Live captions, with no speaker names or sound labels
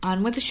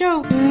On with the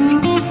show.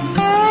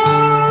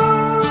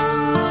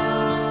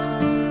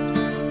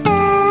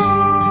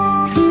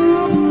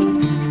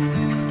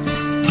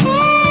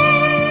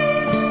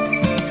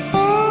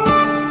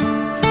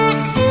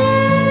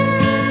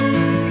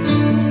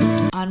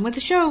 On with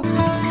the show.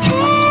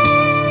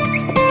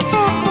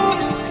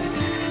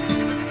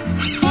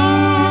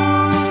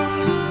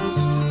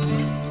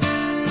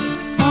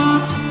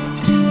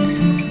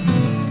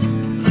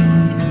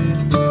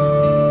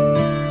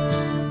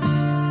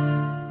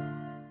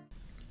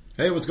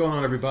 Hey, what's going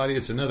on, everybody?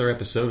 It's another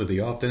episode of the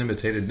often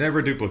imitated,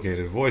 never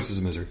duplicated Voices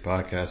of Misery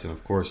podcast, and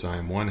of course, I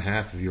am one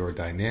half of your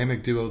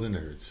dynamic duo, the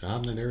nerds.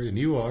 I'm the nerd, and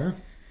you are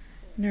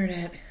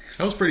Nerdette.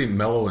 That was pretty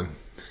mellow and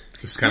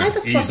just kind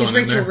of eased on in there. Why the fuck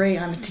is Rachel Ray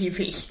on the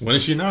TV? When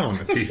is she not on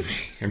the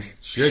TV? I mean,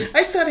 shit.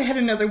 I thought I had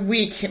another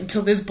week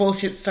until this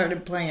bullshit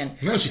started playing.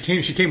 No, she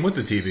came with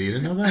the TV. You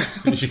didn't know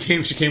that? she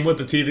came with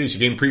the TV. She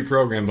came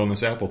pre-programmed on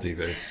this Apple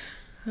TV.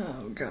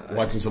 Oh, God.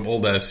 Watching some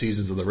old-ass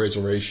seasons of the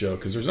Rachel Ray Show,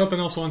 because there's nothing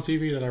else on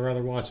TV that I'd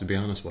rather watch, to be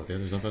honest with you.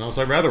 There's nothing else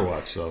I'd rather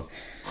watch, so...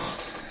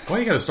 Why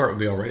you gotta start with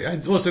the already?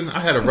 Listen, I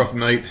had a rough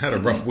night, had a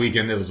rough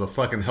weekend. It was a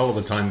fucking hell of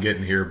a time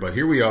getting here, but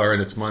here we are,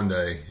 and it's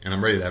Monday, and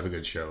I'm ready to have a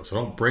good show. So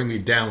don't bring me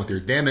down with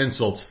your damn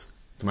insults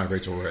to my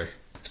Rachel Ray.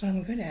 That's what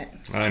I'm good at.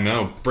 I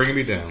know. Bringing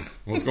me down.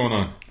 What's going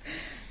on?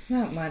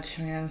 Not much,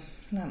 man.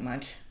 Not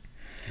much.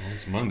 Well,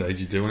 it's Monday. Did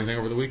you do anything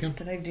over the weekend?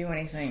 Did I do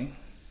anything?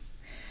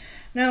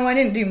 No, I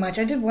didn't do much.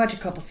 I did watch a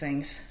couple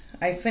things.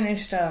 I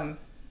finished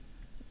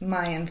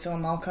Mayan, so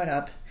I'm all caught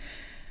up.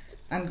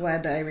 I'm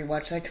glad that I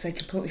rewatched that because I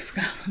completely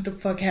forgot what the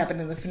fuck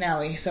happened in the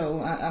finale.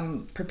 So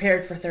I'm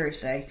prepared for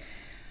Thursday.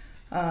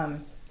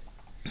 What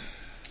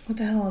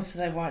the hell else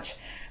did I watch?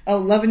 Oh,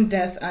 Love and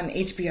Death on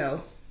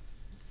HBO.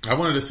 I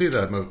wanted to see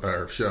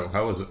that show.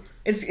 How was it?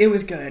 It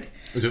was good.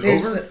 Is it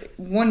There's over?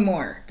 One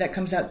more that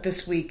comes out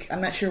this week.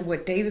 I'm not sure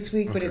what day this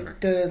week, Okay.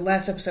 but the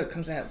last episode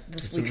comes out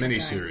this week. It's a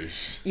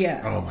mini-series.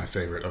 Yeah. Oh, my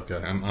favorite. Okay,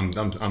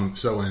 I'm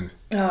so in.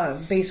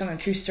 Based on a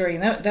true story,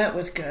 and that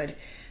was good.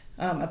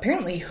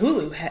 Apparently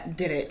Hulu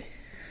did it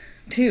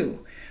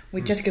too,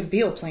 with Jessica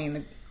Biel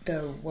playing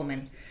the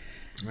woman.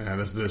 Yeah,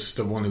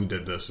 the one who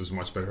did this is a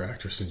much better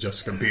actress than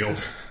Jessica Biel.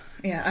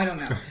 Yeah, I don't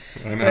know.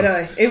 I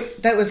know.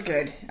 But that was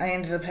good. I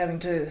ended up having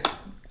to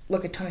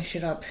look a ton of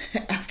shit up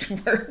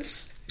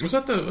afterwards. Was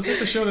that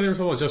the show that they were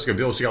talking about Jessica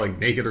Biel? She got like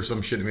naked or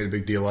some shit and made a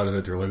big deal out of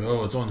it. They're like,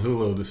 oh, it's on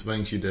Hulu, this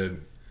thing she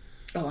did.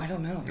 Oh, I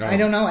don't know. Oh. I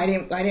don't know. I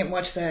didn't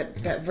watch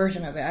that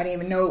version of it. I didn't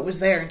even know it was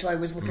there until I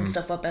was looking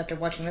stuff up after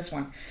watching this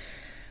one.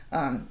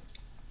 And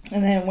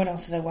then what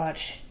else did I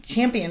watch?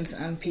 Champions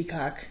on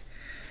Peacock.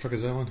 The fuck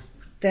is that one?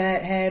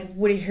 That had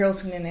Woody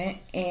Harrelson in it,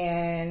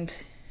 and...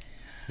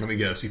 Let me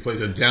guess. He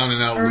plays a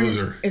down-and-out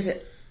loser. Is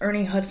it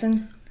Ernie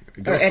Hudson?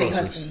 Or Eddie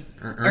Hudson?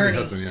 Ernie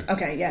Hudson, yeah.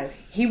 Okay, yeah.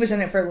 He was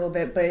in it for a little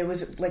bit, but it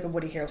was like a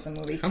Woody Harrelson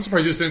movie. I'm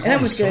surprised you just didn't call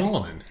him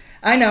Solomon. Good.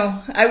 I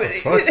know.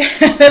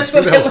 That's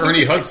what the hell's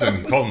Ernie Hudson?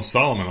 You call him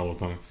Solomon all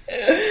the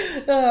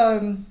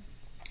time.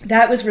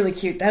 That was really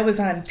cute. That was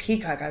on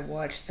Peacock. I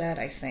watched that,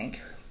 I think.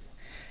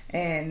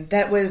 And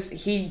that was...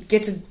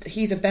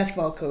 He's a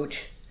basketball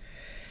coach.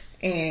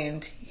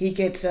 And he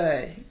gets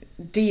a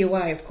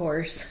DUI, of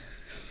course.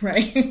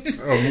 Right?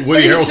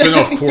 Woody Harrelson,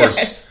 of course.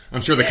 Yes. I'm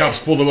sure the cops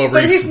pulled him over.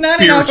 But he's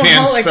not an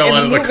alcoholic. Beer cans fell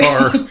out of the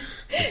car.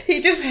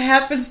 He just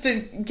happens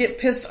to get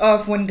pissed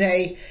off one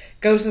day,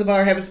 goes to the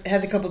bar, has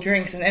a couple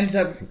drinks, and ends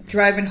up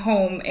driving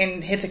home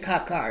and hits a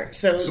cop car.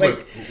 So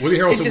like, Woody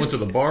Harrelson went to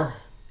the bar?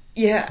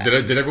 Yeah.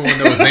 Did everyone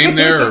know his name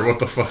there, or what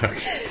the fuck?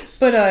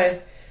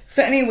 But,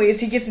 so anyways,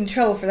 he gets in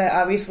trouble for that,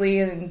 obviously,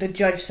 and the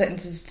judge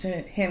sentences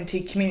him to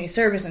community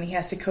service, and he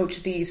has to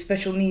coach these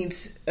special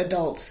needs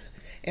adults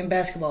in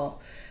basketball.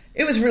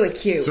 It was really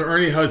cute. So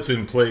Ernie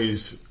Hudson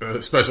plays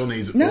special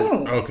needs.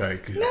 No. Okay.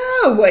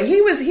 No,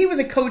 he was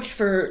a coach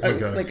for I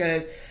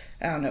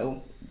don't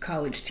know,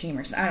 college team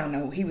or something. I don't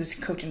know. He was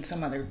coaching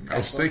some other. I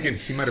was thinking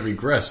he might have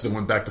regressed and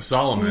went back to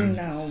Solomon.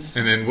 No.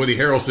 And then Woody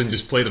Harrelson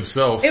just played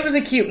himself. It was a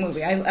cute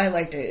movie. I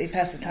liked it. It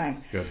passed the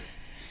time. Good.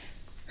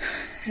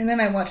 And then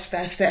I watched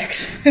Fast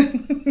X.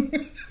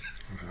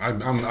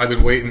 I've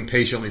been waiting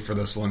patiently for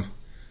this one.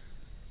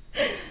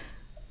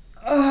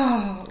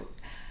 Oh.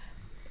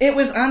 It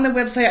was on the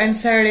website on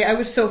Saturday. I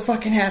was so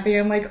fucking happy.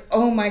 I'm like,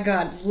 oh my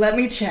god, let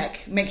me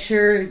check. Make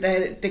sure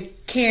that the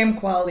cam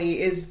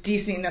quality is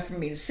decent enough for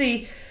me to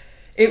see.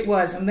 It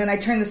was. And then I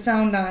turned the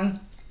sound on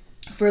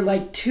for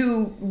like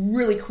 2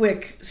 really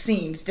quick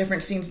scenes,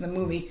 different scenes in the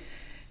movie,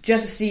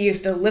 just to see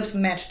if the lips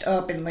matched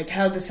up and like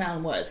how the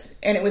sound was.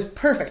 And it was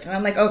perfect. And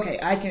I'm like, okay,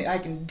 I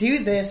can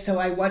do this. So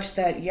I watched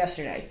that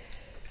yesterday.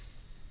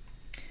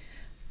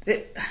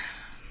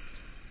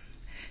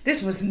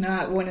 This was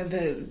not one of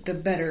the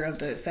better of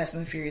the Fast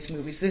and the Furious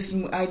movies.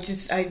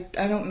 I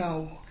don't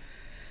know.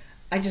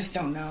 I just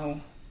don't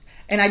know.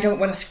 And I don't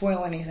want to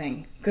spoil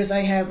anything, because I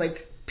have,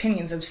 like,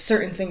 opinions of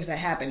certain things that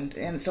happened,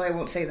 and so I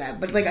won't say that.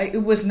 But, like,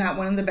 it was not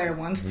one of the better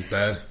ones. It was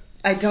bad.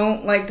 I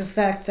don't like the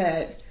fact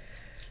that...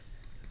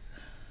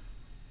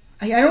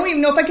 I don't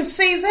even know if I could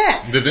say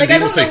that. Did Vin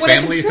Diesel say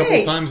family a couple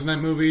of times in that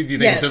movie? Do you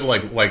think he said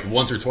like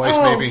once or twice,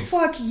 maybe? Oh,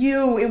 fuck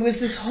you. It was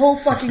this whole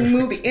fucking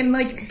movie. And,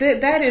 like,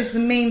 that is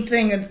the main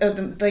thing of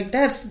the... Like,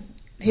 that's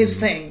his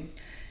thing.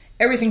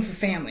 Everything for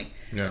family.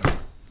 Yeah.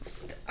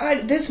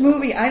 This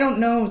movie, I don't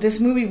know. This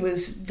movie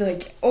was,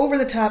 like, over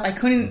the top. I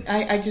couldn't...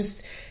 I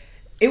just...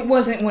 It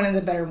wasn't one of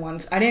the better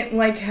ones. I didn't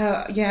like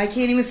how... Yeah, I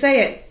can't even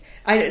say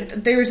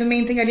it. There was a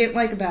main thing I didn't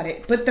like about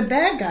it. But the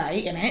bad guy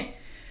in it...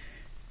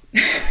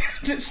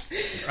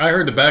 I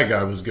heard the bad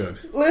guy was good.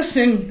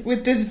 Listen,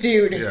 with this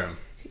dude. Yeah.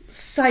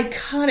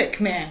 Psychotic,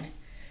 man.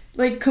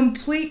 Like,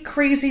 complete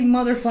crazy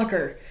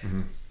motherfucker.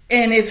 Mm-hmm.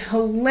 And it's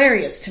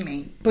hilarious to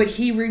me. But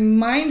he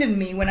reminded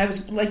me when I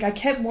was, like, I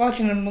kept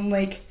watching him, I'm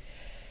like...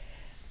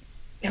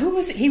 Who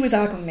was it? He was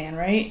Aquaman,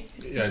 right?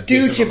 Yeah,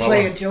 dude should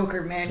play a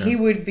Joker, man. Yeah. He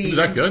would be... Was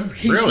that good?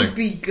 He really? Would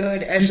be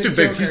good as a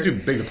Joker. He's too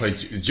big to play.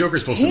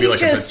 Joker's supposed to be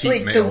like a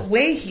petite male. The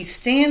way he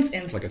stands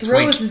and like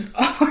throws his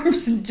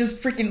arms and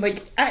just freaking,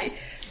 like...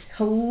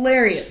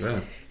 hilarious. Yeah.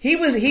 He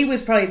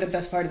was probably the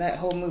best part of that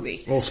whole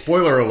movie. Well,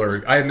 spoiler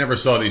alert, I never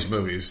saw these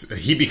movies.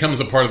 He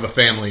becomes a part of the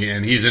family,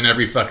 and he's in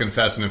every fucking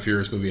Fast and the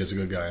Furious movie as a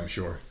good guy, I'm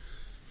sure.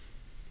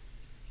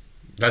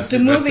 That's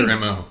their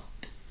MO.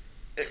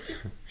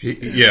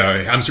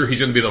 Yeah, I'm sure he's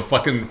going to be the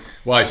fucking...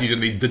 Why? He's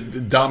going to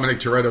be Dominic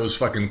Toretto's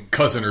fucking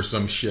cousin or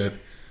some shit.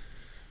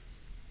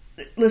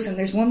 Listen,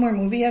 there's one more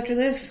movie after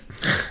this.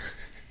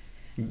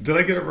 Did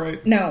I get it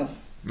right? No.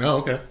 Oh,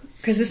 okay.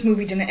 Because this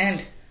movie didn't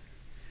end.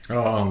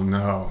 Oh,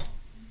 no.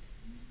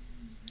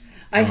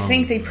 I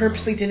think they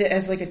purposely did it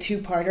as like a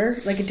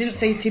two-parter. Like, it didn't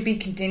say to be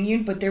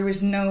continued, but there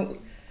was no...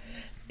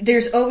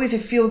 There's always a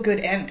feel-good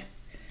end.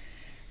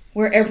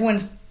 Where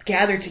everyone's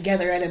gathered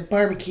together at a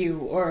barbecue,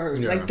 or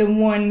like the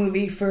one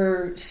movie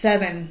for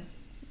Seven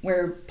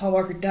where Paul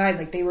Walker died,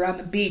 like they were on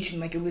the beach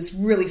and like it was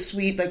really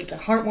sweet, like it's a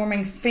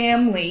heartwarming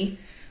family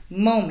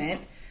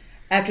moment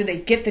after they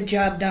get the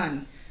job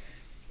done.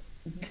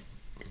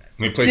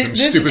 They play some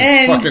stupid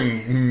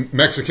fucking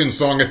Mexican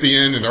song at the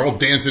end and they're all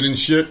dancing and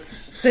shit.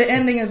 The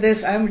ending of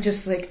this, I'm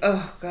just like,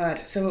 oh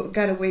god, so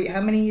gotta wait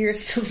how many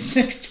years till the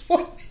next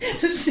one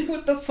to see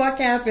what the fuck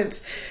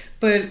happens.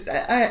 But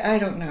I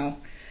don't know.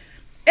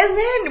 And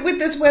then with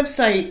this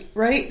website,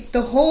 right,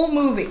 the whole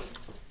movie,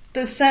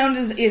 the sound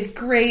is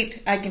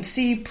great. I can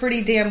see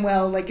pretty damn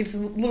well. Like, it's a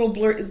little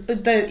blurry,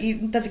 but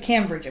that's a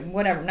cam version.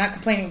 Whatever, not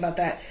complaining about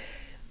that.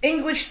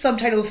 English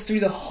subtitles through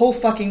the whole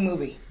fucking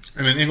movie.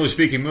 And an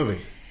English-speaking movie.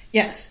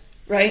 Yes,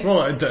 right?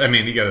 Well, I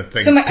mean, you gotta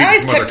think. So my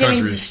eyes kept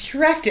getting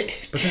distracted.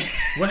 But then,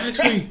 well,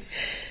 actually...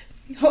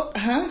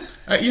 Huh?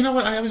 You know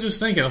what? I was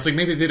just thinking. I was like,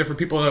 maybe they did it for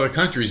people in other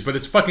countries, but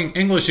it's fucking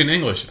English in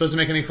English. It doesn't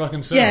make any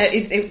fucking sense.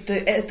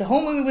 Yeah, the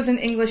whole movie was in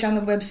English on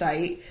the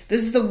website.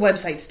 This is the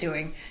website's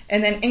doing.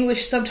 And then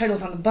English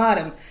subtitles on the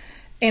bottom.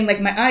 And, like,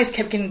 my eyes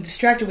kept getting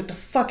distracted with the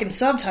fucking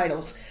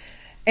subtitles.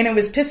 And it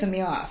was pissing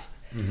me off.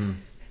 Mm-hmm.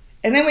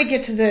 And then we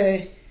get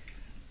to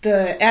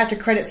the after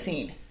credit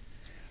scene.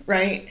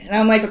 Right? And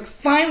I'm like,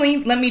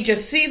 finally, let me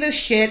just see this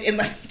shit and,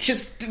 like,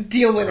 just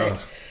deal with it.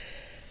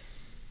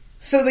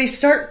 So they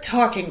start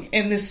talking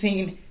in this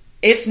scene.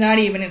 It's not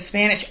even in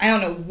Spanish. I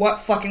don't know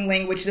what fucking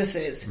language this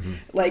is. Mm-hmm.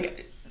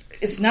 Like,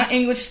 it's not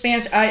English,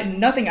 Spanish,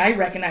 nothing I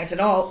recognize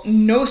at all.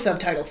 No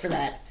subtitle for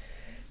that.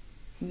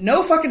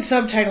 No fucking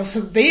subtitle,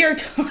 so they are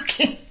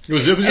talking. It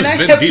was just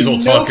Vin Diesel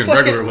talking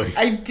regularly.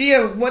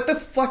 Idea what the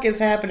fuck is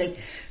happening.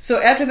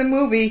 So after the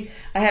movie,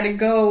 I had to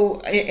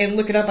go and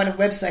look it up on a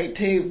website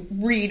to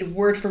read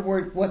word for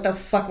word what the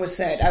fuck was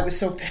said. I was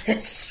so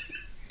pissed.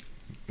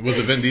 Was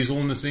it Vin Diesel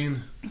in the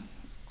scene?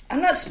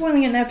 I'm not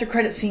spoiling an after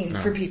credit scene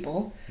for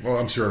people. Well,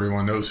 I'm sure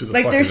everyone knows who the fuck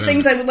is in it. Like, there's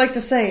things I would like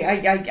to say.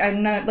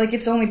 I'm not, like,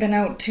 it's only been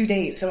out 2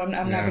 days, so I'm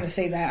not going to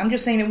say that. I'm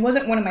just saying it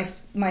wasn't one of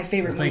my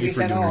favorite movies at all. Thank you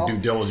for doing your due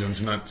diligence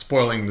and not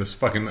spoiling this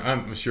fucking...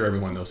 I'm sure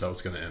everyone knows how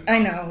it's going to end. I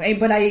know,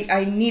 but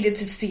I needed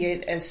to see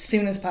it as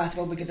soon as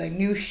possible because I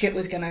knew shit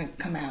was going to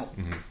come out.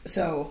 Mm-hmm.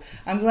 So,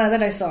 I'm glad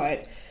that I saw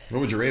it. What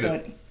would you rate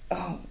it?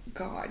 Oh,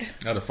 God.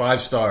 Out of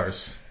 5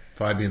 stars,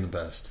 5 being the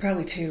best.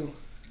 Probably 2.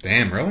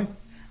 Damn, really?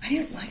 I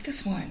didn't like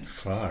this one.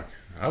 Fuck.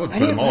 I would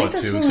put them all at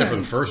 2, except for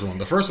the first one.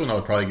 The first one I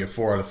would probably get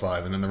 4 out of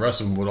 5, and then the rest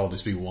of them would all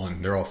just be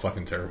 1. They're all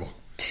fucking terrible.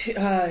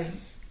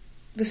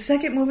 The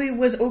second movie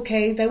was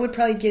okay. That would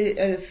probably get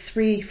a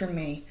 3 from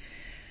me.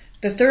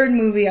 The third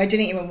movie I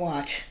didn't even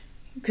watch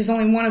because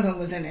only one of them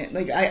was in it.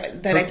 Like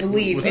I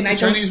believe. Was that the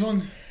Chinese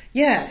one?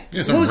 Yeah.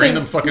 Yeah, some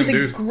random fucking dude.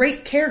 He was a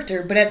great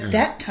character, but at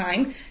that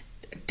time,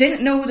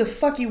 didn't know who the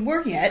fuck you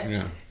were yet.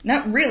 Yeah.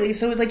 Not really.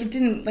 So like it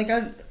didn't like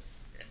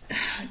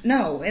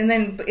no. And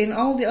then and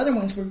all the other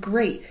ones were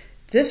great.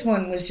 This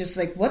one was just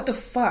like, what the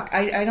fuck?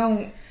 I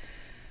don't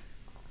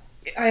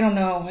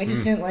know. I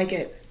just didn't like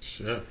it.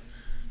 Shit.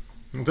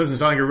 It doesn't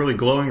sound like a really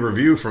glowing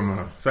review from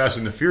a Fast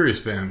and the Furious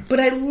fan. But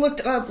I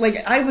looked up,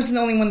 like, I was the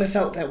only one that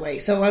felt that way.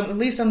 So at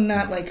least I'm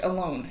not, like,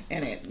 alone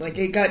in it. Like,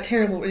 it got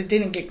terrible. It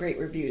didn't get great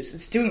reviews.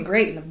 It's doing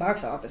great in the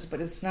box office,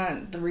 but it's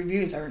not, the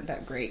reviews aren't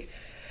that great.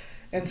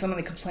 And some of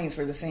the complaints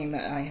were the same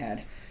that I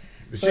had.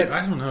 See,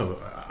 I don't know.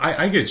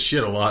 I get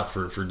shit a lot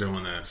for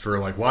doing that. For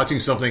like watching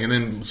something and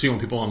then seeing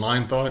what people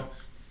online thought.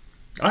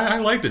 I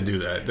like to do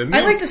that.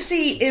 I like to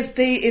see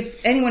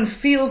if anyone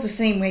feels the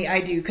same way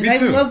I do, because I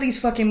love these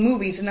fucking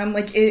movies, and I'm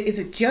like, is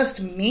it just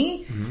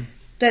me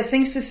that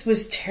thinks this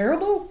was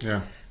terrible?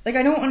 Yeah. Like,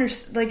 I don't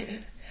understand. Like,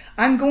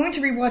 I'm going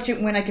to rewatch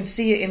it when I can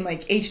see it in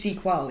like HD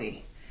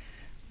quality,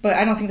 but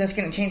I don't think that's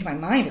going to change my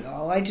mind at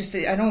all. I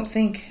don't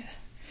think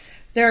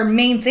there are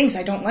main things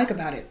I don't like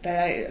about it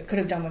that I could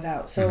have done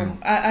without. So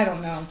I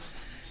don't know.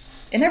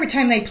 And every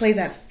time they play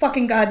that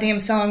fucking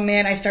goddamn song,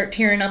 man, I start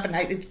tearing up, and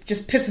it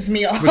just pisses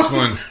me off. Which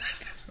one?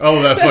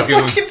 Oh, that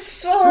fucking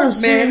song, I'll man.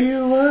 See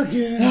you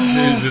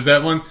again. Is it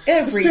that one?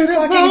 Every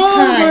fucking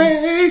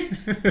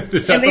time.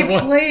 Is that and they the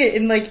one? play it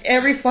in like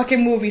every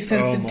fucking movie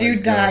since the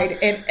dude died.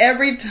 And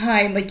every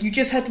time, like, you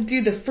just have to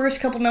do the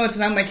first couple notes,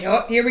 and I'm like,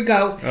 oh, here we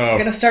go. I'm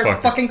gonna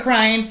start fucking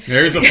crying.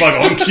 Here's the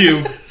fuck on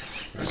cue.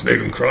 Let's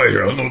make him cry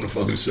here. I don't know what to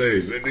fucking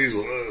say.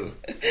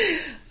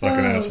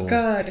 Fucking asshole.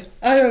 God,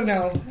 I don't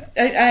know.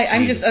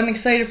 I'm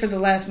excited for the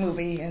last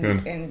movie,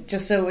 and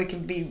just so it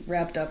can be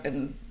wrapped up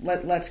and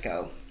let's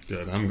go.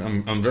 Good.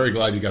 I'm very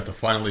glad you got to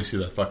finally see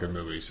that fucking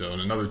movie. So in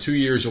another 2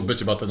 years, you'll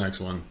bitch about the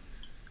next one.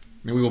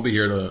 And we will be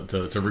here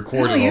to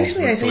record it all.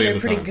 Usually I say they're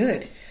pretty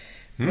good,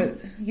 but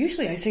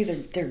usually I say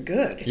they're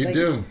good. You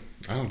do.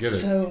 I don't get it.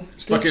 So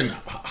it's fucking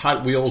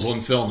Hot Wheels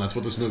on film. That's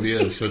what this movie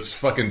is. So it's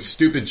fucking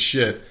stupid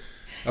shit.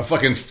 A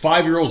fucking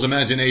 5-year-old's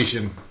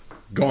imagination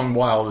gone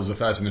wild as the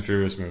Fast and the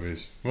Furious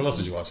movies. What else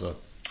did you watch though?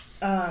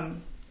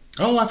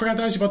 Oh, I forgot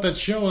to ask you about that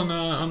show on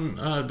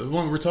the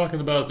one we were talking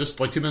about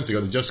just like 2 minutes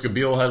ago. The Jessica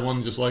Biel had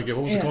one just like it.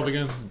 What was it called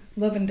again?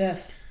 Love and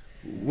Death.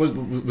 Was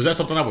that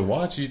something I would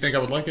watch? Do you think I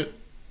would like it?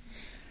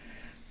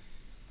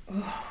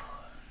 Oh,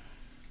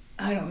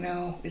 I don't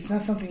know. It's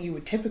not something you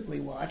would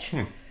typically watch.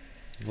 Well,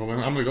 then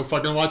I'm gonna go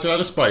fucking watch it out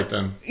of spite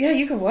then. Yeah,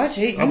 you can watch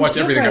it. I watch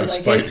everything out of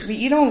spite. But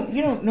you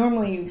don't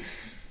normally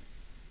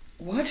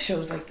watch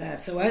shows like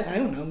that, so I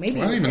don't know.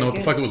 Maybe I don't even know what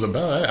the fuck it was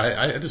about.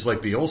 I just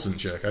like the Olsen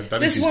chick. I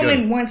think this she's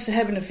woman good. wants to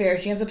have an affair.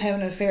 She ends up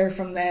having an affair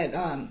from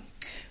that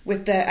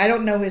with that. I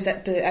don't know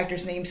the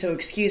actor's name, so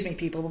excuse me,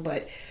 people.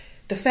 But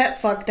the fat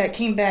fuck that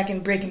came back in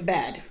Breaking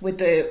Bad with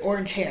the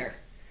orange hair.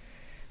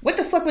 What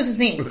the fuck was his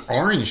name? With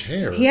orange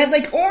hair. He had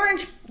like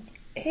orange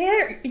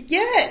hair.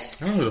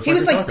 Yes. I don't know who the fuck he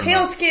was you're like talking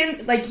pale about.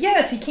 skin. Like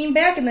yes, he came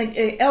back in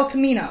the El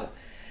Camino.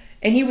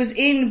 And he was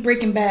in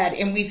Breaking Bad,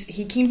 and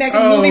he came back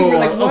in the movie. We're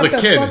like, what the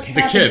fuck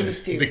happened to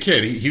this dude? The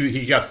kid,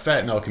 he got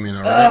fat in El Camino,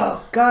 right?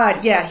 Oh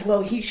God, yeah.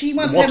 Well, she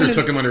wants. Walter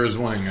took him under his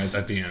wing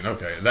at the end.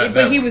 Okay,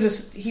 but he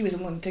was a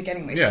lunatic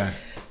anyway. Yeah.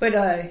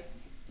 But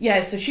yeah.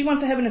 So she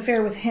wants to have an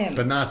affair with him.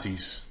 The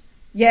Nazis.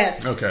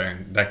 Yes. Okay,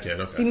 that kid.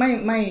 Okay. See,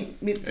 my.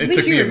 It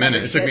took me a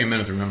minute. It took me a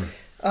minute to remember.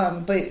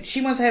 But she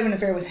wants to have an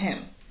affair with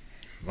him.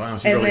 Wow,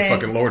 she really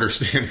fucking lowered her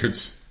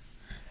standards.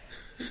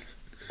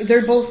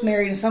 They're both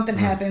married, and something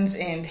happens,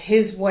 and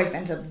his wife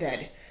ends up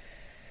dead.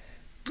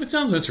 It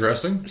sounds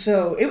interesting.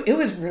 So it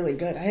was really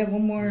good. I have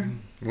one more.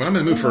 When I'm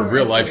in the mood for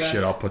real life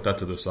shit, I'll put that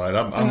to the side.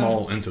 I'm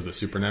all into the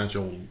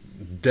supernatural,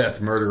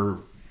 death, murder,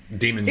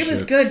 demon shit. It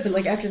was good, but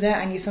like after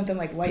that, I need something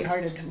like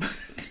lighthearted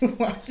to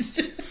watch.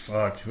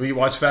 Fuck. Well, you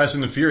watch Fast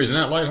and the Furious, isn't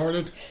that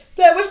lighthearted?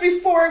 That was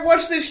before I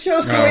watched this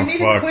show, so I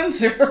need a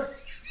cleanser.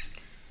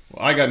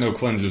 Well, I got no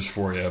cleansers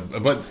for you.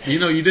 But,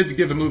 you did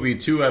give a movie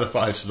 2 out of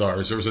 5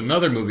 stars. There was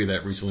another movie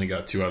that recently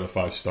got 2 out of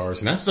 5 stars,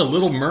 and that's The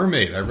Little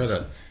Mermaid. I read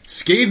a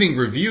scathing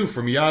review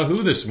from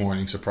Yahoo this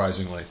morning,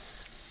 surprisingly.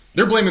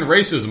 They're blaming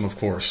racism, of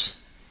course.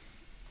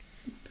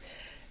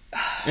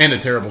 And a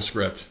terrible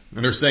script.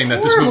 And they're saying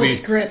that this movie...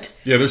 script.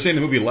 Yeah, they're saying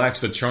the movie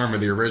lacks the charm of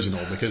the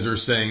original because they're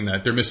saying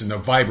that they're missing the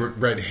vibrant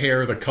red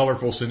hair, the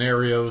colorful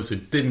scenarios.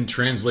 It didn't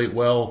translate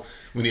well.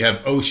 When you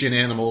have ocean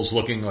animals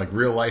looking like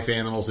real-life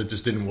animals, it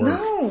just didn't work.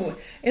 No,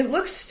 it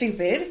looks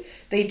stupid.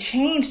 They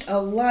changed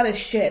a lot of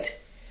shit.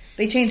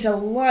 They changed a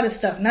lot of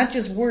stuff, not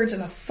just words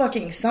in a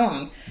fucking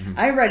song. Mm-hmm.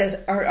 I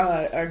read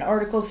an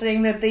article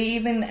saying that they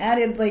even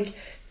added, like,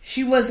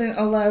 she wasn't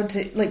allowed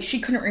to, like, she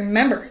couldn't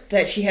remember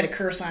that she had a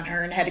curse on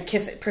her and had to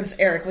kiss Prince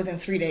Eric within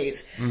 3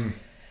 days. Mm.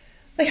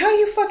 Like, how do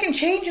you fucking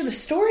change the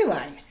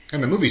storyline?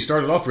 And the movie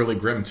started off really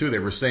grim, too. They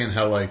were saying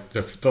how, like,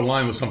 the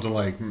line was something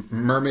like,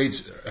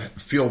 mermaids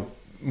feel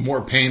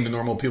more pain than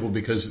normal people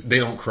because they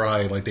don't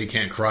cry, like they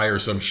can't cry or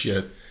some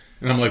shit.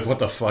 And I'm like, what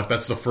the fuck?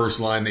 That's the first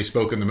line they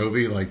spoke in the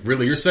movie? Like,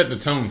 really? You're setting the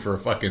tone for a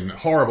fucking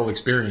horrible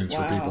experience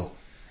for people.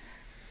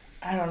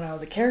 I don't know.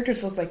 The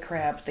characters look like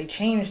crap. They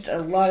changed a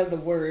lot of the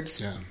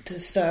words to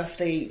stuff.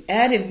 They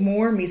added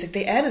more music.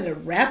 They added a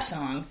rap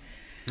song.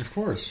 Of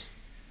course.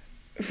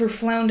 For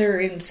Flounder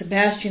and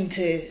Sebastian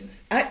to...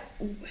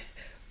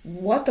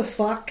 What the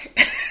fuck?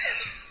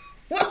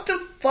 What the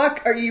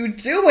fuck are you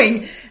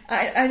doing?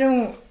 I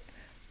don't...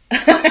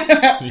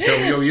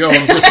 Yo,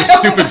 I'm just a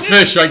stupid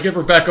fish. I'd give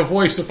her back a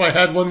voice if I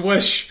had one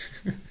wish.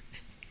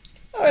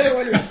 I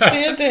don't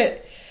understand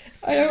it.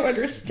 I don't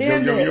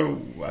understand it. I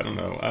don't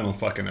know. I don't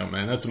fucking know,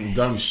 man. That's some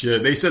dumb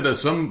shit. They said that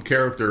some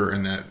character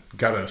in that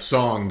got a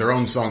song, their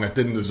own song that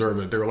didn't deserve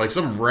it. They were like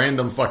some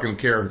random fucking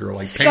character.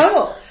 Like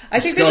Scuttle. I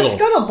think they were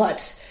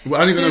scuttlebutts.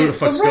 Well, I don't even know who the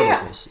fuck Scuttle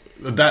rat. was.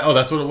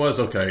 That's what it was?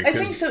 Okay. I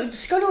think so.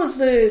 Scuttle is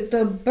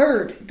the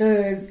bird.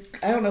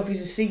 I don't know if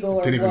he's a seagull or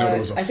what. Didn't even know there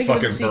was a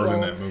fucking bird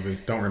in that movie.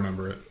 Don't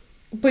remember it.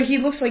 But he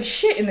looks like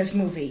shit in this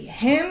movie.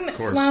 Him,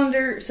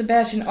 Flounder,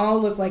 Sebastian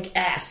all look like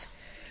ass.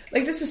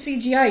 Like, this is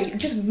CGI.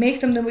 Just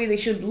make them the way they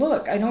should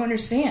look. I don't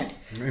understand.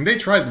 And they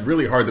tried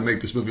really hard to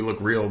make this movie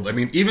look real. I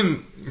mean,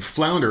 even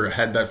Flounder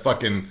had that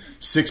fucking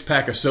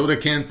 6-pack of soda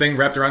can thing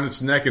wrapped around its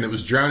neck, and it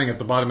was drowning at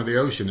the bottom of the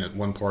ocean at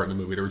one part in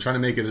the movie. They were trying to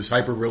make it as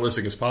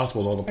hyper-realistic as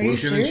possible with all the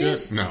pollution and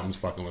shit. No, I'm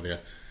just fucking with you.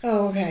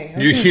 Oh, okay.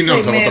 You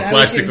know, about the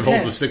plastic that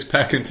holds the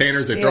 6-pack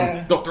containers.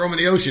 Don't throw them in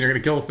the ocean. You're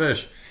going to kill a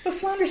fish. But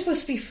Flounder's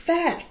supposed to be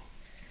fat.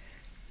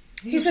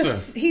 He's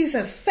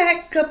a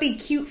fat, guppy,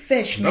 cute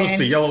fish, man. That was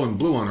the yellow and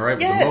blue one,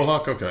 right? Yes. With the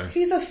mohawk? Okay.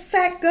 He's a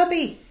fat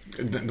guppy.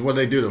 What'd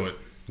they do to it?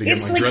 They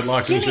get like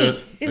dreadlocks skinny. and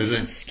shit?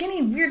 It's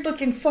skinny,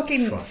 weird-looking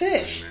fucking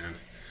fish. Man.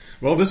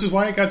 Well, this is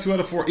why it got 2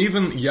 out of 4.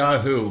 Even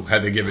Yahoo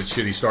had to give it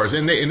shitty stars.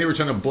 And they were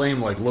trying to blame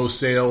like low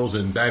sales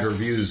and bad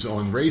reviews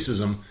on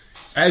racism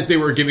as they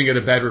were giving it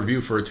a bad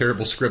review for a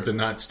terrible script and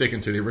not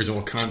sticking to the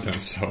original content.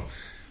 So...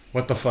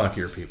 what the fuck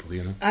here, people,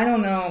 you know? I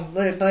don't know,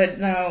 but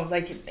no,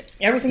 like,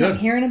 everything I'm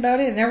hearing about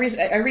it and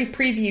every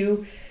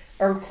preview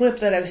or clip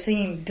that I've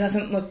seen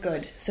doesn't look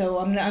good. So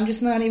I'm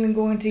just not even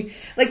going to...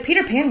 Like,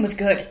 Peter Pan was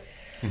good.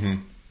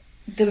 Mm-hmm.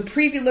 The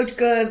preview looked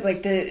good.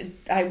 Like,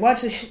 I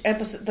watched the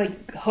episode,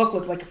 like, Hook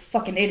looked like a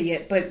fucking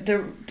idiot, but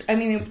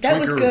that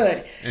was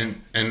good. And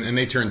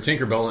they turned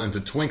Tinkerbell into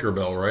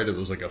Twinkerbell, right? It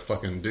was like a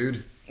fucking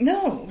dude.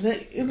 No,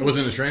 it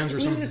wasn't a trans or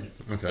something.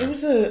 Okay, it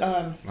was a.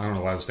 I don't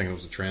know why I was thinking it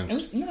was a trans.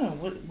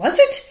 Was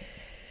it?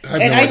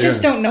 I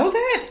just don't know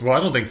that. Well, I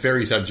don't think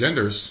fairies have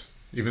genders,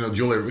 even though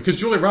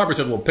Julia Roberts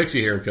had a little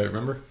pixie haircut.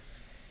 Remember?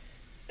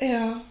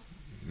 Yeah.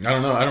 I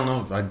don't know. I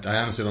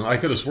honestly don't know. I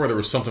could have swore there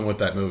was something with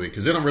that movie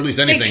because they don't release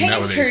anything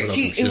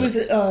nowadays. It was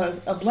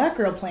a black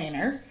girl playing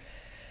her.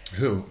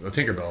 Who? A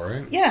Tinkerbell,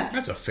 right? Yeah.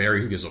 That's a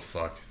fairy. Who gives a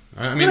fuck?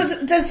 I mean,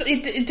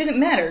 it didn't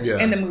matter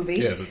in the movie.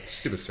 Yeah, it's a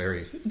stupid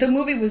fairy. The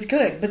movie was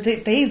good, but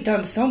they've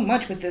done so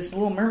much with this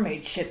Little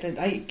Mermaid shit that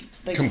I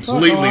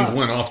completely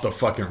went off the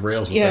fucking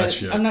rails with that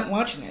shit. I'm not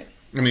watching it.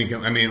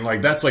 I mean,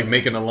 like that's like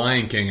making a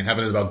Lion King and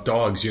having it about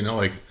dogs. You know,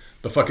 like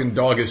the fucking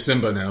dog is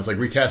Simba now. It's like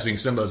recasting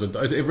Simba as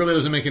it really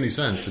doesn't make any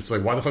sense. It's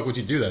like, why the fuck would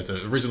you do that?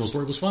 The original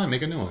story was fine.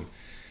 Make a new one.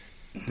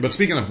 But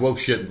speaking of woke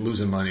shit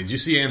losing money, did you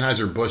see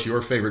Anheuser-Busch,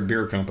 your favorite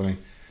beer company,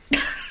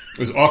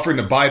 was offering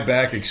to buy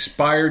back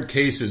expired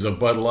cases of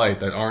Bud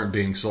Light that aren't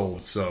being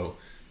sold? So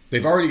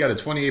they've already got a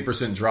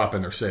 28% drop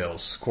in their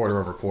sales, quarter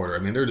over quarter. I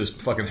mean, they're just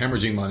fucking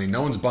hemorrhaging money.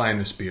 No one's buying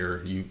this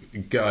beer. You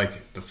get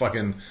like the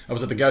fucking... I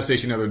was at the gas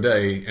station the other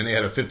day, and they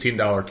had a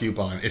 $15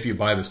 coupon if you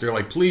buy this. They're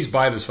like, please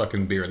buy this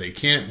fucking beer. They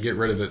can't get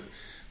rid of it.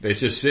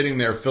 It's just sitting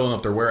there filling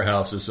up their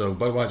warehouses. So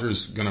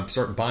Budweiser's going to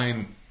start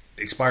buying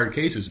expired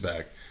cases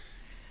back.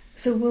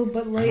 So will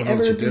Bud Light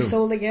ever be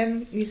sold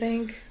again, you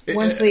think?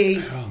 Once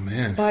they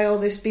buy all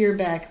this beer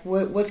back,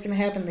 what's going to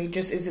happen?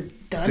 Is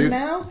it done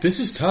now? This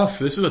is tough.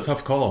 This is a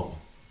tough call.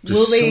 There's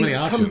will they so many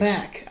options. come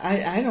back?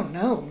 I don't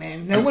know,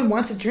 man. No one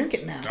wants to drink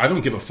it now. I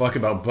don't give a fuck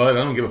about Bud.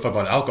 I don't give a fuck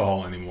about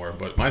alcohol anymore.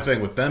 But my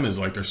thing with them is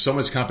like there's so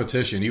much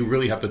competition. You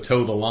really have to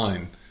toe the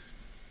line.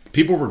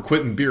 People were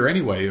quitting beer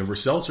anyway over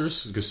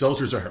seltzers because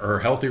seltzers are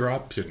a healthier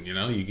option. You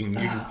know, they're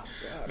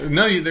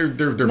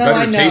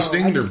better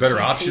tasting. They're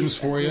better options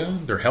for you.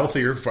 They're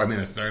healthier. I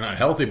mean, they're not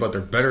healthy, but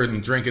they're better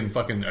than drinking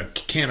fucking a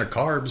can of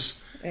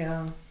carbs.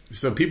 Yeah.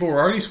 So people were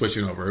already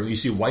switching over. You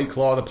see White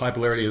Claw, the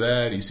popularity of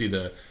that. You see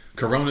the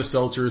Corona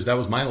seltzers. That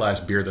was my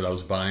last beer that I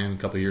was buying a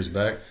couple of years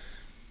back.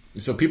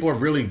 So people are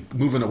really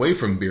moving away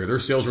from beer. Their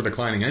sales were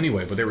declining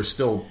anyway, but they were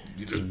still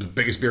the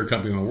biggest beer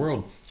company in the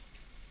world.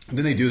 And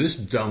then they do this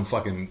dumb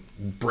fucking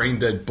brain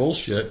dead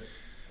bullshit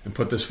and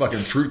put this fucking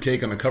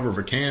fruitcake on the cover of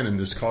a can and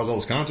just cause all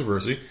this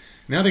controversy.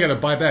 Now they got to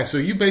buy back. So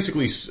you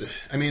basically,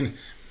 I mean,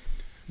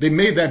 they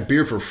made that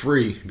beer for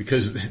free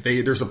because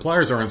their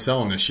suppliers aren't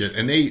selling this shit,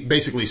 and they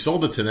basically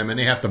sold it to them, and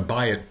they have to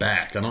buy it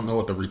back. I don't know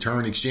what the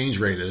return exchange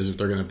rate is, if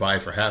they're going to buy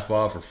it for half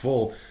off or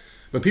full,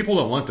 but people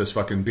don't want this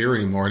fucking beer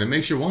anymore, and it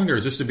makes you wonder,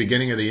 is this the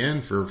beginning of the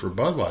end for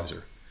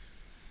Budweiser?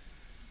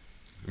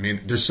 I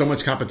mean, there's so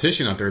much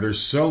competition out there. There's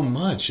so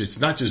much. It's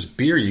not just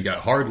beer. You got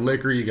hard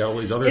liquor. You got all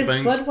these other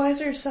things. Is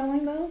Budweiser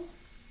selling, though?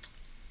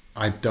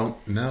 I don't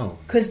know.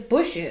 Because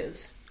Busch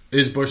is.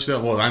 Is Busch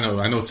selling? Well,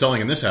 I know it's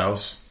selling in this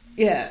house.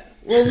 Yeah.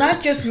 Well,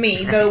 not just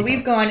me, though.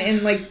 We've gone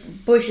and, like,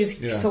 Busch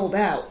is sold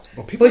out.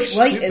 Well, Busch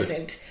Light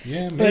isn't.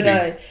 Yeah, maybe.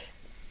 But,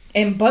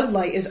 and Bud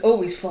Light is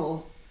always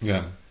full.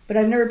 Yeah. But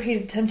I've never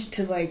paid attention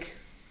to, like,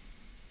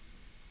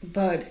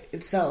 Bud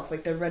itself,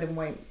 like the red and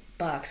white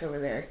box over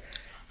there.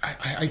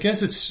 I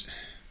guess it's...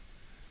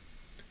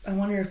 I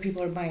wonder if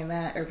people are buying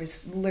that, or if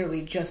it's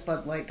literally just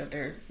Bud Light that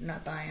they're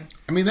not buying.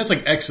 I mean, that's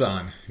like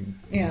Exxon.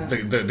 Yeah.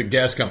 The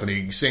gas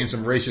company saying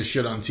some racist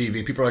shit on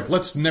TV. People are like,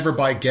 let's never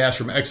buy gas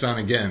from Exxon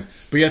again.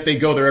 But yet they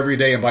go there every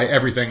day and buy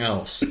everything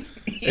else.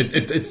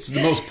 It's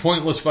the most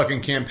pointless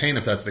fucking campaign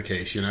if that's the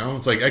case, you know?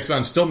 It's like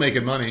Exxon's still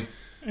making money.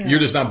 Yeah. You're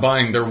just not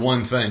buying their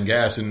one thing,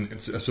 gas,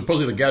 and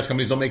supposedly the gas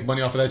companies don't make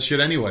money off of that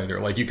shit anyway. They're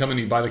like, you come in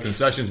and you buy the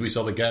concessions, we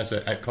sell the gas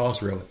at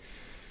cost, really.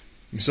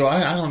 So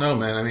I don't know,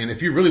 man. I mean,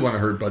 if you really want to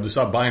hurt Bud, to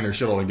stop buying their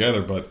shit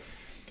altogether, but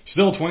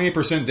still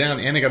 28% down,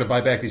 and they got to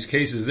buy back these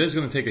cases. It is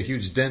going to take a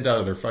huge dent out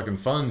of their fucking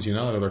funds,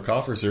 out of their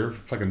coffers here.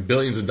 Fucking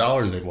billions of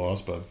dollars they've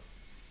lost, but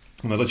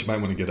I thought you might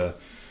want to get a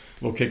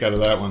little kick out of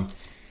that one.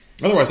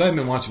 Otherwise, I haven't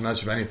been watching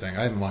much of anything.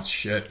 I haven't watched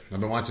shit. I've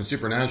been watching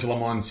Supernatural.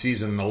 I'm on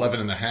season 11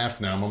 and a half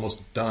now. I'm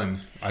almost done.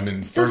 I've been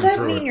burning through it. Does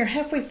that mean you're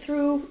halfway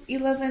through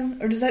 11?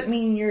 Or does that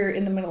mean you're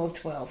in the middle of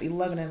 12?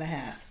 11 and a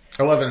half?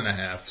 11 and a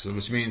half, so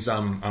which means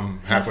I'm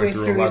halfway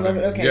through 11.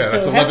 Okay, yeah, so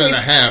that's 11 and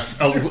a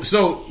half.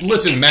 So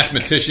listen,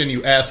 mathematician,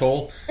 you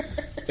asshole.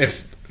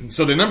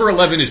 So the number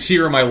 11 is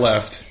here on my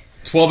left.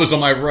 12 is on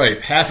my right.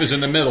 Half is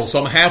in the middle. So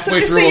I'm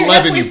halfway through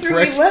 11, you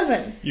prick.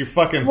 11. You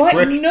fucking what?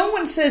 prick. No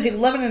one says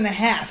 11 and a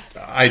half.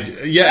 An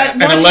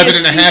 11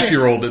 and a half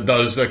year old that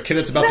does. A kid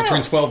that's about to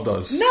turn 12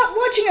 does. Not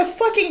watching a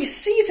fucking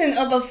season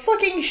of a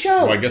fucking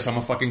show. Well, I guess I'm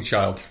a fucking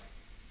child.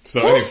 So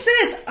who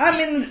says I'm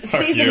in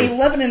season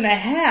 11 and a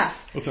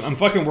half? Listen, I'm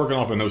fucking working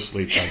off of no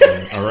sleep.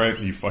 Alright?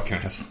 You fucking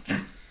asshole.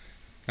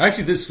 I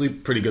actually did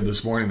sleep pretty good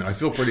this morning, though. I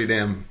feel pretty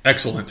damn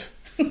excellent.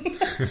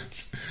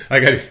 I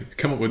gotta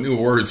come up with new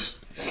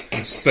words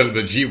instead of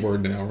the G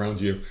word now around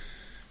you.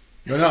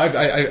 But no,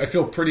 I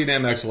feel pretty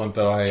damn excellent,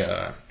 though.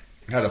 I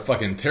had a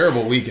fucking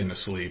terrible weekend to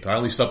sleep. I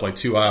only slept like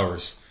 2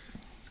 hours.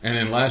 And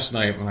then last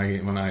night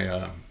when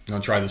I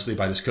tried to sleep,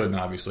 I just couldn't,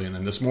 obviously. And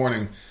then this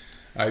morning,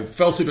 I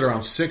fell asleep at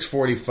around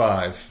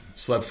 6:45,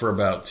 slept for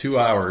about 2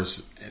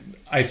 hours.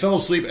 I fell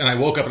asleep and I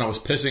woke up and I was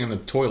pissing in the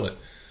toilet.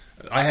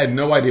 I had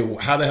no idea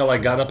how the hell I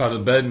got up out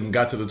of bed and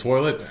got to the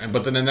toilet.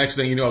 But then the next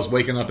thing you know, I was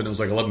waking up and it was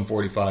like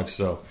 11:45.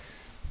 So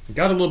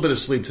got a little bit of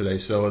sleep today.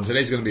 So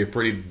today's going to be a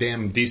pretty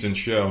damn decent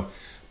show.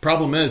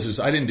 Problem is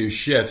I didn't do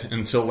shit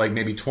until like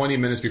maybe 20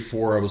 minutes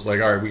before. I was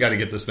like, all right, we got to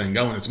get this thing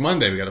going. It's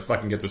Monday. We got to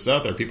fucking get this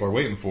out there. People are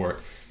waiting for it.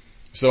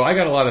 So I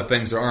got a lot of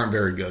things that aren't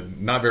very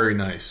good. Not very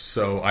nice.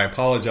 So I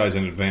apologize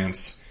in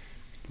advance.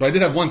 But I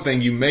did have one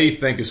thing you may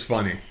think is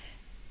funny.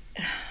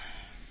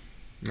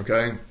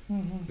 Okay?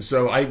 Mm-hmm.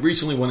 So I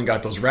recently went and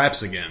got those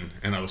wraps again.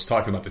 And I was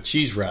talking about the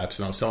cheese wraps.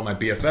 And I was telling my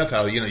BFF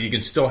how, you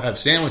can still have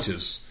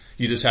sandwiches.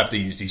 You just have to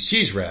use these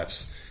cheese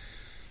wraps.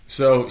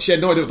 So she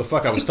had no idea what the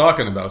fuck I was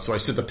talking about. So I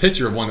sent a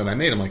picture of one that I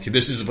made. I'm like,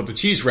 this is what the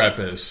cheese wrap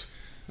is.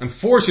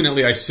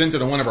 Unfortunately, I sent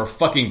it on one of our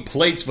fucking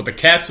plates with the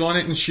cats on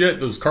it and shit.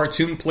 Those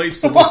cartoon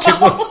plates, the little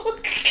kid ones.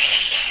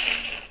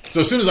 So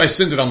as soon as I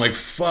sent it, I'm like,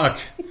 fuck.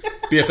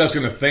 BFF's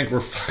going to think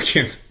we're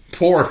fucking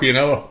poor,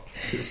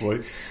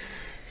 obviously.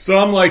 So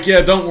I'm like,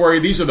 yeah, don't worry.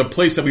 These are the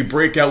plates that we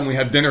break out when we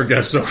have dinner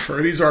guests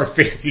over. These are our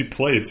fancy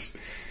plates.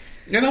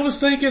 And I was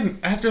thinking,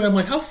 after that, I'm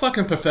like, how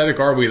fucking pathetic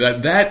are we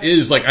that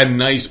is like a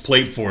nice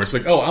plate for us?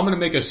 Like, oh, I'm going to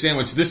make a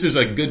sandwich. This is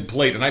a good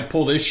plate. And I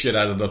pull this shit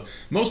out of the...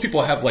 Most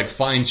people have like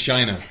fine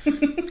china.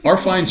 Our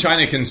fine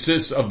china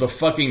consists of the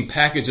fucking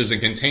packages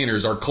and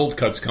containers our cold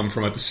cuts come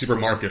from at the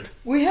supermarket.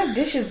 We have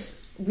dishes.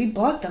 We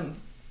bought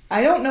them.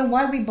 I don't know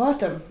why we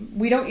bought them.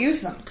 We don't use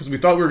them. Because we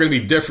thought we were going to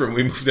be different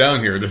when we moved down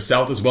here. The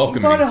South is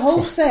welcoming. We bought a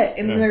whole set,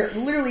 and they're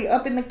literally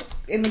up in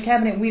the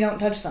cabinet. We don't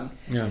touch them.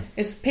 Yeah,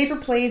 it's paper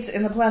plates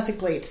and the plastic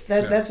plates.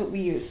 That's what we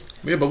use.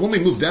 Yeah, but when we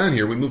moved down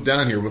here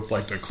with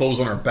like the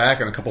clothes on our back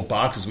and a couple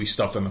boxes we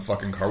stuffed in the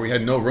fucking car. We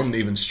had no room to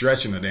even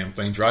stretch in the damn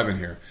thing driving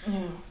here.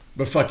 Mm.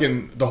 But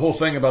fucking the whole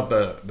thing about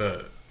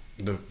the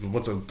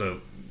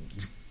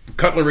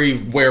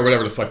cutlery ware,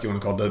 whatever the fuck you want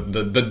to call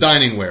it, the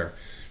dining ware.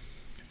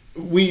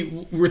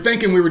 We were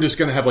thinking we were just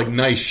going to have like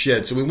nice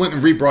shit, so we went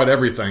and rebrought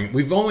everything.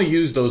 We've only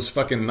used those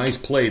fucking nice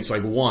plates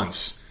like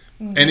once.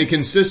 Mm-hmm. And it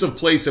consists of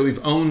plates that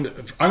we've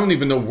owned. I don't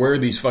even know where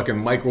these fucking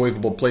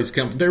microwavable plates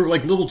come. They're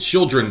like little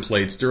children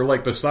plates. They're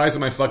like the size of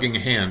my fucking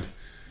hand.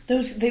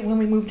 When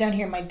we moved down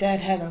here, my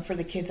dad had them for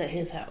the kids at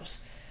his house.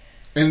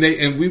 And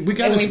we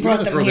got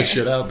to throw this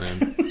shit out,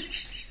 man.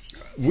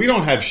 We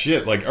don't have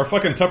shit. Like, our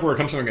fucking Tupperware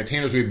comes from the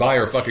containers we buy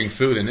our fucking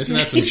food in. Isn't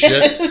that some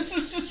shit?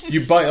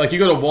 You buy, like, you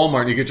go to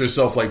Walmart and you get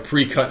yourself, like,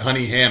 pre-cut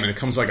honey ham and it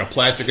comes like a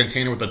plastic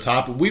container with the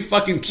top. We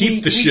fucking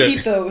keep the shit. We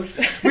keep those.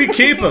 We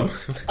keep them.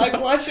 I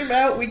wash them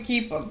out, we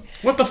keep them.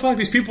 What the fuck?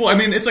 These people, I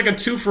mean, it's like a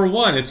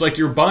 2-for-1. It's like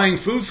you're buying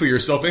food for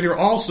yourself and you're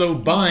also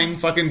buying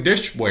fucking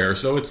dishware.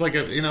 So it's like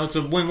it's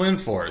a win-win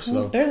for us. So.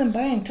 Well, it's better than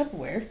buying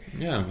Tupperware.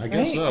 Yeah, I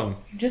guess so.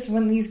 Just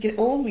when these get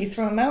old, we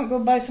throw them out and go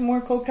buy some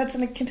more cold cuts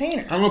in a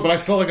container. I don't know, but I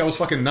felt like I was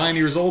fucking 9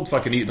 years old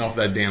fucking eating off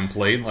that damn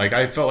plate. Like,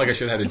 I felt like I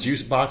should have had a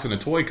juice box and a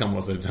toy come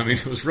with it. I mean,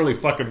 it was really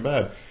fucking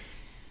bad.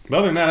 But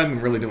other than that, I've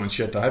been really doing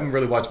shit, though. I haven't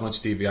really watched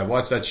much TV. I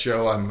watched that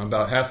show. I'm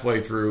about halfway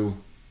through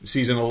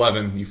season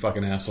 11, you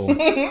fucking asshole.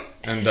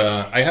 And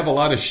I have a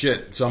lot of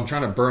shit, so I'm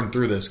trying to burn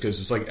through this, because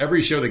it's like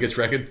every show that gets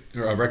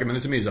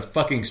recommended to me is a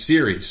fucking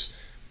series.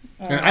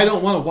 And I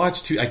don't want to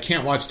watch two. I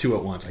can't watch two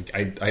at once.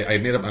 I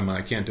made up my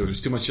mind. I can't do it.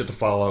 There's too much shit to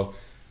follow.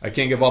 I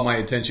can't give all my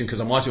attention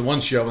because I'm watching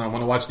one show and I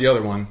want to watch the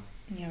other one.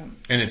 Yeah.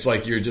 And it's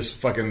like you're just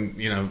fucking,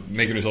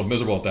 making yourself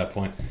miserable at that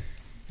point.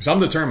 So I'm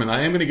determined.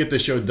 I am going to get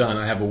this show done.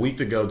 I have a week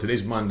to go.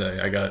 Today's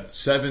Monday. I got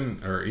 7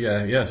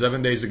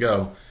 days to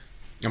go.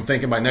 I'm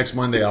thinking by next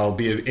Monday I'll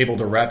be able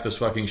to wrap this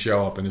fucking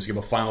show up and just give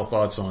a final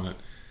thoughts on it.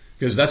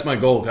 Because that's my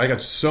goal. I got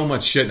so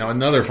much shit. Now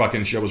another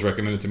fucking show was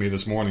recommended to me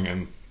this morning,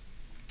 and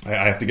I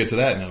have to get to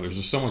that now. There's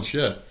just so much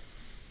shit.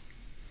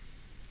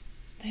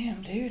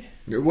 Damn, dude.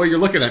 Well, you're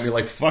looking at me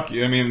like, fuck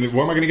you. I mean,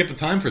 where am I going to get the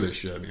time for this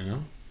shit, you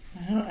know?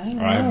 I don't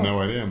know. I have no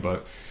idea,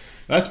 but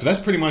that's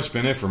pretty much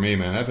been it for me,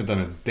 man. I haven't done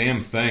a damn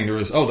thing. There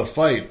was, the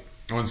fight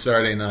on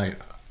Saturday night.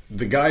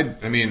 The guy,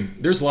 I mean,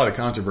 there's a lot of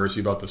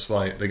controversy about this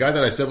fight. The guy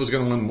that I said was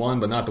going to win won,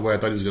 but not the way I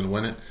thought he was going to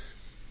win it.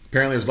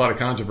 Apparently there's a lot of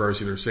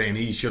controversy. They're saying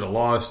he should have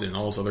lost and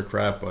all this other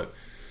crap, but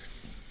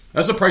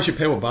that's the price you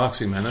pay with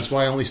boxing, man. That's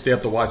why I only stay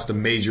up to watch the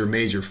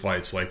major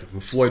fights. Like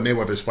Floyd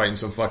Mayweather's fighting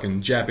some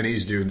fucking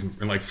Japanese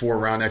dude in like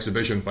 4-round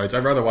exhibition fights.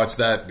 I'd rather watch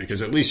that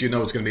because at least you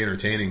know it's going to be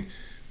entertaining.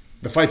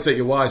 The fights that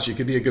you watch, it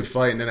could be a good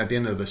fight, and then at the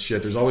end of the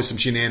shit, there's always some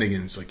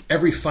shenanigans. Like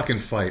every fight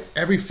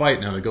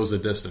now that goes the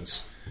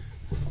distance.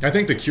 I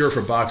think the cure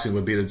for boxing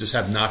would be to just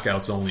have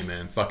knockouts only,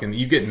 man. Fucking,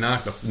 you get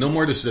knocked up. No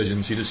more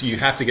decisions. You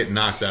have to get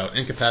knocked out,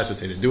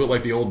 incapacitated. Do it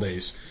like the old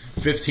days.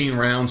 15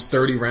 rounds,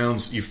 30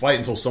 rounds. You fight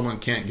until someone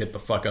can't get the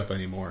fuck up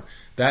anymore.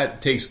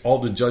 That takes all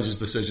the judges'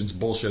 decisions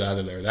bullshit out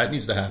of there. That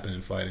needs to happen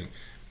in fighting.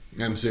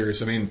 I'm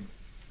serious. I mean,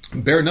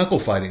 bare knuckle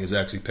fighting is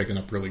actually picking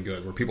up really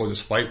good, where people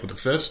just fight with their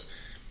fists.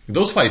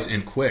 Those fights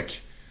end quick.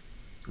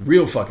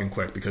 Real fucking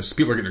quick, because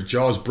people are getting their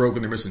jaws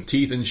broken, they're missing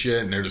teeth and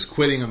shit, and they're just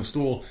quitting on the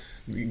stool,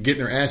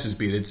 getting their asses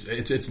beat.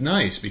 It's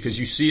nice because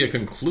you see a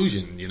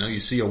conclusion. You know, you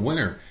see a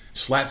winner.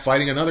 Slap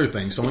fighting, another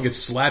thing. Someone gets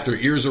slapped, their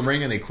ears are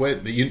ringing, they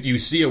quit. You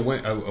see a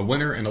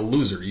winner and a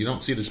loser. You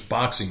don't see this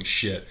boxing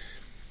shit.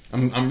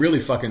 I'm really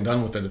fucking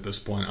done with it at this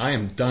point. I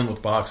am done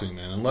with boxing,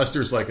 man. Unless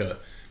there's like a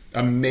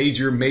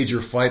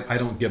major fight, I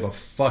don't give a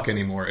fuck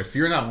anymore. If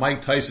you're not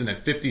Mike Tyson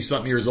at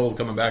 50-something years old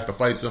coming back to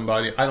fight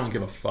somebody, I don't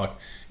give a fuck.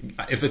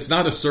 If it's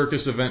not a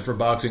circus event for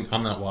boxing,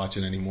 I'm not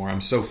watching anymore.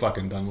 I'm so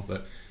fucking done with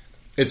it.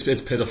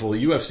 It's pitiful.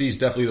 The UFC is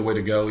definitely the way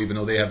to go, even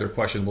though they have their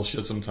questionable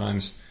shit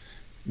sometimes.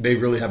 They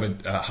really have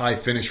a high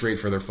finish rate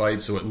for their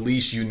fights, so at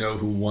least you know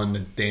who won the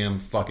damn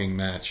fucking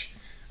match.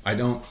 I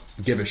don't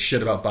give a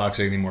shit about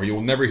boxing anymore. You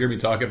will never hear me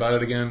talk about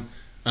it again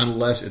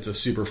unless it's a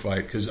super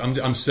fight, because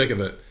I'm sick of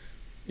it.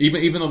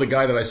 Even though the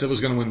guy that I said was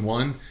going to win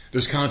won,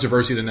 there's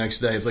controversy the next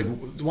day. It's like,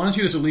 why don't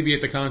you just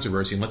alleviate the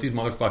controversy and let these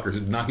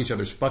motherfuckers knock each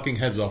other's fucking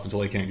heads off until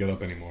they can't get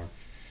up anymore?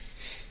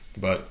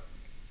 But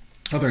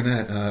other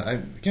than that, I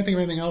can't think of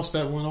anything else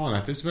that went on.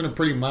 It's been a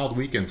pretty mild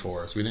weekend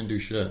for us. We didn't do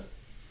shit.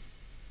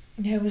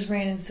 Yeah, it was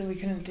raining, so we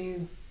couldn't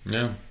do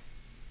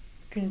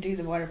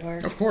the water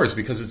park. Of course,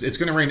 because it's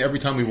going to rain every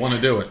time we want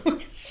to do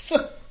it.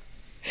 So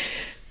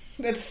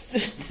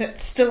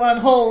that's still on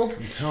hold.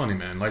 I'm telling you,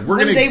 man. Like, we're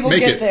going to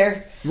make it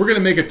there. We're going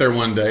to make it there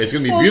one day. It's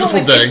going to be a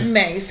beautiful day. It's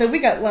May, so we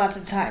got lots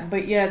of time.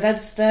 But yeah,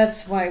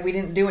 that's why we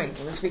didn't do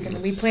anything this weekend.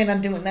 We planned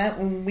on doing that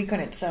when we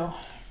couldn't. So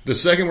the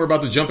second we're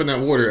about to jump in that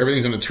water,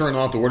 everything's going to turn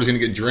off. The water's going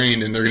to get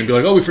drained, and they're going to be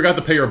like, "Oh, we forgot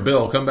to pay our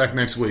bill. Come back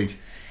next week."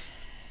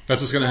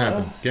 That's what's going to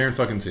happen.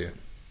 Guarantee it.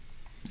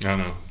 I don't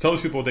know. Tell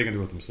these people what they can do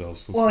with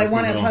themselves. I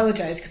want to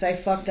apologize because I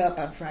fucked up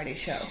on Friday's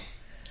show.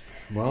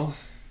 Well,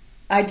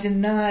 I did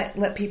not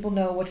let people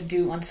know what to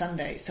do on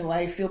Sunday, so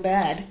I feel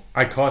bad.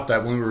 I caught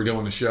that when we were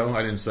doing the show.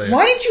 I didn't say it.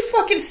 Why didn't you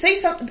fucking say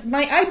something?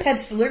 My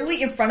iPad's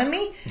literally in front of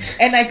me,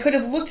 and I could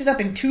have looked it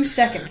up in 2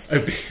 seconds.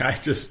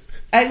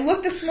 I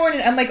looked this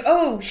morning, I'm like,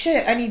 oh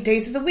shit, I need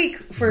days of the week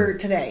for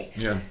today.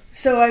 Yeah.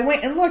 So I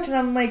went and looked, and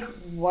I'm like,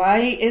 why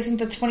isn't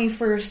the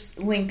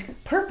 21st link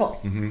purple?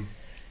 Mm-hmm.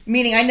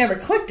 Meaning I never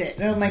clicked it.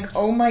 And I'm like,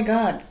 oh my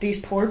god,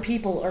 these poor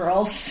people are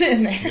all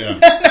sitting there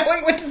not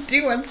knowing what to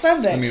do on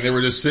Sunday. I mean, they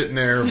were just sitting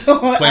there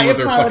playing with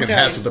their fucking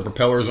hats with the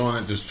propellers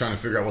on it, just trying to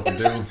figure out what to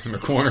do in the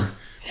corner.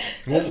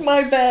 That's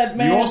my bad,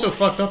 man. You also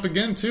fucked up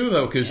again, too,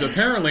 though, because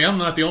apparently I'm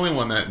not the only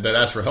one that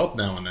asked for help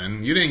now and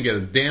then. You didn't get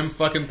a damn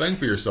fucking thing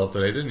for yourself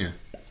today, didn't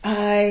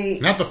you?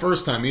 Not the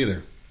first time,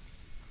 either.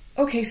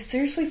 Okay,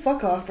 seriously,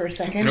 fuck off for a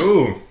second.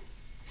 Ooh.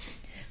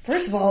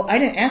 First of all, I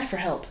didn't ask for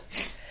help.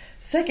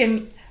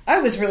 Second, I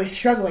was really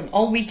struggling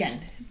all weekend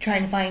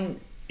trying to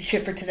find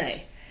shit for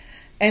today.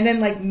 And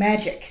then, like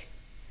magic,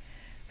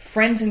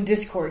 friends in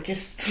Discord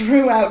just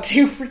threw out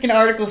 2 freaking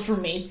articles for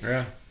me.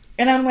 Yeah.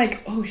 And I'm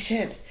like, oh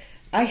shit,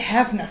 I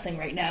have nothing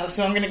right now,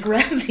 so I'm going to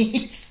grab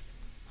these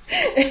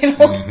and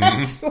hold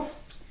on to them.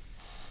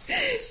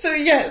 So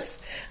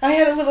yes, I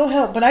had a little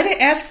help, but I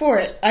didn't ask for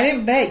it. I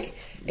didn't beg.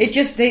 It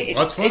just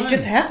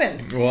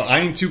happened. Well,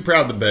 I ain't too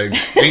proud to beg.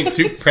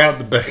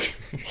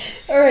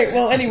 Alright,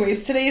 well,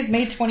 anyways, today is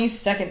May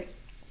 22nd.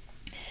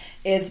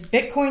 It's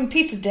Bitcoin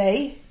Pizza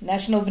Day,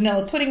 National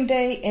Vanilla Pudding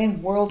Day,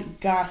 and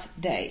World Goth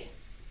Day.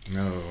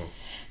 No.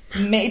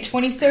 May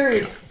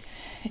 23rd,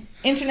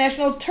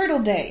 International Turtle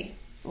Day,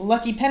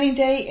 Lucky Penny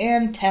Day,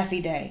 and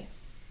Taffy Day.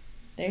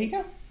 There you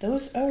go.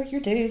 Those are your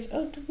days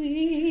of the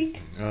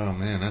week. Oh,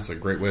 man, that's a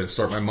great way to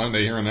start my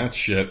Monday hearing that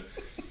shit.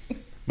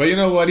 But you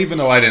know what? Even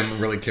though I didn't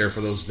really care for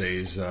those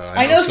days,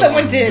 I know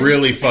someone did.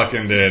 Really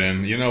fucking did.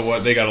 And you know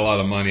what? They got a lot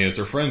of money. It's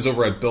their friends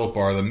over at Built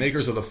Bar, the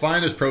makers of the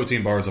finest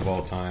protein bars of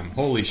all time.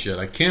 Holy shit!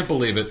 I can't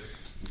believe it.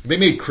 They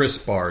made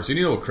crisp bars, and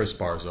you know what crisp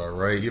bars are,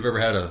 right? You've ever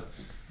had a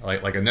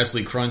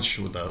Nestle Crunch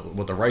with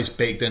the rice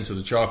baked into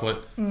the chocolate?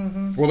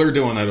 Mm-hmm. Well, they're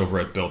doing that over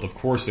at Built. Of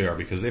course they are,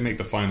 because they make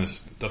the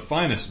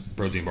finest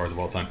protein bars of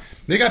all time.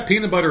 They got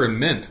peanut butter and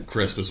mint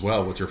crisp as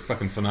well, which are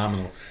fucking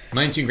phenomenal.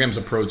 19 grams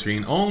of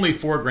protein, only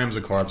 4 grams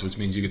of carbs, which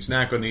means you can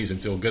snack on these and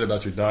feel good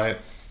about your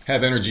diet.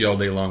 Have energy all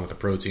day long with the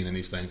protein in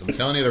these things. I'm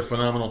telling you, they're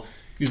phenomenal.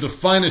 Use the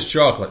finest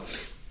chocolate,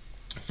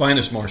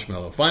 finest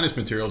marshmallow, finest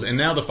materials, and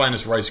now the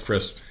finest rice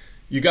crisp.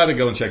 You got to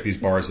go and check these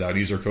bars out.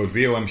 Use our code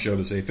VOMSHOW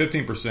to save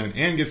 15%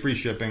 and get free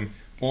shipping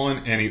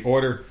on any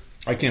order.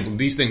 I can't believe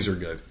these things are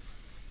good.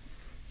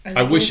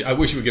 I wish we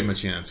would give them a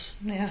chance.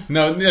 Yeah.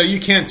 No, you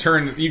can't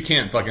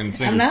fucking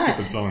sing a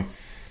stupid song.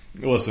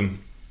 Listen,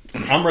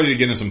 I'm ready to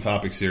get into some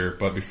topics here,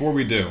 but before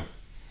we do,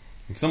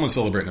 someone's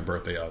celebrating a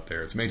birthday out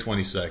there. It's May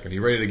 22nd.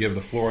 You ready to give the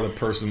Florida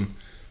person,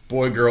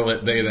 boy, girl,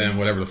 it, they, them,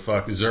 whatever the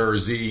fuck, Zer,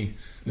 Z,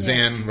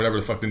 Zan,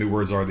 whatever the fuck the new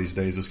words are these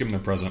days. Let's give them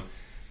their present.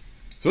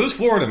 So this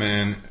Florida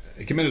man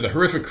committed a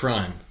horrific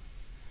crime.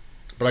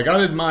 But I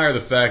gotta admire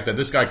the fact that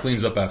this guy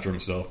cleans up after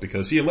himself,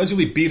 because he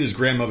allegedly beat his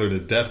grandmother to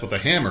death with a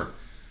hammer.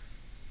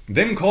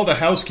 Then called a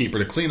housekeeper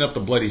to clean up the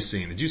bloody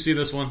scene. Did you see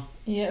this one?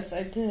 Yes,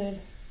 I did.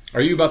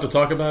 Are you about to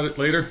talk about it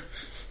later?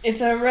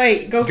 It's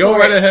alright. Go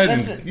right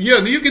ahead. Yeah,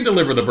 you can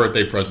deliver the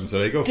birthday present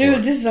today. Go for it.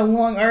 Dude, this is a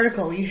long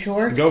article. You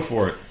sure? Go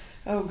for it.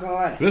 Oh,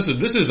 God. This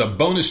is a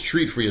bonus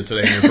treat for you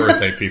today on your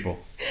birthday, people.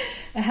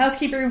 A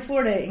housekeeper in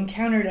Florida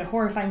encountered a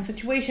horrifying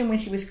situation when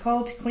she was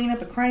called to clean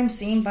up a crime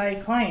scene by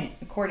a client,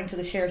 according to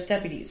the sheriff's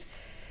deputies.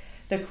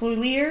 The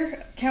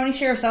Collier County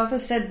Sheriff's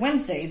Office said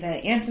Wednesday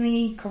that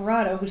Anthony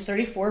Corrado, who's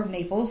 34, of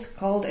Naples,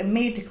 called a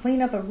maid to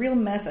clean up a real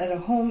mess at a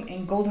home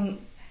in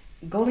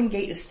Golden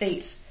Gate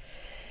Estates.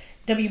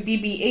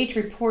 WBBH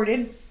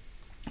reported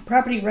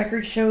property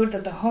records showed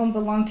that the home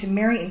belonged to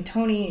Mary and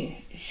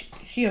Tony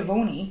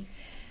Schiavone.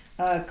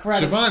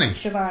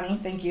 Schiavone,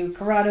 thank you.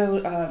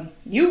 Corrado,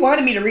 you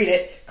wanted me to read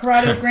it.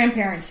 Corrado's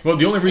grandparents. Well,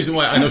 the only reason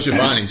why I know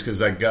Schiavone is because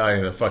that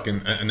guy, the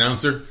fucking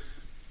announcer.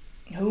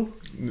 Who?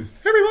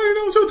 Everybody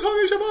knows who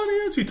Tony Schiavone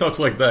is. He talks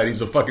like that. He's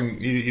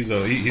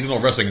an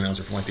old wrestling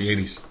announcer from like the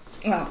 80s.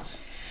 Well,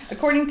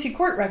 according to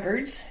court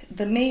records,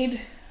 the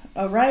maid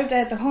arrived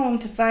at the home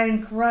to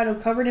find Corrado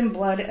covered in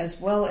blood as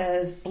well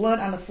as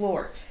blood on the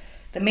floor.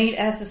 The maid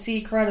asked to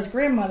see Corrado's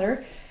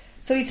grandmother,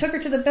 so he took her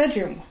to the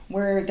bedroom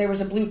where there was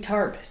a blue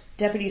tarp.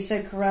 Deputies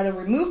said Corrado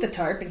removed the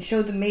tarp and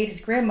showed the maid his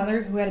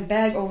grandmother, who had a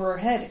bag over her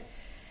head.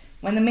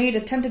 When the maid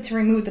attempted to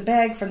remove the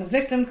bag from the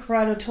victim,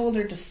 Corrado told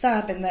her to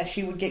stop and that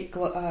she would get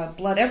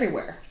blood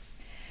everywhere.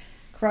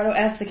 Corrado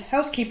asked the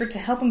housekeeper to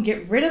help him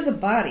get rid of the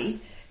body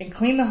and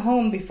clean the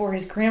home before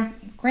his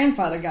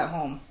grandfather got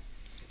home.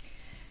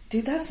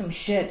 Dude, that's some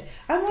shit.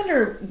 I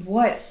wonder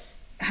what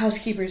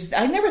housekeepers...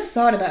 I never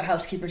thought about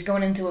housekeepers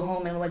going into a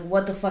home and like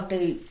what the fuck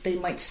they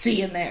might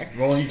see in there.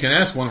 Well, you can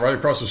ask one right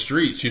across the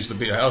street. She used to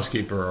be a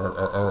housekeeper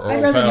or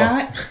I'd rather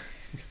not.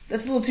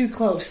 That's a little too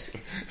close.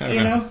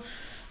 You know?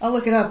 I'll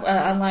look it up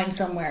online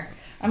somewhere.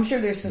 I'm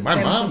sure there's some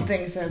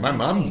things that... My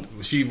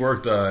mom, she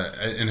worked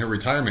in her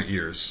retirement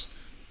years.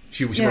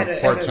 She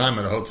worked part-time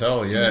at a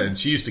hotel, and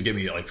she used to give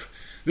me like...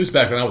 This is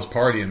back when I was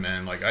partying,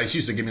 man. Like, she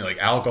used to give me, like,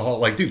 alcohol.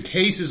 Like, dude,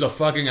 cases of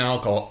fucking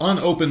alcohol.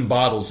 Unopened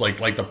bottles, like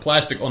the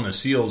plastic on the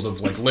seals of,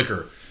 like,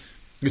 liquor.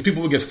 Because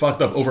people would get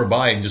fucked up over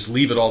by and just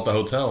leave it all at the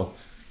hotel.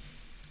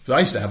 So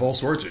I used to have all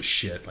sorts of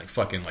shit. Like,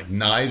 fucking, like,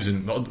 knives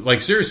and, like,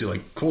 seriously,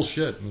 like, cool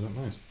shit. It was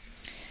nice.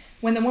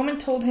 When the woman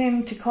told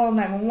him to call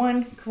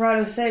 911,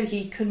 Corrado said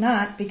he could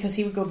not because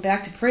he would go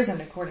back to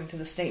prison, according to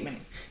the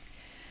statement.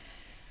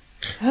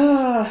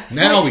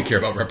 Now we care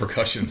about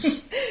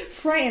repercussions.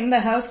 Frightened,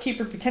 the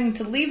housekeeper pretended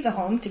to leave the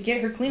home to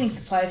get her cleaning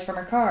supplies from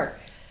her car.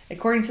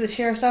 According to the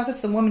sheriff's office,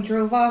 the woman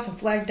drove off and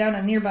flagged down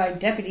a nearby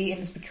deputy in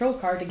his patrol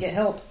car to get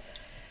help.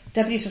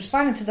 Deputies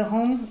responded to the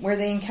home, where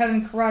they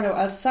encountered Corrado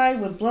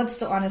outside with blood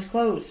still on his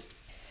clothes.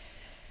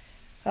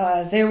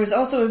 There was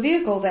also a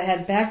vehicle that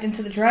had backed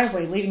into the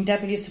driveway, leading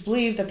deputies to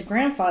believe that the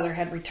grandfather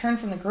had returned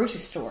from the grocery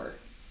store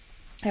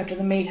after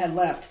the maid had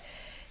left.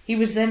 He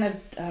was then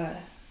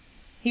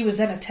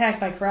attacked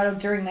by Corrado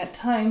during that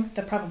time,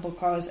 the probable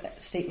cause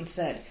statement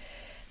said.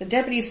 The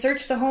deputies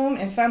searched the home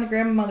and found the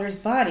grandmother's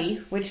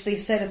body, which they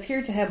said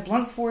appeared to have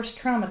blunt force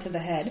trauma to the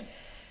head.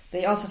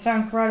 They also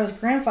found Corrado's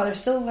grandfather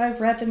still alive,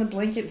 wrapped in a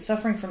blanket,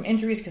 suffering from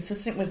injuries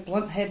consistent with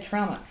blunt head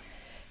trauma.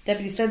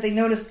 Deputies said they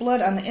noticed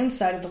blood on the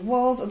inside of the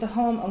walls of the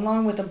home,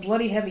 along with a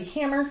bloody heavy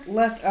hammer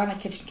left on a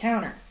kitchen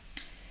counter.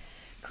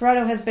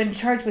 Corrado has been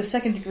charged with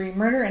second-degree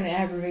murder and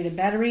aggravated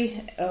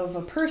battery of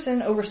a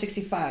person over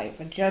 65.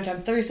 A judge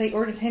on Thursday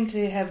ordered him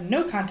to have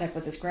no contact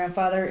with his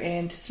grandfather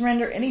and to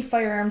surrender any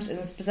firearms in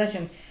his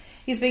possession.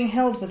 He's being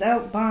held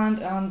without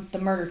bond on the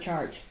murder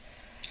charge.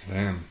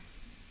 Damn.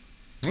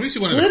 At least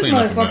he wanted to clean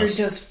up the mess. This motherfucker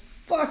just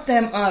fucked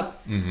them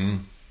up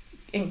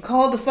and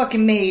called the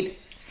fucking maid.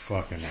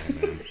 Fucking A,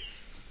 man.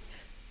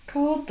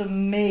 Called the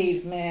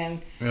maid,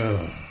 man.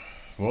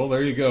 Well,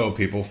 there you go,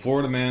 people.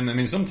 Florida man. I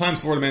mean,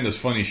 sometimes Florida man does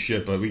funny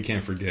shit, but we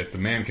can't forget the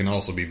man can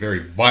also be very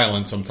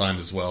violent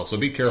sometimes as well. So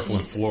be careful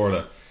in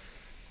Florida.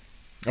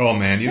 Oh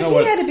man, you know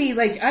what? He had to be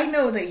like. I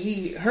know that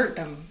he hurt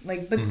them,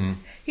 like, but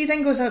he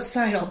then goes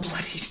outside all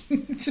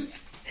bloody.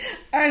 Just,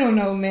 I don't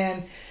know,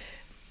 man.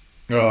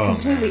 Oh,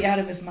 completely out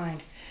of his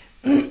mind.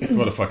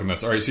 What a fucking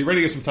mess. All right, so you ready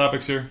to get some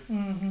topics here?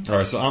 All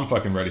right, so I'm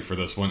fucking ready for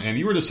this one. And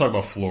you were just talking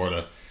about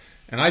Florida,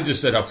 and I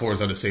just said how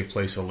Florida's not a safe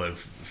place to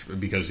live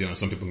because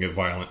some people can get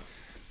violent.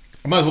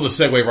 I might as well just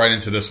segue right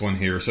into this one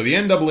here. So the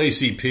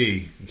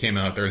NAACP came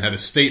out there and had a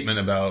statement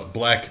about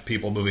black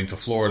people moving to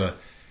Florida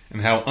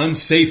and how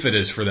unsafe it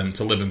is for them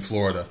to live in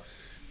Florida.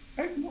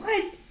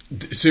 What?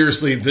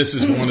 Seriously, this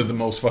is one of the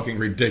most fucking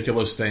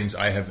ridiculous things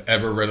I have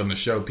ever read on the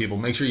show. People,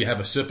 make sure you have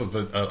a sip of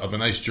a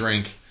nice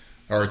drink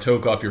or a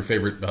toke off your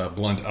favorite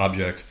blunt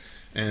object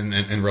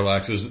and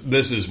relax.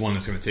 This is one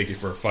that's going to take you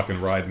for a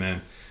fucking ride,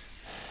 man.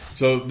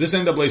 So this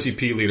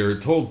NAACP leader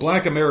told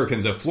black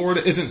Americans that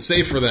Florida isn't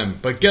safe for them,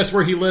 but guess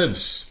where he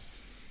lives?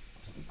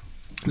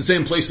 The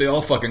same place they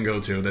all fucking go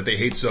to that they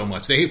hate so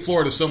much. They hate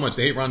Florida so much,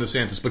 they hate Ron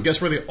DeSantis, but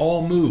guess where they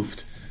all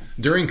moved?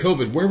 During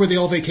COVID, where were they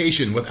all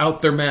vacation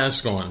without their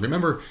mask on?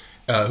 Remember,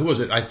 who was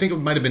it? I think it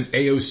might have been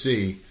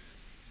AOC.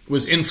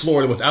 Was in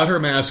Florida without her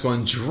mask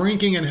on,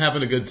 drinking and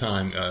having a good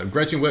time.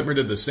 Gretchen Whitmer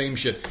did the same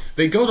shit.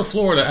 They go to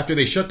Florida after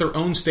they shut their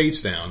own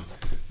states down.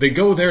 They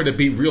go there to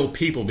be real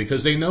people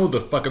because they know the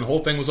fucking whole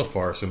thing was a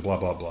farce and blah,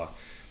 blah, blah.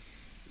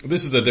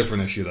 This is a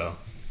different issue, though.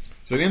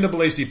 So the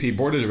NAACP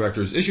Board of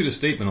Directors issued a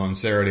statement on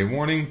Saturday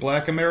warning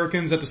black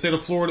Americans that the state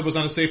of Florida was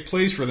not a safe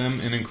place for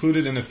them and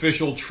included an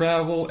official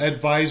travel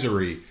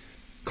advisory,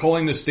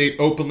 calling the state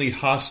openly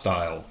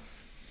hostile.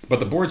 But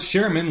the board's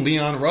chairman,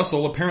 Leon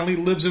Russell, apparently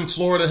lives in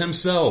Florida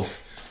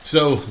himself.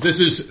 So this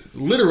is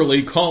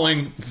literally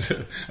calling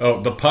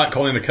the pot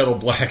calling the kettle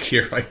black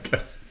here, I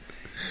guess.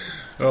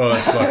 Oh,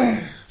 that's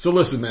fun. So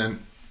listen, man.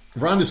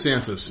 Ron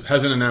DeSantis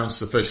hasn't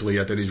announced officially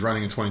yet that he's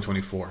running in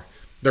 2024.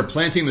 They're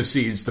planting the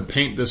seeds to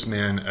paint this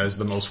man as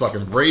the most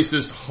fucking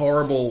racist,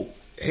 horrible,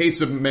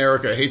 hates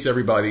America, hates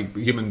everybody,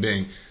 human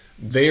being.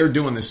 They are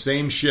doing the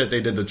same shit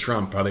they did to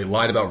Trump, how they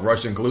lied about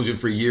Russian collusion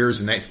for years,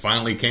 and they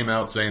finally came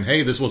out saying,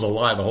 hey, this was a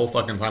lie the whole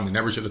fucking time. We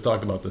never should have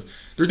talked about this.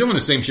 They're doing the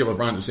same shit with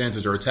Ron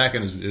DeSantis. They're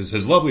attacking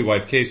his lovely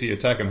wife, Casey,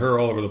 attacking her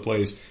all over the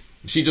place.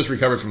 She just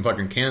recovered from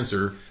fucking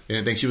cancer. They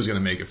didn't think she was going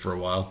to make it for a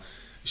while.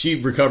 She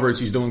recovered.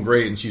 She's doing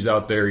great, and she's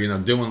out there,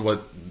 doing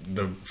what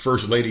the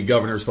first lady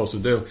governor is supposed to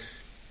do.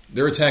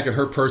 They're attacking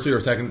her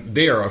personally.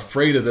 They are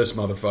afraid of this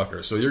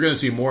motherfucker. So you're going to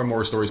see more and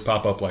more stories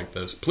pop up like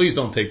this. Please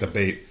don't take the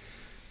bait.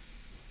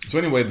 So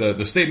anyway,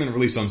 the statement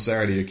released on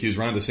Saturday accused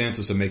Ron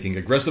DeSantis of making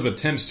aggressive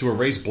attempts to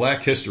erase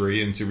black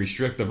history and to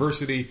restrict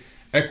diversity,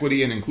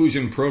 equity, and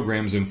inclusion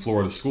programs in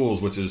Florida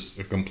schools, which is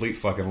a complete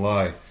fucking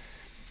lie.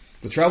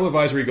 The travel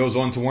advisory goes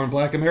on to warn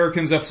black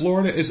Americans that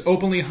Florida is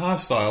openly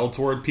hostile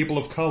toward people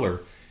of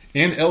color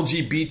and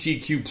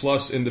LGBTQ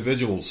plus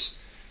individuals.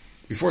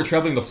 Before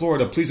traveling to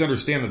Florida, please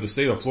understand that the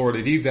state of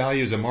Florida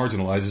devalues and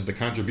marginalizes the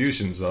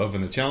contributions of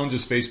and the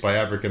challenges faced by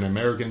African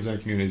Americans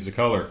and communities of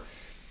color.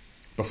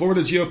 But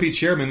Florida GOP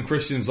chairman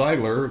Christian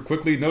Ziegler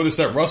quickly noticed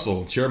that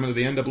Russell, chairman of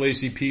the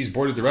NAACP's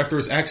board of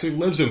directors, actually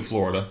lives in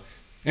Florida,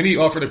 and he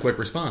offered a quick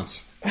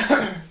response.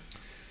 The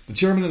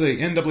chairman of the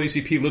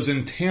NAACP lives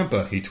in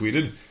Tampa, he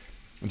tweeted.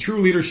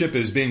 True leadership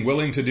is being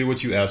willing to do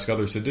what you ask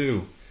others to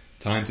do.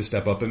 Time to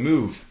step up and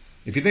move.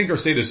 If you think our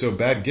state is so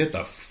bad, get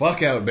the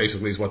fuck out,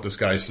 basically, is what this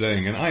guy's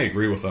saying, and I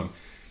agree with him.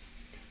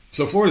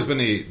 So Florida's been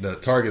the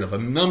target of a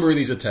number of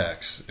these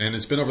attacks, and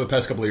it's been over the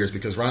past couple of years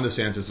because Ron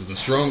DeSantis is a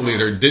strong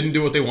leader, didn't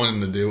do what they wanted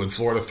him to do, and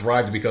Florida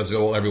thrived because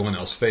everyone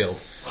else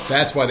failed.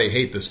 That's why they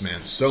hate this man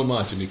so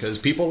much, and because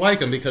people like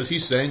him, because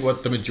he's saying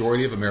what the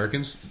majority of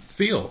Americans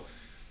feel.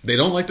 They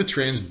don't like the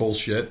trans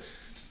bullshit.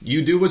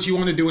 You do what you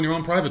want to do in your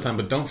own private time,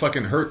 but don't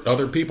fucking hurt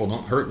other people.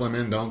 Don't hurt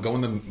women. Don't go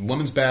in the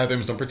women's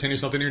bathrooms. Don't pretend you're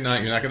something you're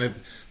not. You're not going to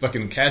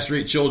fucking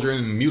castrate children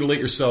and mutilate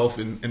yourself,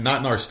 and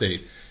not in our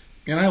state.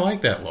 And I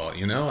like that law,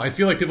 I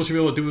feel like people should be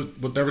able to do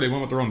whatever they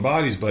want with their own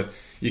bodies, but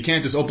you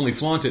can't just openly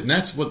flaunt it. And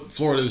that's what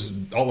Florida's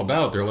all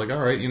about. They're like,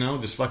 all right,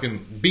 just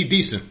fucking be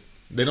decent.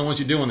 They don't want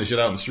you doing this shit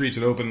out in the streets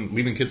and open,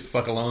 leaving kids the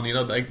fuck alone.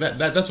 Like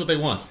that's what they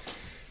want.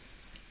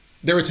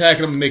 They're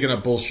attacking them and making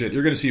up bullshit.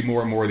 You're going to see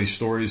more and more of these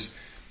stories.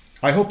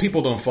 I hope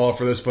people don't fall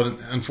for this, but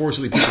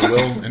unfortunately people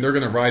will, and they're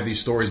going to ride these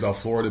stories about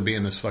Florida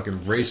being this fucking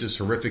racist,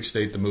 horrific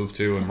state to move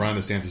to, and Ron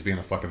DeSantis being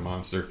a fucking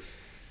monster.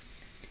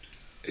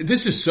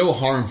 This is so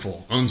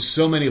harmful on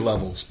so many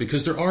levels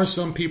because there are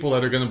some people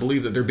that are going to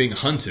believe that they're being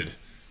hunted.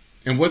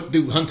 And what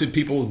do hunted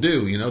people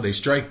do? They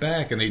strike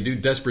back and they do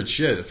desperate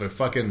shit. If a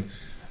fucking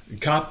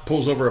cop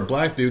pulls over a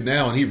black dude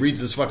now and he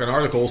reads this fucking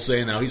article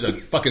saying now he's a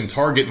fucking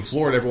target in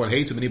Florida, everyone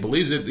hates him and he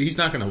believes it, he's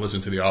not going to listen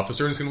to the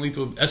officer and it's going to lead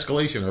to an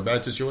escalation or a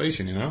bad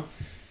situation, A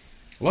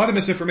lot of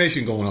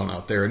misinformation going on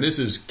out there, and this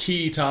is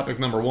key topic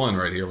number one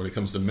right here when it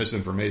comes to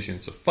misinformation.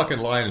 It's a fucking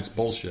lie and it's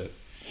bullshit.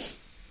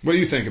 What do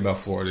you think about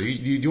Florida? Do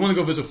you want to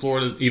go visit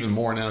Florida even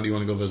more now? Do you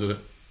want to go visit it?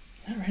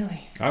 Not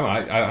really.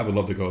 I would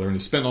love to go there and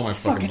just spend all my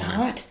fucking money.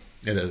 Hot.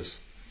 It is.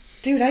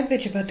 Dude, I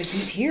bitch about the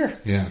heat here.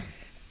 Yeah.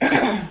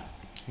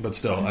 But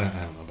still, I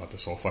don't know about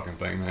this whole fucking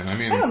thing, man. I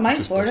mean, I don't mind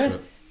just Florida.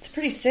 bullshit. It's a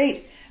pretty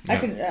state.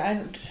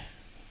 Yeah.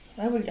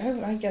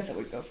 I guess I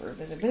would go for a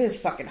visit, but it's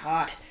fucking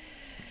hot.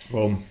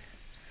 Well,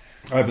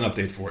 I have an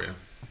update for you.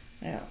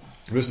 Yeah.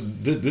 This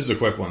is a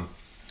quick one.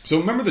 So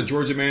remember the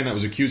Georgia man that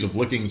was accused of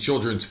licking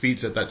children's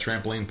feet at that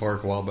trampoline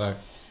park a while back?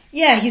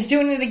 Yeah, he's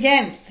doing it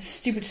again.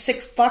 Stupid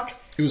sick fuck.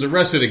 He was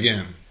arrested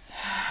again.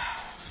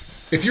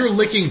 If you're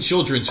licking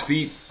children's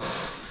feet...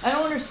 I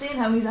don't understand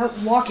how he's out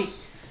walking.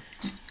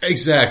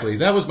 Exactly.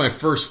 That was my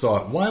first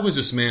thought. Why was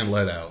this man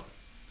let out?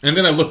 And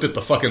then I looked at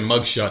the fucking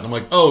mugshot and I'm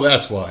like, oh,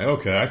 that's why.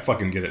 Okay, I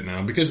fucking get it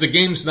now. Because the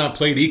game's not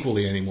played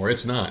equally anymore.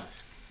 It's not.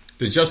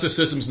 The justice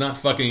system's not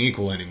fucking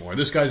equal anymore.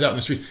 This guy's out in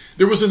the street.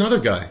 There was another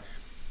guy.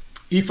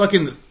 He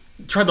fucking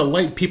tried to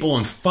light people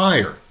on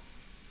fire.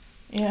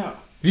 Yeah.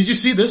 Did you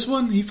see this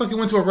one? He fucking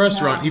went to a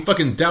restaurant. No. He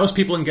fucking doused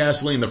people in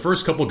gasoline. The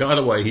first couple got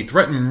away. He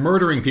threatened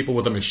murdering people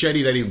with a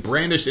machete that he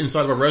brandished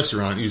inside of a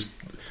restaurant. He was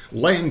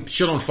lighting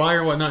shit on fire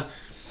and whatnot.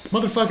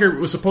 Motherfucker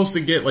was supposed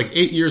to get like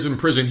 8 years in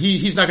prison.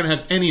 He's not going to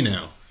have any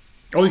now.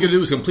 All he's going to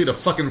do is complete a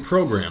fucking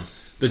program.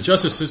 The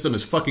justice system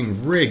is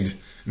fucking rigged.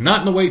 Not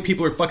in the way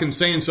people are fucking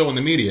saying so in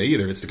the media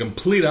either. It's the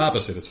complete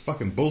opposite. It's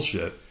fucking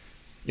bullshit.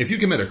 If you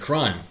commit a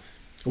crime,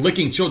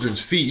 licking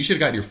children's feet, you should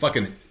have got your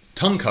fucking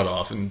tongue cut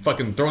off and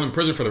fucking thrown in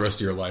prison for the rest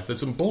of your life. That's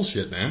some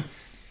bullshit, man.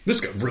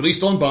 This got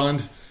released on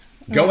bond.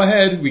 Go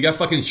ahead. We got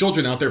fucking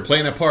children out there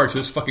playing at parks.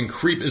 This fucking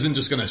creep isn't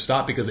just going to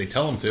stop because they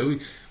tell him to.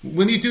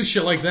 When you do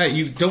shit like that,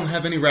 you don't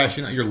have any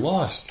rationale. You're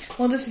lost.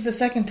 Well, this is the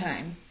second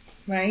time,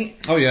 right?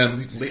 Oh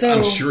yeah, So,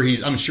 I'm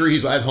sure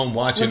he's at home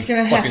watching what's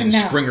gonna fucking happen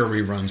now? Springer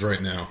reruns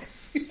right now.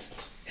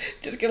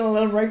 Just gonna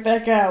let him right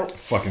back out.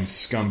 Fucking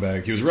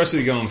scumbag. He was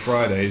arrested again on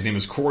Friday. His name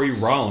is Corey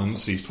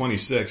Rollins. He's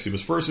 26. He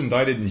was first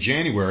indicted in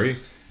January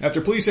after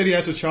police said he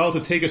asked a child to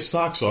take his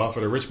socks off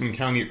at a Richmond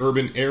County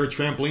urban air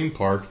trampoline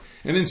park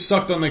and then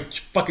sucked on the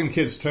fucking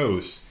kid's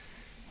toes.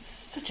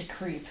 Such a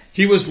creep.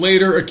 He was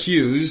later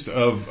accused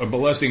of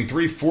molesting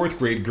 3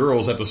 fourth-grade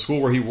girls at the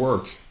school where he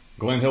worked,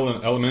 Glen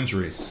Hill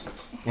Elementary.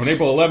 On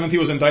April 11th, he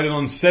was indicted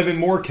on 7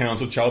 more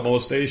counts of child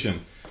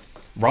molestation.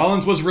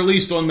 Rollins was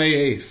released on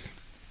May 8th.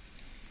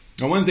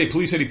 On Wednesday,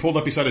 police said he pulled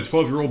up beside a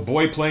 12-year-old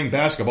boy playing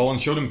basketball and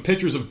showed him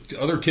pictures of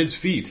other kids'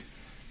 feet.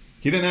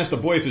 He then asked the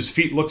boy if his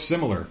feet looked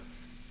similar.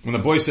 When the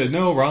boy said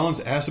no, Rollins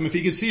asked him if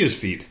he could see his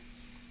feet.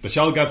 The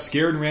child got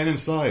scared and ran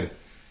inside.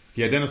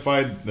 He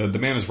identified the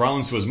man as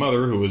Rollins to his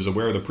mother, who was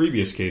aware of the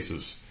previous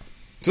cases.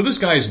 So this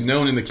guy is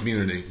known in the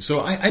community.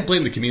 So I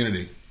blame the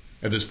community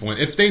at this point.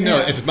 If they know,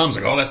 if his mom's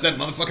like, oh, that's that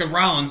motherfucking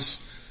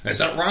Rollins. That's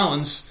that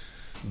Rollins.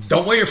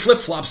 Don't wear your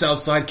flip-flops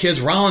outside,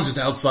 kids. Rollins is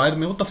outside. I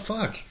mean, what the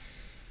fuck?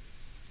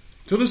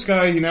 So this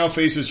guy, he now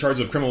faces charge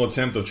of criminal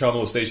attempt of child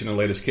molestation in the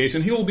latest case,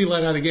 and he will be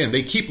let out again.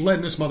 They keep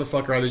letting this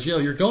motherfucker out of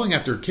jail. You're going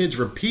after kids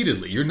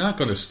repeatedly. You're not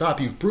going to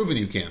stop. You've proven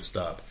you can't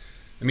stop.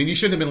 I mean, you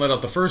shouldn't have been let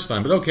out the first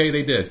time, but okay,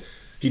 they did.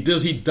 He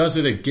does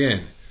it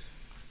again.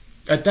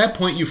 At that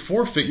point, you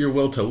forfeit your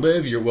will to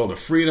live, your will to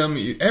freedom,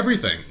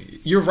 everything.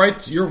 Your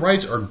rights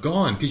are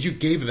gone because you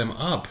gave them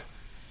up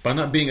by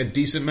not being a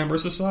decent member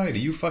of society.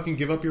 You fucking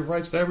give up your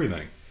rights to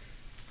everything.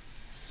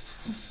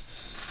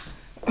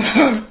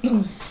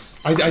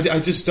 I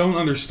just don't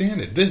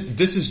understand it.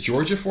 This is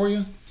Georgia for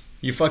you?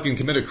 You fucking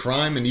commit a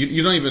crime and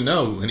you don't even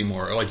know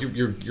anymore. Like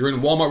you're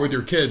in Walmart with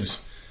your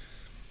kids.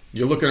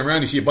 You're looking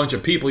around, you see a bunch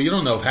of people. You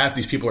don't know if half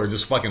these people are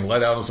just fucking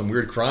let out on some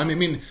weird crime. I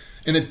mean,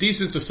 in a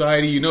decent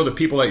society, you know the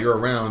people that you're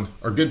around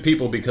are good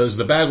people because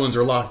the bad ones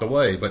are locked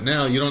away. But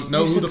now you don't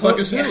know who the fuck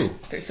is who.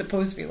 They're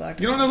supposed to be locked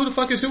away. You don't know who the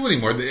fuck is who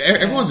anymore.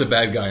 Everyone's a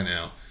bad guy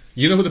now.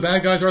 You know who the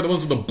bad guys are? The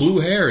ones with the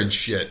blue hair and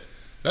shit.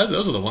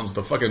 Those are the ones with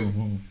the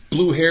fucking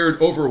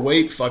blue-haired,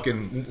 overweight,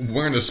 fucking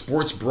wearing a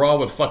sports bra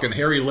with fucking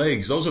hairy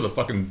legs. Those are the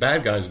fucking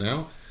bad guys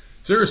now.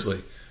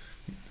 Seriously.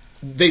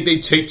 They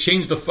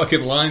change the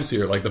fucking lines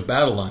here, like the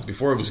battle lines.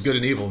 Before it was good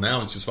and evil,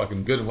 now it's just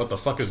fucking good, and what the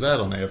fuck is that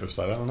on the other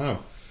side? I don't know.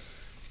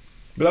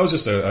 But that was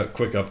just a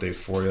quick update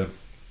for you.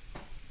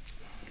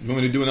 You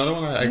want me to do another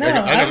one? I'm good.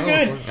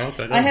 Okay,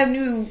 go I have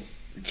new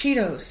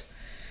Cheetos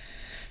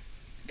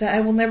that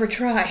I will never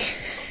try.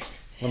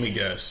 Let me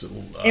guess.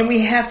 And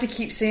we have to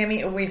keep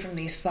Sammy away from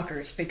these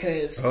fuckers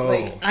because,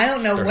 I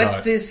don't know what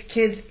hot. This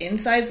kid's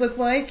insides look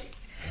like.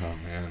 Oh,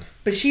 man.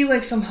 But she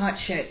likes some hot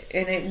shit.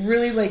 And it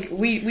really,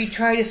 we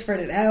try to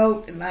spread it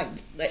out. And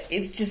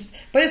it's just,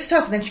 but it's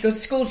tough. And then she goes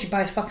to school, she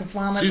buys fucking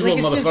flama. She's a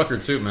little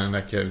motherfucker, too, man,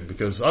 that kid.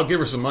 Because I'll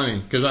give her some money.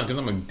 Because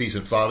I'm a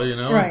decent father, you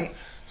know? Right.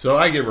 So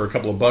I give her a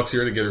couple of bucks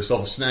here to get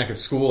herself a snack at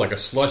school, like a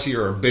slushie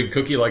or a big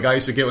cookie like I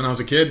used to get when I was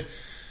a kid.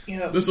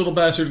 Yep. This little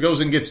bastard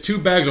goes and gets 2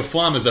 bags of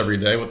flamas every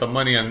day with the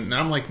money, and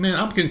I'm like, man,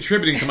 I'm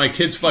contributing to my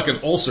kid's fucking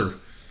ulcer.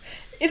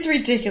 It's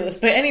ridiculous.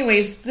 But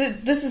anyways,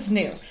 this is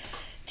new.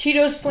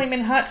 Cheetos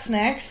Flamin' Hot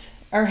Snacks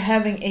are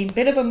having a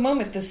bit of a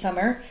moment this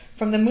summer,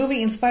 from the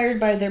movie inspired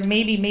by their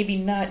maybe, maybe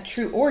not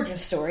true origin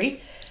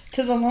story,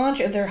 to the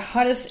launch of their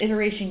hottest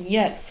iteration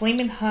yet,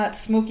 Flamin' Hot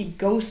Smoky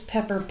Ghost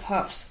Pepper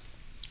Puffs.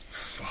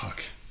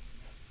 Fuck.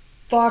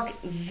 Fuck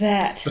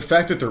that. The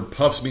fact that they're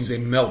puffs means they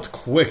melt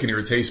quick in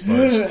your taste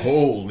buds.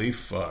 Holy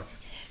fuck.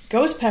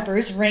 Ghost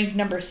peppers ranked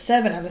number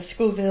 7 on the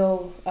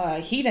Scoville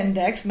Heat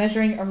Index,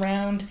 measuring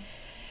around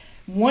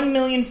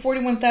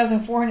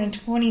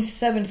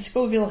 1,041,427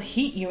 Scoville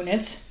heat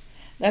units.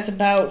 That's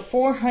about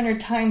 400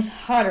 times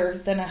hotter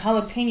than a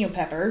jalapeno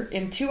pepper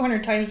and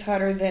 200 times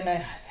hotter than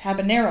a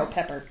habanero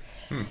pepper.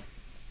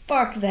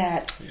 Fuck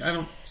that. I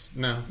don't...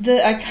 No. The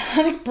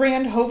iconic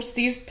brand hopes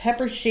these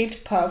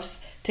pepper-shaped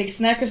puffs take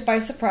snackers by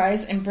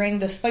surprise and bring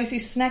the spicy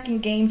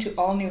snacking game to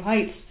all new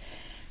heights.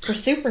 For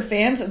super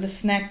fans of the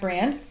snack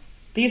brand,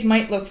 these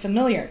might look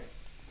familiar.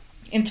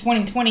 In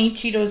 2020,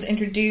 Cheetos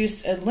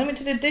introduced a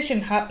limited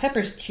edition hot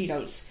pepper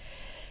Cheetos,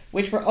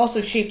 which were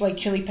also shaped like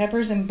chili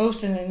peppers and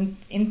boasted an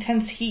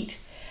intense heat.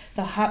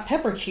 The hot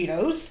pepper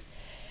Cheetos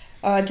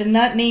did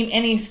not name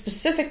any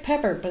specific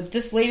pepper, but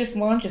this latest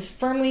launch is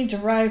firmly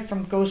derived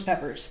from ghost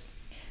peppers.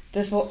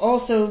 This will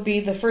also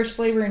be the first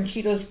flavor in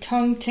Cheetos'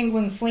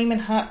 tongue-tingling flamin'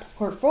 hot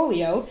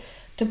portfolio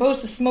to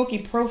boast a smoky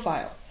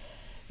profile.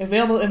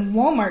 Available in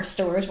Walmart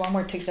stores.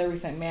 Walmart takes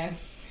everything, man.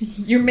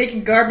 You're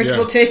making garbage,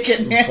 we'll take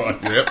it, man.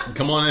 Fuck, yep,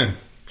 come on in.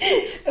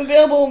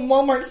 Available in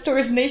Walmart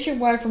stores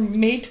nationwide from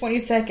May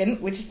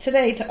 22nd, which is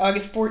today, to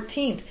August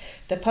 14th.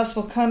 The puffs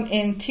will come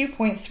in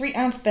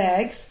 2.3-ounce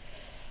bags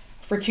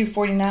for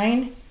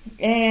 $2.49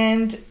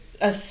 and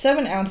a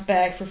 7-ounce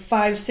bag for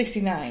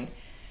 $5.69.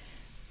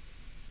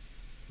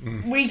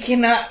 We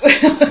cannot.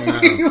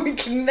 We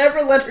can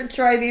never let her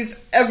try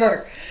these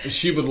ever.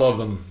 She would love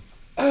them.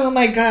 Oh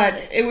my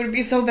god, it would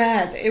be so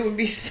bad. It would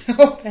be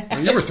so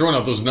bad. You were throwing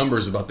out those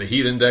numbers about the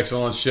heat index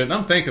and all that shit, and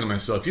I'm thinking to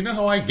myself, you know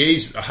how I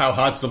gauge how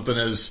hot something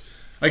is?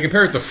 I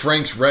compare it to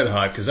Frank's Red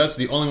Hot, because that's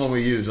the only one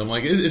we use. I'm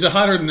like, is it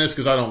hotter than this?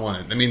 Because I don't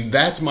want it. I mean,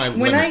 that's my limit.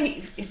 When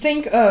I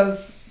think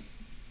of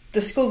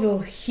the Scoville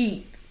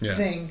heat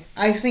thing,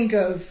 I think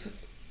of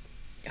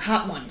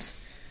Hot Ones.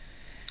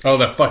 Oh,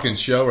 that fucking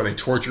show where they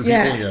torture people?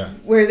 Yeah.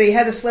 Where they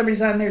had the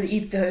celebrities on there to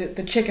eat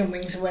the chicken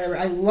wings or whatever.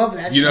 I love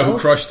that show. You know who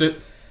crushed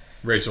it?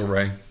 Rachel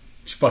Ray.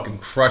 She fucking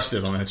crushed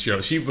it on that show.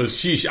 I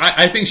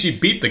think she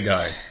beat the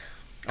guy.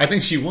 I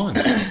think she won.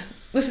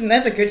 Listen,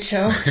 that's a good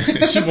show.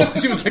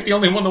 She was like the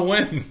only one to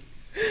win.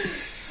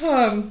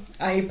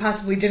 I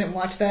possibly didn't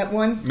watch that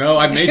one. No,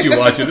 I made you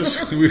watch it.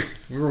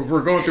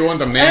 We're going through on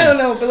demand. I don't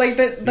know, but like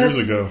that years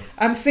ago.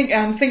 I'm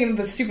thinking of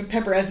the stupid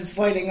pepper as it's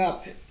lighting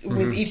up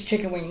with each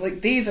chicken wing.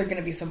 Like, these are going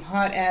to be some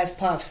hot ass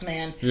puffs,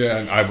 man. Yeah,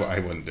 and I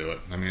wouldn't do it.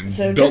 I mean,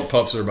 built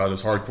puffs are about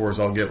as hardcore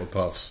as I'll get with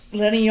puffs.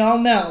 Letting y'all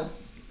know.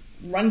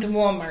 Run to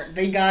Walmart.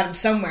 They got them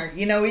somewhere.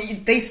 You know,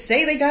 they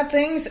say they got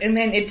things, and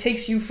then it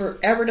takes you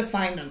forever to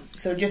find them.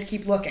 So just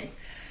keep looking.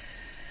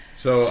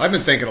 So I've been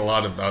thinking a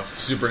lot about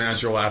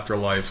supernatural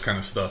afterlife kind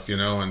of stuff, you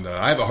know, and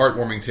I have a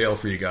heartwarming tale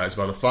for you guys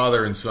about a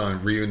father and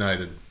son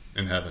reunited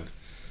in heaven.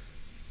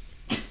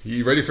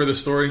 You ready for this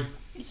story?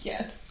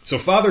 Yes. So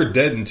father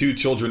dead and 2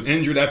 children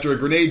injured after a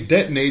grenade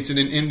detonates in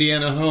an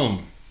Indiana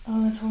home.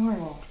 Oh, that's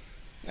horrible.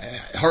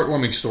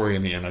 Heartwarming story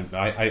in the end,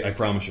 I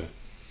promise you.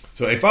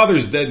 So a father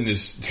is dead and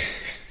his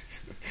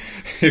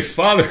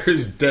father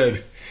is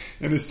dead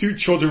and his 2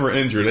 children were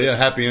injured. They had a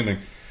happy ending.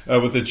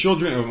 With the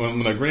children,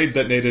 when a grenade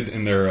detonated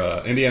in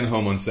their Indiana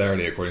home on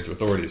Saturday, according to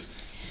authorities.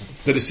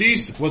 The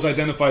deceased was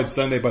identified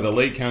Sunday by the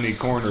Lake County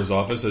Coroner's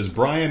Office as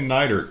Brian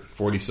Neidert,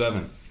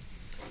 47.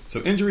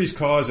 So injuries,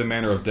 cause, and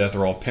manner of death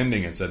are all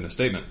pending, it said in a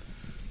statement.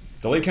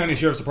 The Lake County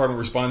Sheriff's Department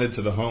responded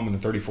to the home in the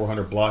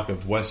 3400 block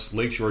of West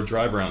Lakeshore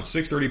Drive around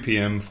 6:30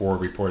 p.m. for a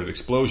reported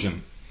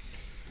explosion.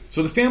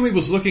 So the family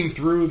was looking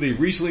through the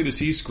recently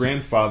deceased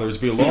grandfather's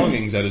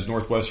belongings at his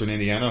northwestern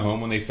Indiana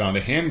home when they found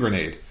a hand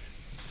grenade.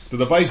 The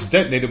device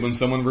detonated when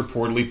someone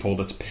reportedly pulled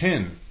its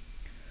pin.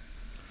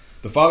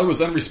 The father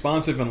was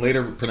unresponsive and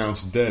later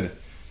pronounced dead.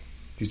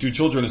 His 2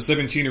 children, a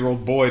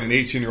 17-year-old boy and an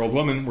 18-year-old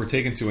woman, were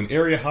taken to an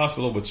area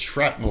hospital with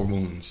shrapnel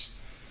wounds.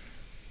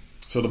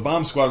 So the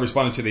bomb squad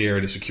responded to the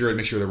area to secure it,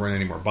 make sure there weren't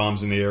any more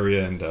bombs in the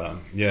area, and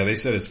they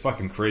said it's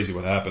fucking crazy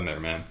what happened there,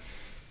 man.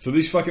 So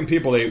these fucking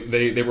people,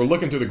 they were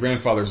looking through the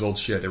grandfather's old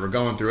shit. They were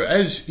going through it,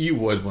 as you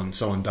would when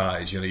someone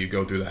dies. You know, you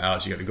go through the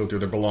house, you got to go through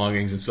their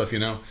belongings and stuff, you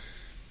know.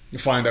 You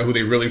find out who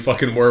they really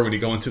fucking were when you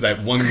go into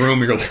that one room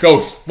and you're like,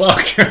 oh,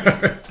 fuck.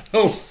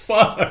 Oh,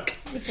 fuck.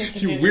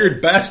 You weird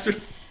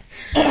bastard.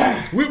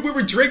 We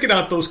were drinking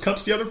out those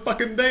cups the other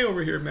fucking day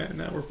over here, man.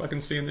 Now we're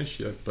fucking seeing this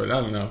shit. But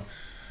I don't know.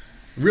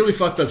 Really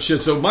fucked up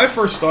shit. So my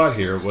first thought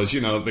here was, you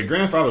know, the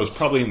grandfather was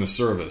probably in the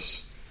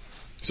service.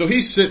 So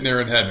he's sitting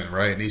there in heaven,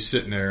 right? And he's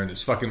sitting there in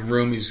his fucking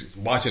room. He's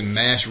watching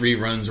MASH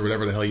reruns or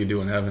whatever the hell you do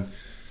in heaven.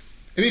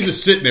 And he's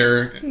just sitting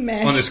there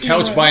on his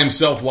couch by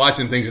himself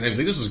watching things, and he's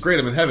like, this is great,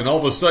 I'm in heaven. All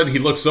of a sudden, he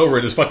looks over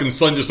and his fucking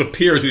son just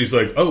appears, and he's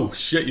like, oh,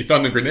 shit, you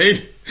found the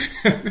grenade?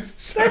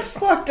 That's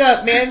fucked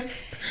up, man.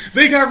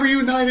 They got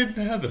reunited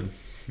in heaven.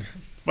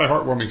 It's my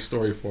heartwarming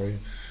story for you.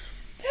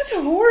 That's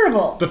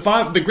horrible.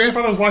 The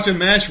grandfather was watching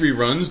MASH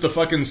reruns, the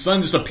fucking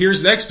son just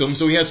appears next to him,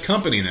 so he has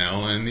company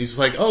now, and he's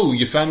like, oh,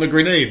 you found the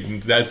grenade.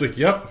 And Dad's like,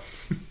 yep.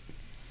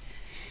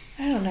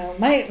 I don't know.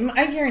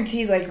 I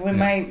guarantee, like, when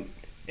my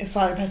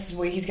father passes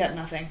away, he's got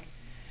nothing.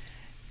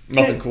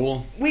 Nothing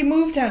cool? We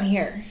moved down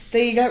here.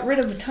 They got rid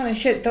of a ton of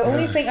shit. The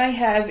only thing I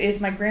have is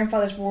my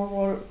grandfather's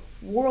World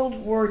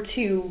War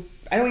II.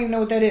 I don't even know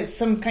what that is.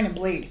 Some kind of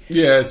blade.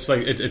 Yeah, it's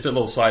like it's a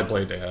little side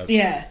blade they have.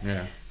 Yeah.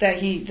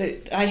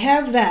 I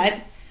have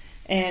that,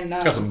 and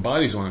got some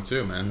bodies on it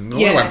too, man. No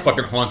wonder I'm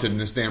fucking haunted in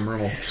this damn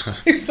room all the time.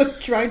 There's like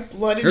dried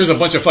blood. There's a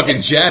bunch of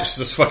fucking Japs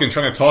just fucking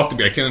trying to talk to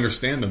me. I can't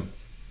understand them.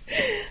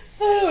 I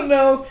don't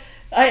know.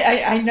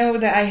 I know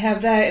that I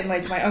have that, and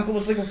like my uncle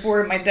was looking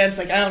for it. My dad's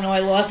like, I don't know,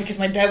 I lost it because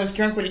my dad was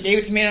drunk when he gave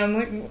it to me. And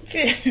I'm like,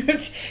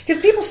 because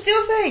people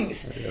steal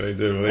things. Yeah, they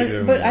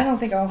do. But I don't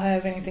think I'll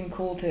have anything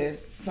cool to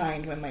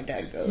find when my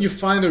dad goes. You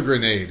find a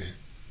grenade.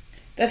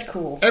 That's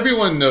cool.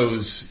 Everyone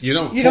knows you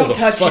don't pull the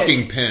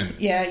fucking pin.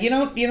 Yeah, you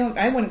don't.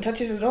 I wouldn't touch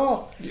it at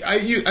all.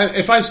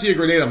 If I see a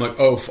grenade, I'm like,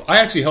 oh. I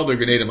actually held a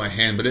grenade in my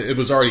hand, but it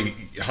was already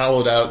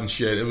hollowed out and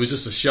shit. It was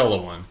just a shell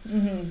of one.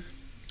 Mm-hmm.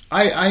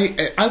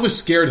 I was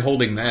scared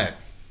holding that.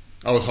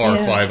 I was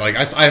horrified. Yeah. Like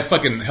I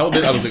fucking held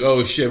it. I was like,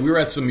 oh shit. We were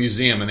at some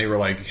museum and they were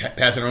like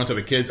passing it around to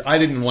the kids. I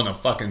didn't want to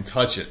fucking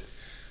touch it.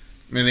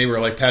 I mean, they were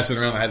like passing it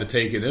around. I had to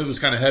take it. It was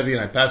kind of heavy,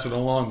 and I passed it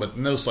along. But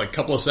in those like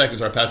couple of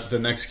seconds, where I passed it to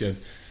the next kid,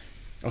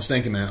 I was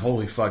thinking, man,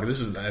 holy fuck, this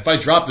is. If I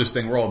drop this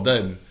thing, we're all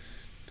dead.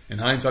 In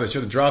hindsight, I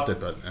should have dropped it,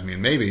 but I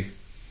mean, maybe.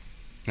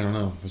 I don't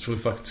know. I was really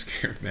fucking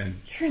scared,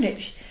 man.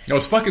 I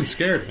was fucking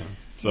scared, man.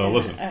 So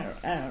listen,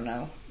 I don't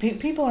know.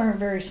 People aren't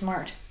very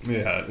smart.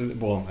 Yeah,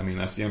 well, I mean,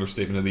 that's the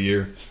understatement of the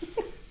year.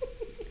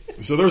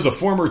 So there's a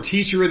former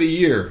teacher of the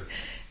year.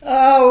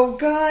 Oh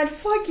God,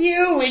 fuck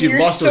you! She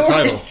lost her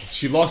title.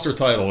 She lost her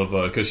title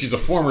because she's a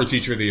former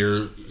teacher of the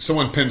year.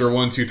 Someone pinned her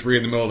 1, 2, 3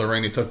 in the middle of the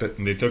ring. They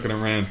took it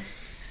and ran.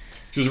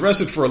 She was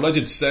arrested for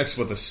alleged sex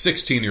with a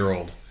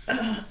 16-year-old.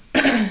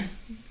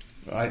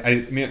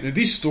 I mean,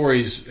 these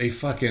stories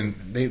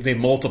they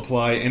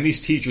multiply, and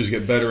these teachers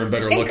get better and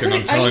better looking.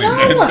 I'm telling you,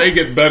 man, they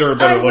get better and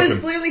better looking. I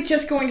was literally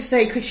just going to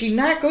say, could she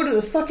not go to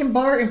the fucking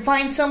bar and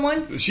find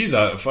someone? She's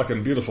a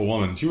fucking beautiful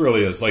woman. She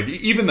really is. Like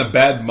even the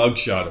bad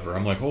mugshot of her,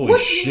 I'm like, holy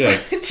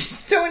shit!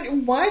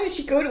 Why did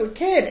she go to a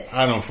kid?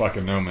 I don't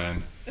fucking know,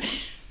 man.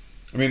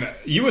 I mean,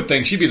 you would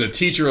think she'd be the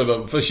teacher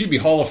she'd be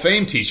Hall of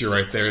Fame teacher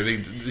right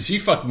there. She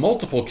fucked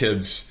multiple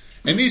kids.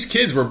 And these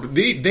kids were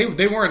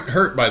they weren't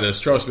hurt by this.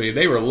 Trust me,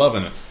 they were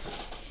loving it.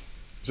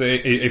 So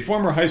a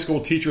former high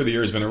school teacher of the year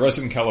has been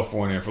arrested in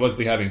California for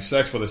allegedly having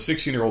sex with a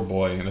 16-year-old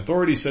boy. And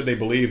authorities said they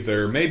believe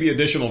there may be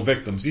additional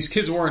victims. These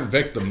kids weren't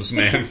victims,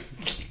 man.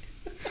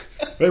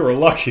 They were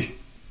lucky.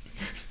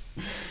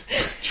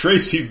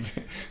 Tracy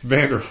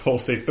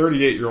Vanderholst, a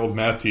 38-year-old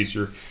math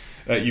teacher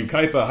at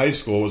Yucaipa High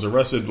School, was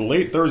arrested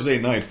late Thursday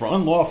night for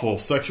unlawful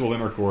sexual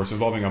intercourse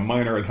involving a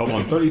minor and held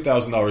on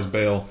 $30,000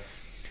 bail.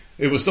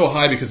 It was so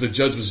high because the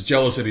judge was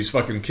jealous of these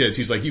fucking kids.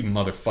 He's like, you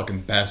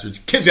motherfucking bastards.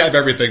 Kids have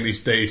everything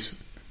these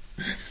days.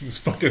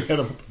 Just fucking hit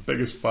him with the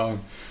biggest fine.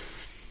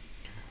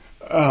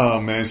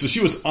 Oh, man. So she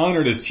was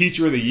honored as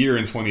Teacher of the Year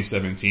in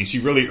 2017. She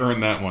really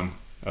earned that one.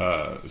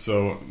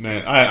 So,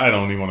 man, I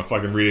don't even want to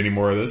fucking read any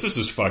more of this. This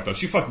is fucked up.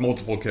 She fucked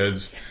multiple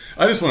kids.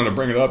 I just wanted to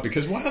bring it up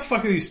because why the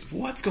fuck are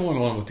what's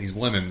going on with these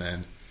women,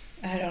 man?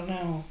 I don't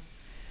know.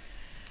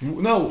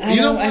 No, I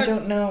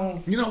don't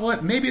know. You know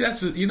what? Maybe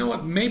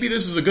Maybe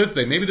this is a good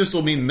thing. Maybe this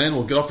will mean men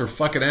will get off their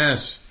fucking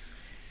ass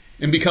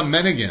and become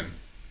men again.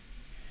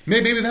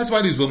 Maybe that's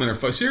why these women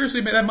are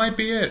seriously. That might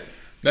be it.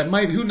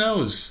 Who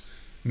knows?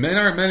 Men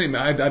aren't men.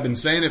 I've been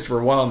saying it for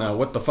a while now.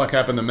 What the fuck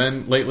happened to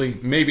men lately?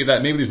 Maybe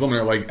these women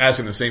are like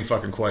asking the same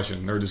fucking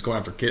question. They're just going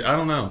after kids. I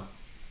don't know.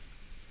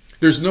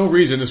 There's no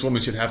reason this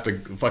woman should have to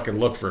fucking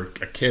look for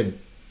a kid.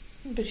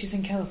 But she's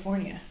in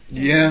California.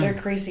 They're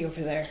crazy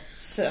over there.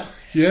 So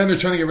yeah, and they're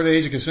trying to get rid of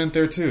age of consent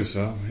there too.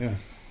 So yeah,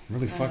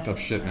 really fucked up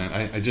shit, man.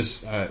 I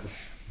just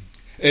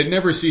it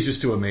never ceases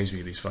to amaze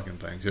me, these fucking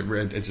things.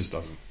 It just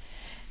doesn't.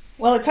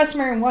 Well, a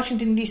customer in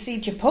Washington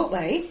D.C.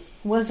 Chipotle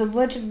was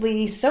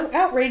allegedly so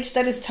outraged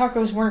that his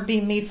tacos weren't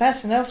being made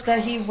fast enough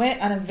that he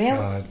went on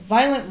a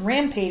violent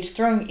rampage,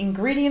 throwing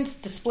ingredients,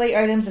 display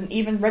items, and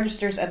even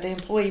registers at the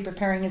employee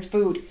preparing his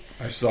food.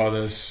 I saw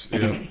this.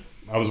 Yeah,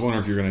 I was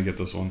wondering if you're going to get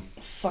this one.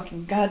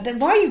 Fucking God, then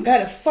why you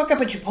gotta fuck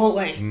up a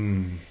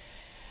Chipotle?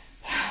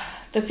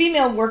 The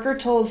female worker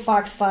told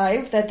Fox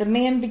 5 that the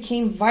man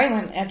became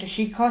violent after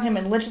she caught him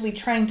allegedly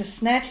trying to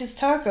snatch his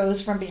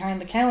tacos from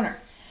behind the counter.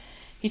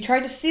 He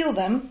tried to steal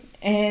them,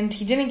 and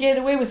he didn't get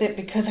away with it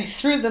because I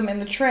threw them in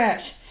the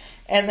trash.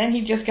 And then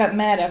he just got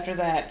mad after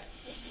that.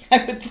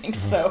 I would think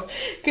so.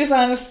 Because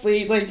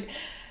honestly,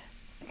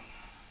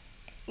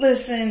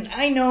 listen,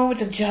 I know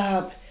it's a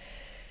job.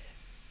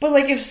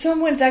 But, if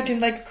someone's acting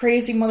like a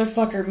crazy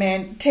motherfucker,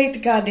 man, take the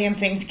goddamn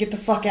things and get the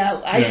fuck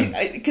out.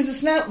 Because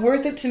it's not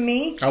worth it to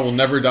me. I will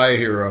never die a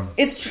hero.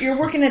 You're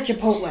working at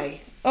Chipotle.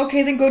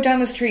 Okay, then go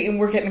down the street and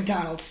work at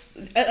McDonald's.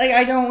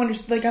 I don't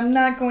understand. I'm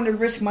not going to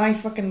risk my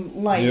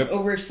fucking life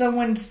over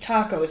someone's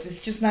tacos.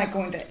 It's just not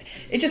going to...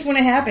 It just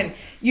wouldn't happen.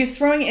 You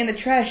throwing it in the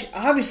trash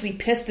obviously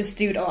pissed this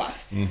dude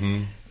off.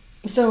 Mm-hmm.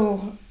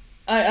 So,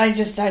 I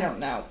don't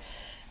know.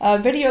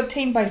 Video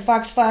obtained by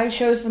Fox 5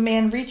 shows the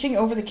man reaching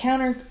over the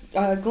counter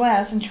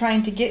glass and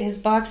trying to get his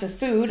box of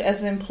food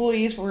as the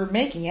employees were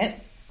making it.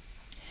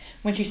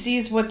 When she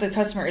sees what the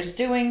customer is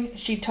doing,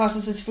 she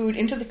tosses his food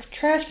into the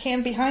trash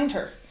can behind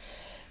her.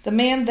 The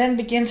man then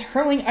begins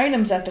hurling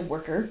items at the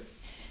worker.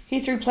 He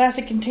threw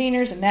plastic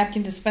containers, a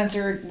napkin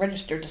dispenser,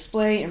 register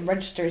display, and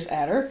registers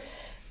at her.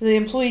 The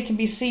employee can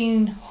be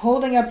seen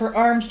holding up her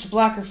arms to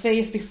block her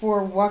face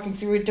before walking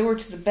through a door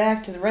to the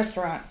back to the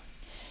restaurant.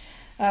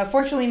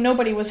 Fortunately,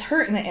 nobody was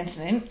hurt in the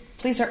incident.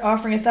 Police are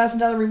offering a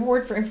 $1,000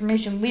 reward for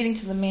information leading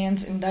to the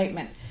man's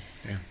indictment.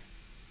 Yeah.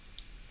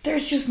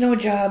 There's just no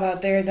job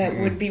out there that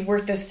would be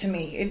worth this to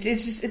me.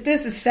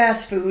 This is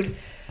fast food.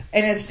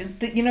 And it's,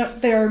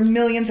 there are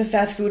millions of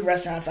fast food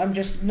restaurants. I'm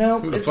just,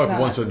 Who the fuck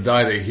wants to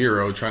die the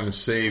hero trying to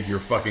save your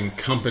fucking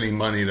company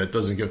money that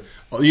doesn't give...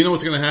 Oh, you know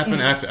what's going to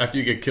happen after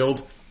you get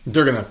killed?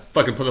 They're going to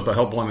fucking put up a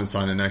help wanted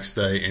sign the next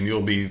day, and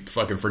you'll be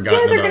fucking forgotten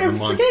about your money. They're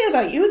going to forget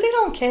about you. They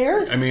don't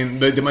care. I mean,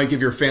 they might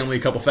give your family a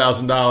couple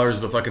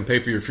 $1,000s to fucking pay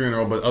for your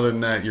funeral, but other than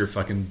that, you're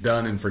fucking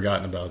done and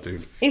forgotten about,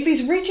 dude. If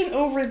he's reaching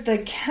over the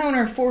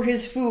counter for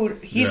his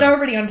food, he's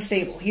already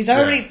unstable.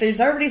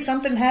 There's already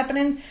something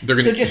happening,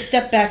 so just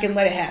step back and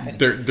let it happen.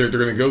 They're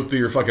going to go through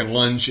your fucking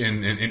lunch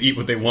and eat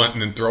what they want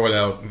and then throw it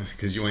out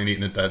because you ain't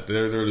eating it that.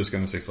 They're just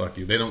going to say, fuck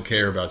you. They don't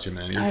care about you,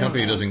 man. Your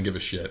company doesn't give a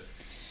shit.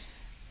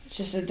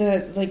 Just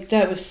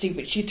that was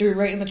stupid. She threw it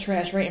right in the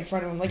trash, right in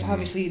front of him.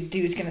 Obviously, the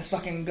dude's gonna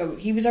fucking go.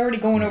 He was already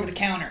going over the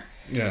counter.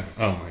 Yeah.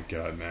 Oh my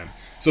god, man.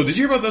 So, did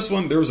you hear about this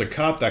one? There was a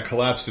cop that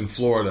collapsed in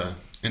Florida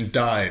and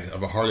died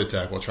of a heart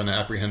attack while trying to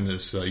apprehend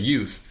this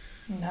youth.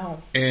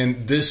 No.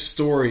 And this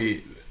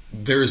story,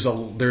 there's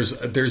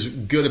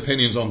good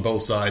opinions on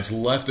both sides.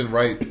 Left and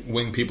right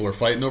wing people are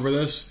fighting over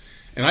this,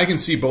 and I can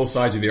see both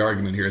sides of the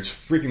argument here. It's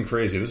freaking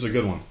crazy. This is a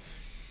good one.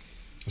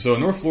 So, a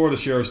North Florida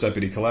sheriff's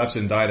deputy collapsed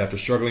and died after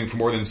struggling for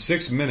more than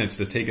 6 minutes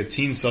to take a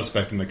teen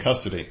suspect into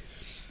custody.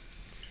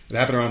 It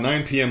happened around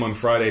 9 p.m. on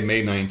Friday,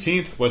 May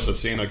 19th, west of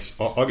St.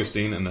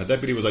 Augustine, and the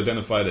deputy was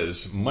identified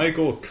as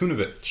Michael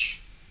Kunovich.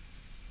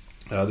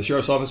 The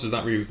sheriff's office has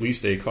not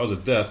released a cause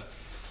of death,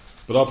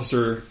 but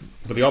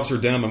the officer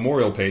down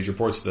memorial page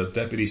reports the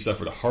deputy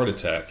suffered a heart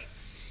attack.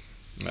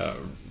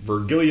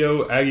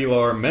 Virgilio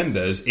Aguilar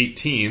Mendez,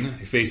 18,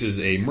 faces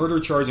a murder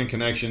charge in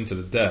connection to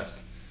the death.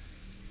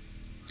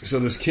 So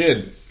this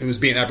kid who was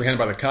being apprehended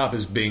by the cop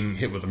is being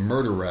hit with a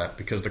murder rap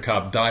because the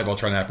cop died while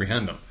trying to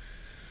apprehend him.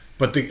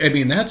 But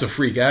that's a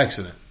freak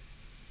accident.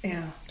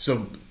 Yeah.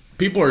 So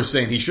people are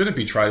saying he shouldn't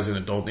be tried as an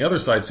adult. The other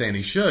side's saying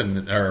he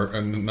should,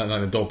 or not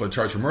an adult, but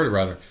charged for murder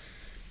rather.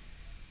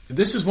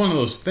 This is one of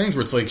those things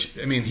where it's like,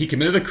 he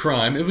committed a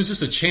crime. It was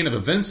just a chain of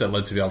events that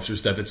led to the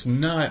officer's death. It's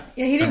not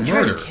he didn't a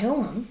murder. Try to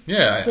kill him.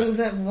 Yeah. So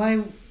that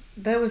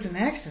was an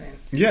accident.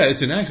 Yeah,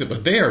 it's an accident,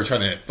 but they are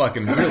trying to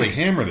fucking really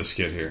hammer this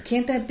kid here.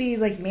 Can't that be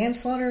like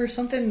manslaughter or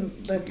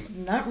something that's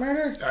not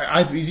murder?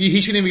 He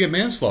shouldn't even get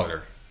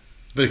manslaughter.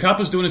 The cop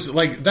is doing this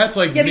that's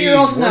like but you're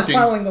also not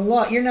following the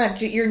law.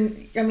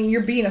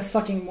 You're being a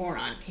fucking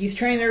moron. He's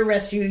trying to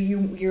arrest you.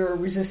 You're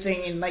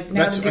resisting, and now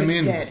the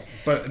dude's dead.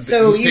 But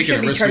so you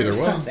should be charged with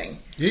something.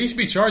 He should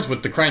be charged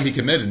with the crime he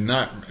committed,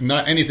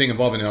 not anything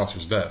involving the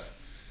officer's death.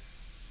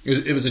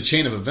 It was a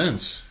chain of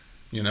events.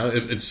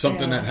 It's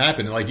something that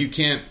happened. You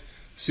can't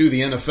sue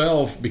the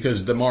NFL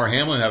because Damar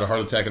Hamlin had a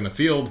heart attack in the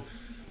field,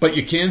 but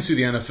you can sue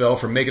the NFL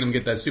for making him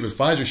get that stupid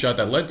Pfizer shot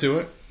that led to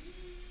it.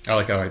 I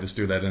like how I just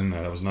threw that in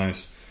there. That was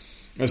nice.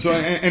 And so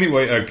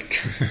anyway,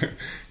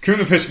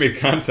 Kunovich made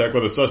contact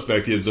with a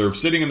suspect he observed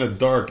sitting in the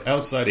dark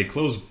outside a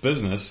closed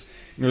business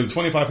near the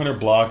 2500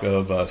 block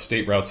of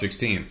State Route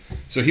 16.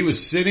 So he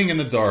was sitting in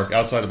the dark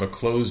outside of a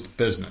closed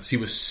business. He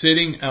was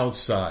sitting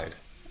outside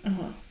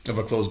of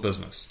a closed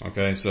business.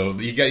 Okay, so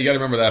you got to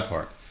remember that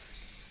part.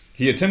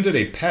 He attempted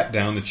a pat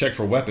down to check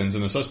for weapons,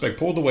 and the suspect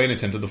pulled away and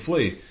attempted to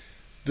flee.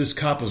 This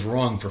cop was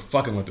wrong for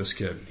fucking with this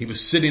kid. He was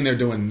sitting there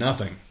doing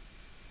nothing.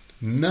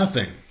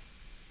 Nothing.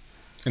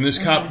 And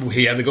this cop,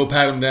 he had to go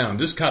pat him down.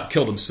 This cop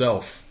killed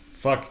himself.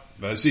 Fuck.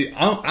 See,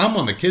 I'm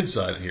on the kid's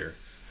side here.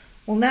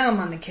 Well, now I'm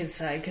on the kid's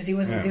side because he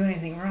wasn't doing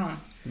anything wrong.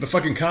 The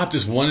fucking cop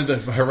just wanted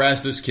to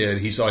harass this kid.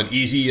 He saw an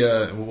easy,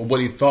 what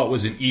he thought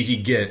was an easy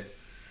get.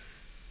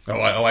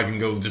 I can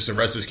go just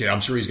arrest this kid.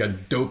 I'm sure he's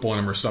got dope on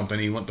him or something.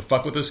 He went to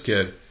fuck with this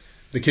kid.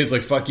 The kid's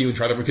like, fuck you, and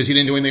tried to, because he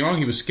didn't do anything wrong.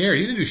 He was scared.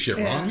 He didn't do shit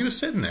wrong. He was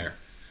sitting there.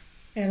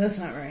 Yeah, that's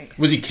not right.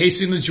 Was he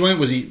casing the joint?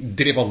 Did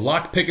he have a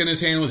lock pick in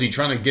his hand? Was he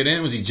trying to get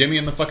in? Was he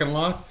jimmying the fucking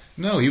lock?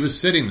 No, he was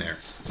sitting there.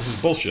 This is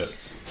bullshit.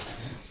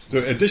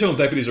 So additional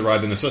deputies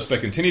arrived and the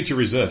suspect continued to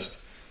resist.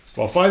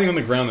 While fighting on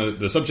the ground,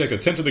 the subject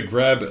attempted to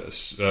grab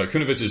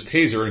Kunovich's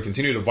taser and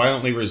continued to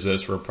violently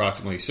resist for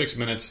approximately 6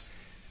 minutes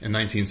and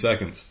 19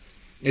 seconds.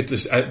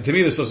 To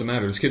me, this doesn't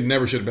matter. This kid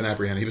never should have been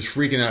apprehended. He was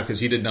freaking out because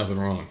he did nothing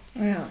wrong.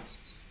 Yeah.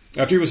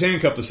 After he was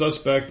handcuffed, the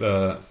suspect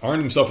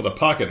armed himself with a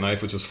pocket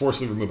knife, which was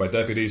forcibly removed by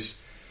deputies.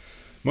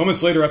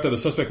 Moments later, after the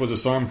suspect was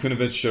disarmed,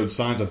 Kunovich showed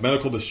signs of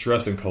medical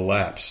distress and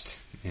collapsed.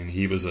 And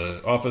he was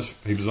an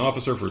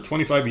officer for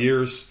 25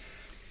 years.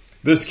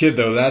 This kid,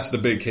 though, that's the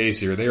big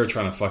case here. They are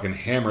trying to fucking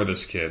hammer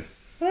this kid.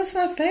 Well, that's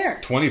not fair.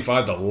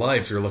 25 to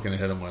life you're looking to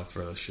hit him with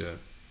for this shit.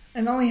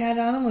 And all he had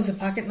on him was a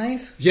pocket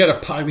knife? He had a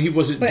pocket. He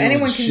wasn't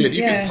doing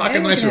shit. Pocket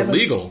knives are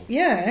legal.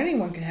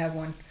 Anyone can have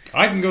one.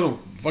 I can go to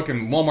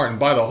fucking Walmart and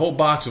buy the whole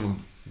box of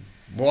them,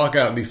 walk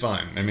out and be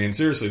fine. I mean,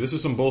 seriously, this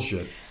is some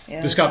bullshit.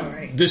 Yeah,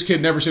 this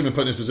kid never should have been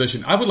put in this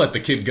position. I would let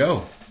the kid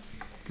go.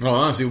 No,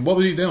 honestly, what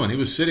was he doing? He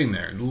was sitting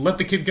there. Let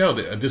the kid go.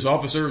 This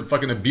officer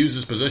fucking abused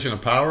his position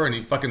of power, and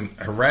he fucking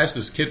harassed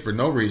this kid for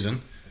no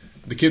reason.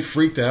 The kid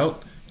freaked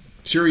out.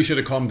 Sure, he should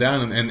have calmed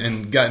down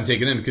and gotten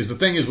taken in, because the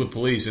thing is with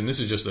police, and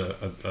this is just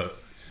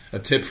a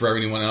tip for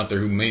anyone out there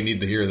who may need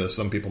to hear this.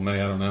 Some people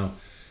may, I don't know.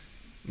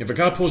 If a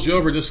cop pulls you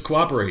over, just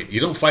cooperate. You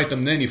don't fight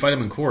them then, you fight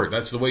them in court.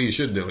 That's the way you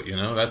should do it, you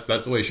know?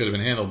 That's the way it should have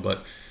been handled. But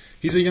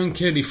he's a young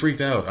kid. He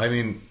freaked out. I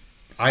mean,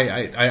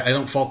 I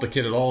don't fault the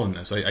kid at all in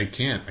this. I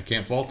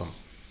can't fault them.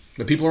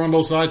 But people are on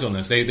both sides on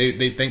this.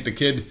 They think the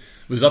kid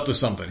was up to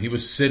something. He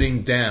was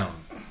sitting down.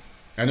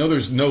 I know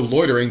there's no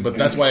loitering, but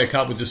that's why a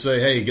cop would just say,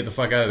 hey, get the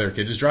fuck out of there,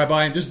 kid. Just drive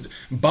by and just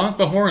bonk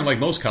the horn like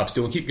most cops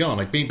do and keep going.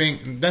 Like, bing,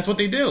 bing. That's what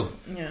they do.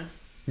 Yeah.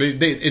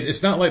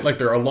 It's not like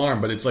they're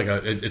alarmed, but it's like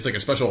a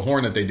special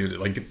horn that they do to,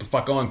 like, get the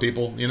fuck on,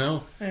 people, you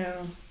know?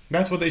 Yeah.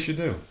 That's what they should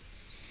do.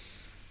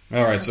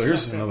 All right, so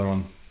here's another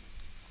one.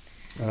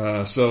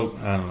 So,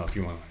 I don't know if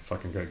you want to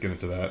fucking get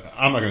into that.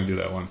 I'm not going to do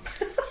that one.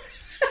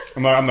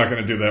 I'm not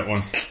going to do that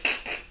one.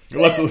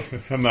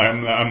 I'm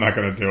not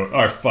going to do it.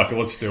 All right, fuck it.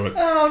 Let's do it.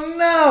 Oh,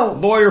 no.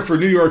 Lawyer for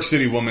New York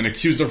City woman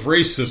accused of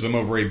racism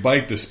over a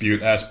bike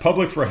dispute asked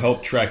public for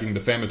help tracking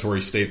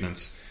defamatory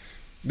statements.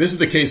 This is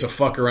the case of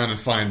fuck around and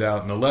find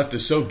out, and the left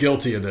is so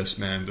guilty of this,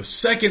 man. The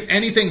second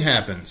anything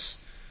happens,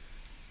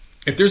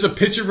 if there's a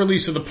picture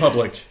released to the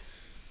public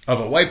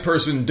of a white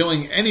person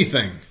doing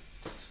anything,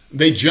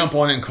 they jump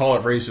on it and call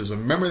it racism.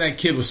 Remember that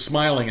kid was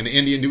smiling and the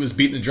Indian dude was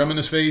beating the drum in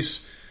his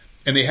face?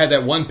 And they had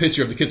that one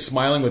picture of the kid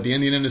smiling with the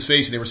Indian in his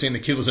face, and they were saying the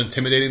kid was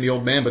intimidating the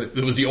old man, but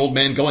it was the old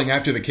man going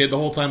after the kid the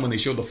whole time when they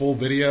showed the full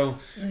video.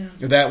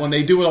 Yeah. That when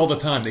they do it all the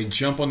time, they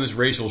jump on this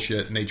racial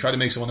shit and they try to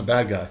make someone a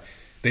bad guy.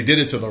 They did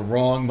it to the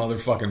wrong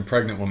motherfucking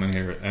pregnant woman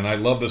here, and I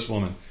love this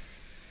woman.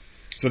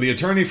 So the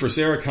attorney for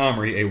Sarah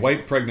Comrie, a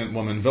white pregnant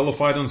woman,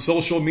 vilified on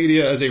social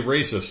media as a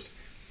racist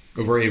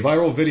over a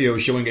viral video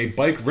showing a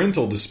bike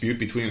rental dispute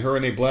between her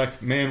and a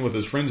black man with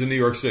his friends in New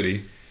York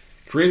City,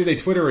 created a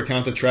Twitter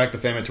account to track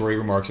defamatory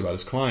remarks about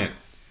his client.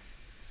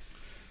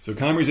 So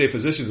Comrie's a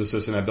physician's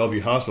assistant at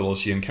Bellevue Hospital.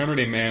 She encountered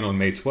a man on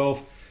May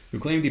 12th who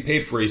claimed he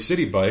paid for a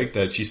city bike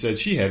that she said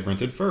she had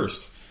rented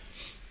first.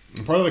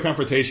 And part of the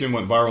confrontation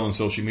went viral on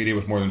social media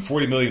with more than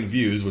 40 million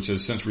views, which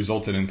has since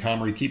resulted in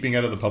Comrie keeping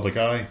out of the public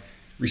eye,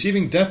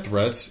 receiving death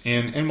threats,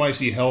 and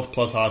NYC Health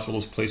Plus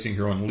hospitals placing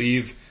her on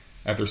leave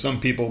after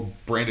some people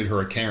branded her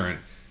a Karen.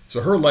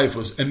 So her life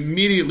was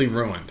immediately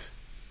ruined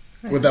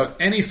without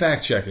any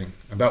fact-checking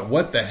about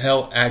what the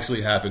hell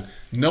actually happened.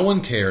 No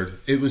one cared.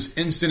 It was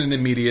instant and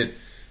immediate.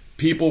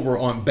 People were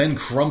on Ben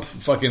Crump,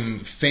 fucking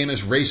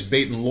famous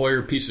race-baiting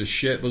lawyer, piece of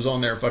shit, was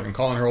on there fucking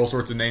calling her all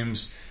sorts of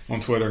names on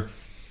Twitter.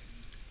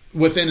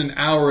 Within an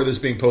hour of this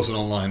being posted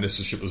online,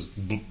 this shit was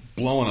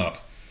blowing up.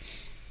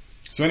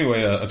 So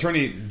anyway,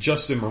 attorney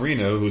Justin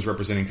Marino, who is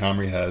representing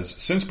Comrie, has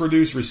since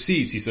produced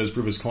receipts, he says,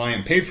 prove his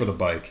client paid for the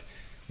bike,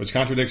 which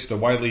contradicts the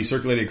widely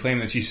circulated claim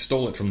that she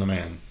stole it from the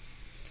man.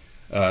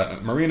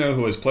 Marino,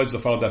 who has pledged to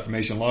file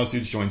defamation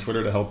lawsuits, joined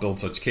Twitter to help build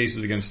such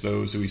cases against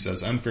those who he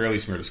says unfairly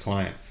smeared his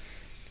client.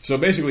 So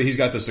basically, he's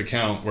got this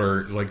account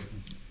where, like,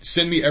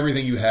 send me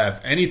everything you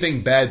have.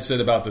 Anything bad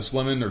said about this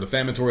woman or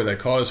defamatory that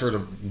caused her to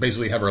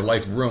basically have her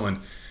life ruined.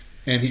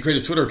 And he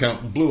created a Twitter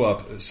account, blew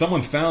up.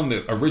 Someone found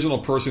the original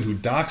person who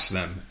doxed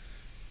them,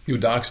 who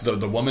doxed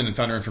the woman and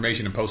found her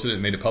information and posted it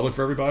and made it public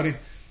for everybody.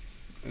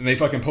 And they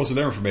fucking posted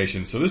their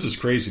information. So this is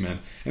crazy, man.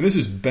 And this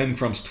is Ben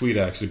Crump's tweet,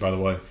 actually, by the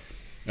way.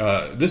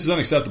 This is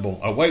unacceptable.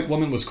 A white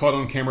woman was caught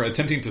on camera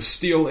attempting to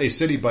steal a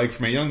city bike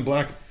from a young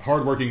black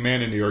hardworking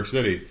man in New York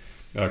City,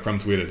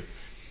 Crump tweeted.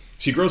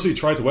 She grossly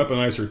tried to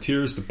weaponize her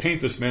tears to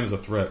paint this man as a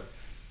threat.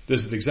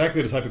 This is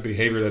exactly the type of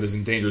behavior that has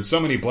endangered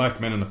so many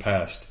black men in the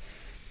past.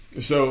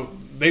 So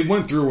they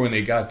went through when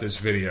they got this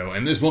video,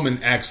 and this woman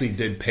actually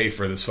did pay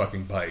for this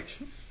fucking bike.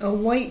 A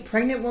white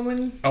pregnant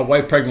woman? A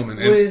white pregnant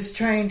woman. Was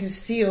trying to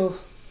steal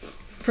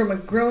from a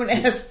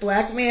grown-ass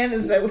black man?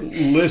 Is that what...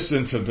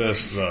 Listen to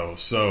this, though.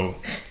 So,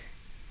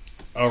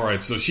 all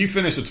right, so she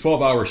finished a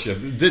 12-hour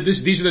shift.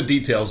 These are the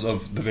details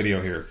of the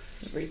video here.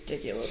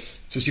 Ridiculous.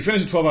 So she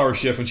finished a 12-hour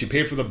shift when she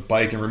paid for the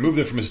bike and removed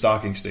it from his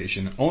docking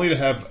station, only to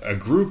have a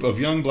group of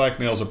young black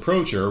males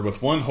approach her,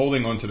 with one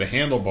holding onto the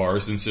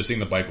handlebars, insisting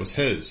the bike was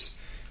his.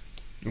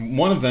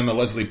 One of them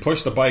allegedly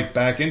pushed the bike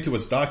back into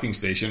its docking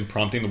station,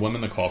 prompting the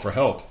woman to call for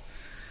help.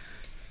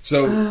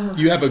 So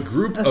you have a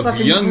group of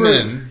young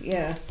men.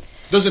 Yeah.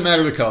 Doesn't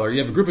matter the color. You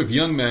have a group of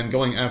young men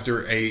going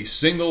after a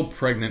single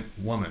pregnant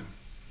woman.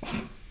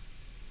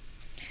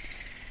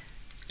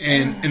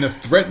 And in a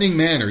threatening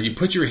manner, you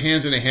put your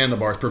hands in the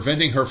handlebars,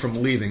 preventing her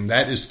from leaving.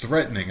 That is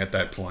threatening at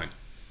that point.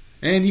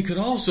 And you could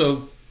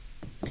also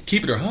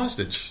keep her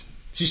hostage.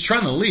 She's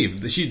trying to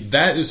leave.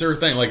 That is her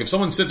thing. Like, if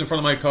someone sits in front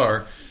of my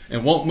car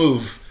and won't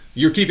move,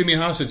 You're keeping me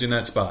hostage in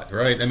that spot,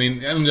 right? I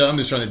mean, I'm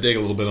just trying to dig a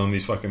little bit on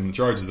these fucking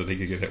charges that they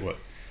could get hit with.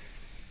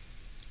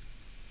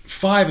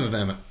 5 of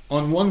them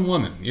on one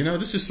woman. You know,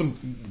 this is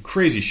some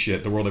crazy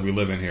shit, the world that we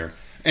live in here.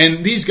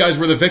 And these guys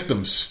were the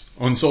victims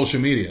on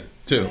social media,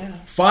 too. Yeah.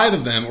 5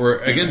 of them were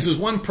against this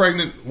one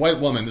pregnant white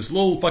woman, this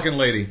little fucking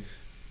lady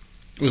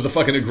was the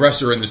fucking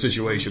aggressor in the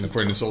situation,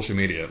 according to social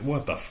media.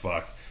 What the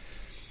fuck?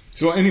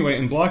 So anyway,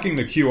 in blocking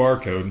the QR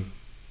code,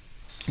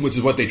 which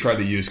is what they tried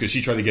to use, because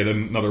she tried to get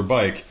another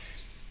bike,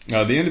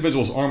 the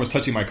individual's arm was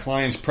touching my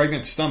client's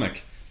pregnant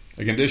stomach,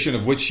 a condition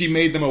of which she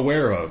made them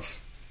aware of.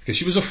 Because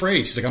she was afraid.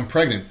 She's like, I'm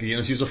pregnant. You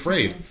know, she was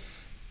afraid.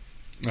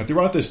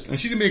 Throughout this, and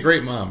she's going to be a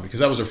great mom, because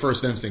that was her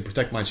first instinct,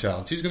 protect my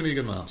child. She's going to be a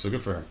good mom, so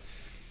good for her.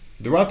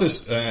 Throughout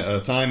this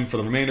time, for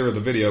the remainder of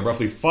the video,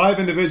 roughly 5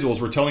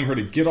 individuals were telling her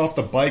to get off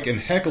the bike and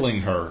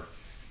heckling her,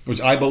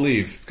 which I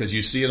believe, because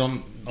you see it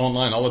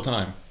online all the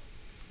time.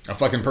 A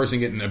fucking person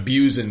getting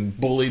abused and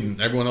bullied,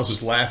 and everyone else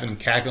is laughing and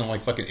cackling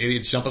like fucking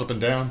idiots, jumping up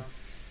and down.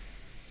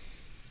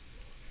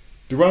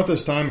 Throughout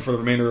this time, for the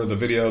remainder of the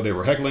video, they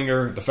were heckling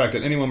her. The fact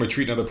that anyone would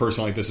treat another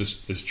person like this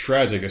is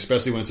tragic,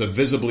 especially when it's a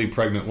visibly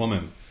pregnant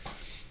woman.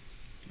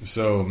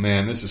 So,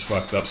 man, this is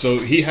fucked up. So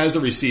he has the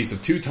receipts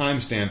of 2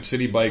 timestamped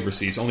city bike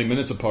receipts, only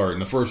minutes apart.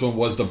 And the first one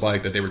was the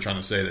bike that they were trying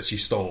to say that she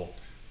stole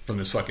from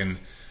this fucking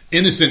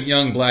innocent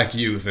young black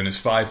youth and his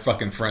 5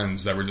 fucking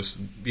friends that were just,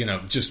 you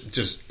know,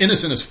 just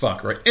innocent as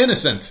fuck, right?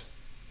 Innocent.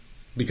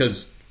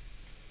 Because,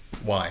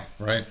 why,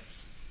 right?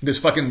 This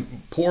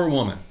fucking poor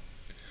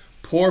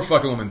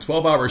fucking woman,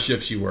 12-hour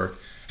shift she worked,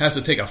 has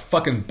to take a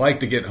fucking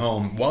bike to get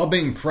home while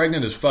being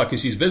pregnant as fuck,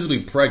 because she's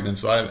visibly pregnant,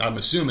 so I'm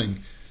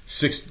assuming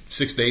 6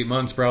 to 8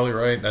 months probably,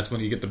 right? That's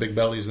when you get the big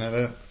bellies and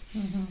that.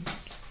 Mm-hmm.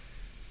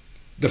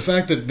 The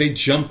fact that they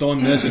jumped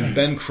on this and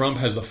Ben Crump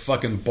has the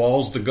fucking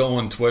balls to go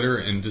on Twitter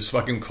and just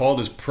fucking call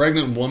this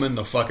pregnant woman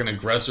the fucking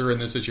aggressor in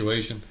this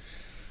situation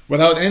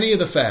without any of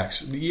the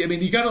facts. I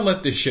mean, you gotta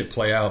let this shit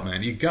play out,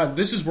 man.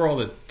 This is where all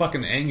the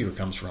fucking anger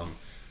comes from.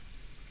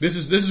 This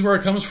is where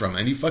it comes from.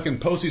 And you fucking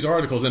post these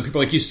articles and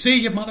people are like, you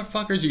see, you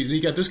motherfuckers,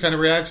 you got this kind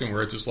of reaction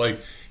where it's just like,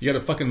 you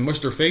gotta fucking mush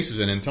their faces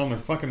in and tell them they're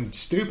fucking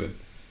stupid.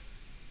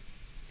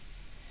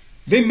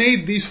 They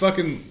made these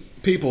fucking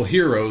people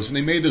heroes, and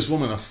they made this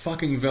woman a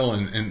fucking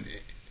villain, and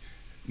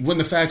when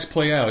the facts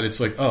play out, it's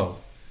like, oh,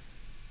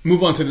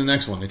 move on to the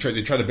next one. They try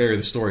to bury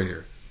the story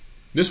here.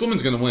 This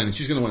woman's going to win, and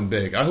she's going to win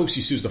big. I hope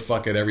she sues the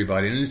fuck out of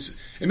everybody, and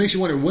it makes you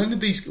wonder, when are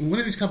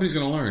these companies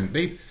going to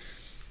learn?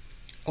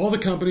 All the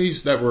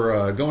companies that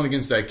were going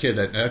against that kid,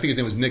 that I think his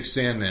name was Nick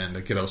Sandman,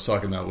 the kid I was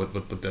talking about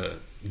with the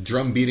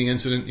drum beating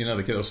incident, you know,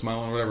 the kid that was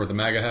smiling or whatever with the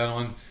MAGA hat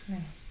on. Yeah.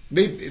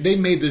 They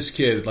made this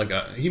kid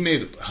he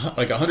made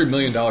like $100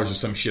 million or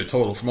some shit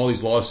total from all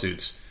these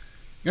lawsuits.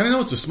 And I know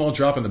it's a small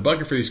drop in the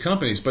bucket for these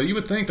companies, but you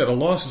would think that a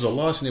loss is a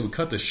loss and they would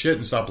cut the shit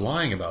and stop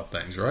lying about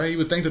things, right? You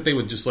would think that they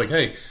would just like,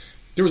 hey,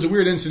 there was a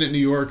weird incident in New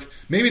York.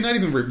 Maybe not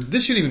even,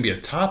 this shouldn't even be a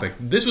topic.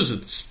 This was a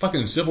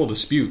fucking civil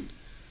dispute.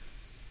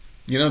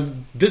 You know,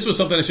 this was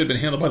something that should have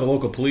been handled by the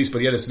local police,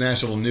 but yet it's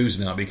national news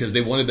now because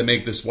they wanted to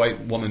make this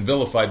white woman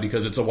vilified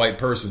because it's a white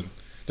person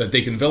that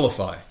they can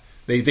vilify.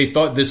 They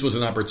thought this was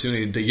an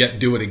opportunity to yet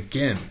do it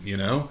again, you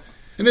know?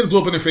 And then it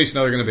blew up in their face,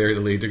 now they're going to bury the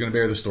lead. They're going to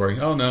bury the story.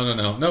 Oh,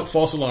 no,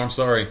 false alarm,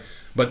 sorry.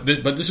 But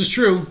this is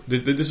true.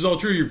 This is all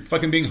true. You're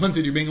fucking being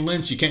hunted. You're being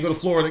lynched. You can't go to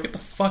Florida. Get the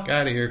fuck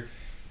out of here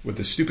with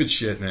the stupid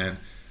shit, man.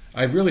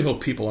 I really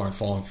hope people aren't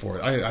falling for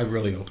it. I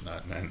really hope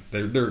not, man.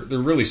 They're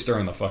really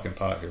stirring the fucking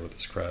pot here with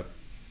this crap.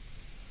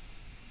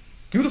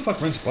 Who the fuck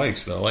rents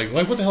bikes, though? Like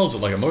what the hell is it?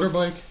 Like a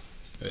motorbike?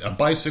 A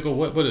bicycle?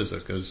 What is it?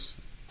 Because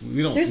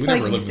we never live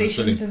in the city. There's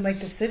stations in like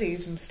the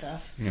cities and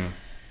stuff. Yeah.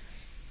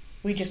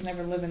 We just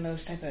never live in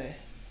those type of.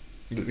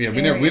 Yeah,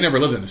 we never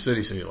lived in a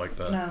city like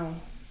that. No.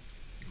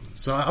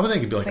 So I would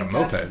think it'd be like a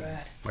moped,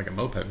 like a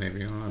moped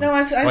maybe. I don't know. No,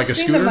 I've like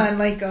seen them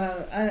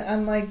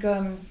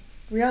on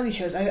reality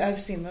shows.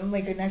 I've seen them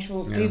like an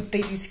actual. Yeah.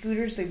 They do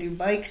scooters. They do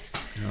bikes.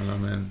 I don't know,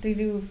 man.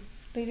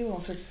 They do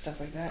all sorts of stuff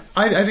like that.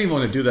 I didn't even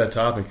want to do that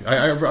topic.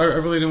 I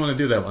really didn't want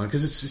to do that one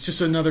because it's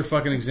just another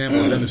fucking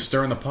example of them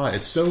stirring the pot.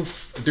 It's so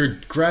they're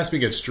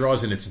grasping at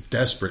straws and it's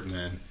desperate,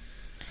 man.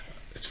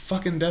 It's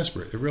fucking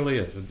desperate. It really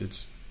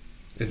is.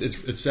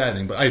 It's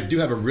saddening, but I do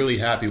have a really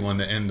happy one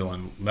to end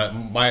on.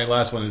 My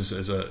last one is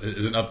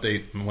an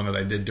update, one that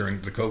I did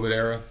during the COVID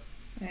era.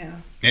 Yeah.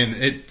 And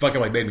it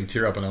fucking like made me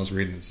tear up when I was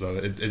reading it, so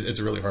it's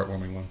a really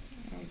heartwarming one.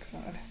 Oh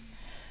God.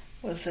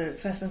 Was the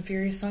Fast and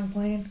Furious song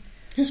playing?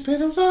 It's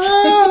been a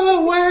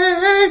long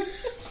way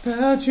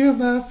without you,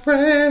 my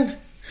friend.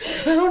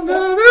 I don't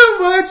know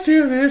the words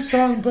to this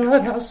song, but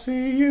I'll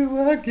see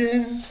you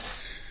again.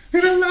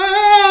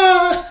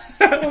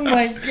 Oh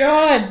my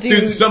God,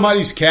 dude.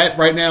 Somebody's cat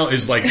right now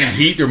is like in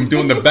heat. They're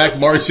doing the back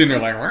march and they're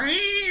like...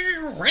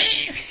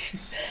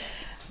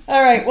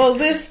 All right, well,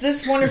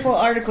 this wonderful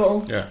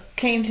article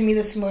came to me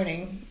this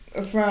morning.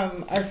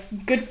 from our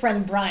good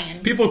friend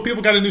Brian. People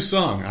got a new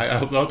song. I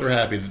hope they're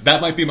happy. That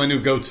might be my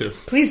new go-to.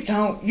 Please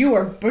don't. You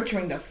are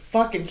butchering the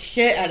fucking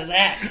shit out of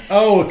that.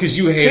 Oh, because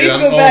you hate it.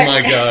 Oh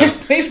my god.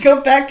 Please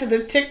go back to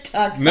the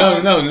TikTok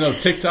song. No.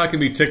 TikTok can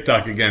be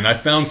TikTok again. I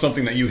found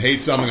something that you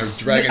hate, so I'm going to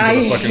drag into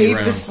the fucking ground. I hate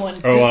this one.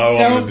 Oh,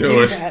 I want to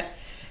do it. That.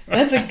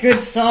 That's a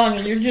good song,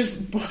 and you're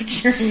just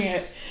butchering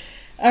it.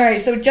 All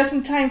right, so just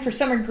in time for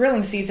summer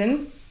grilling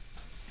season,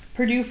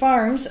 Purdue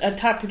Farms, a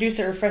top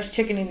producer of fresh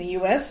chicken in the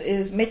U.S.,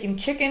 is making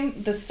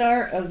chicken the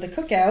star of the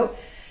cookout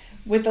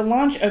with the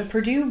launch of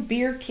Purdue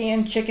Beer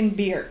Canned Chicken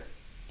Beer.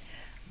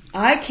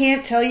 I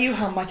can't tell you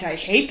how much I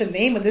hate the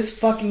name of this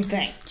fucking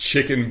thing.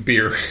 Chicken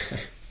beer.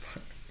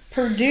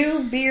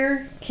 Purdue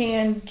Beer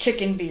Canned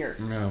Chicken Beer.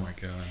 Oh my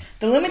god.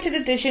 The limited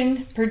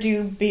edition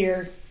Purdue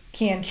Beer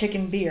Canned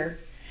Chicken Beer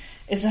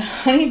is a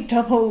honey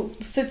double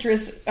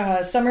citrus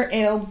summer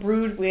ale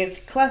brewed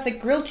with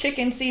classic grilled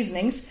chicken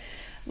seasonings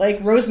like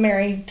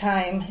rosemary,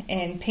 thyme,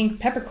 and pink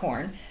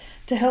peppercorn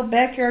to help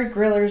backyard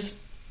grillers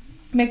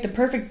make the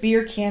perfect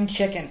beer canned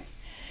chicken,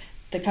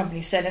 the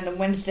company said in a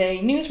Wednesday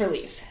news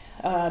release.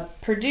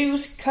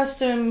 Purdue's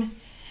custom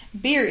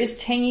beer is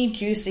tangy,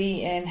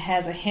 juicy, and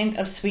has a hint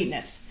of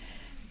sweetness.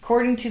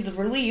 According to the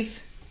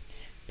release,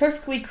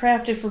 perfectly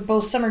crafted for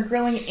both summer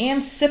grilling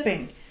and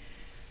sipping.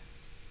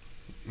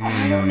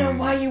 I don't know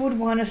why you would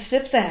want to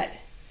sip that.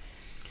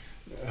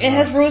 It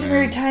has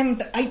rosemary,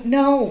 thyme.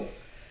 No.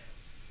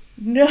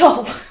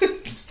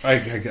 I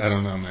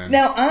don't know, man.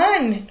 Now,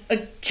 on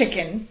a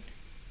chicken,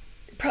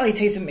 it probably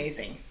tastes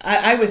amazing.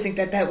 I would think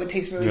that would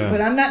taste really good,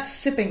 but I'm not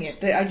sipping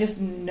it. I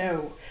just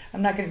know.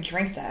 I'm not going to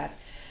drink that.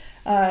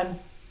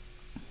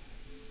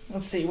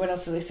 Let's see, what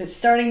else did they say?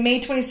 Starting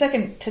May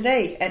 22nd,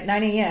 today at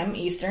 9 a.m.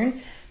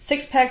 Eastern,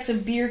 6 packs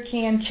of beer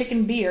canned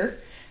chicken beer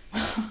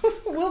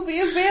will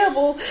be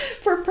available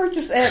for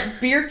purchase at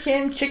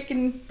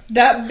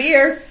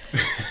beercannedchicken.beer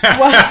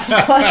while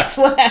supplies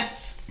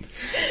last.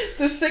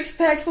 The 6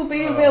 packs will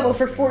be available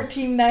for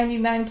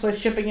 $14.99 plus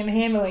shipping and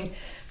handling.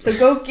 So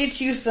go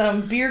get you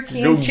some beer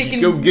canned chicken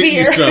beer. Go get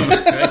you some.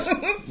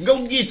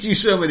 Go get you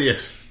some of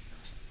this.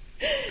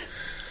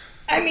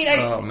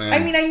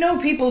 I know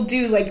people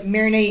do like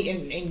marinate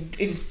and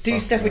do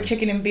stuff with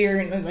chicken and beer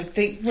and like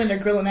when they're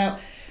grilling out.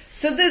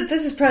 So this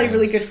is probably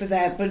really good for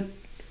that, but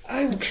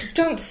I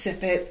don't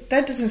sip it.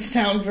 That doesn't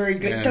sound very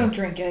good. Yeah. Don't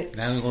drink it.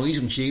 Now we're gonna eat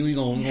some chicken. We're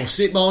gonna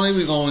sip on it.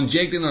 We're gonna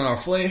inject it in our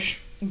flesh.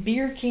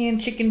 Beer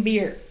canned chicken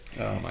beer.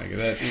 Oh my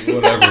god,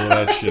 whatever with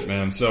that shit,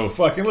 man. So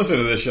fucking listen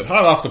to this shit.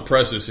 Hot off the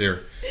presses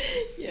here.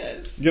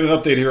 Yes. Get an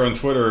update here on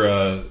Twitter.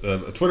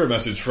 A Twitter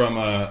message from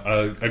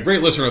a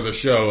great listener of the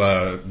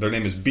show. Their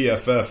name is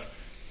BFF.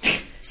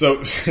 So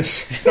what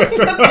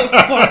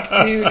the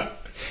fuck,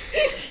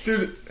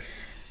 dude?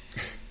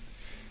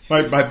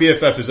 My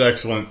BFF is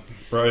excellent,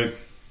 right?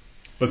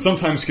 But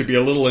sometimes could be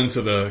a little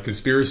into the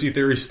conspiracy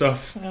theory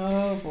stuff.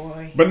 Oh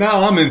boy. But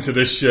now I'm into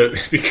this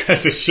shit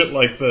because of shit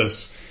like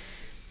this.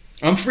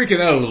 I'm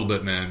freaking out a little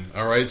bit, man.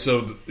 All right,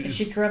 so is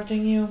she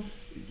corrupting you?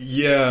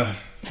 Yeah.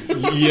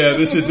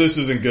 This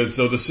isn't good.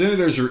 So the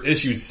senators are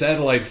issued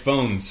satellite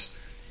phones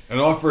and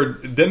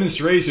offered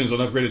demonstrations on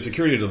upgraded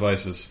security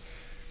devices.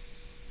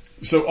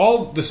 So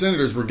all the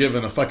senators were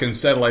given a fucking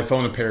satellite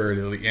phone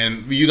apparently,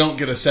 and you don't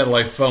get a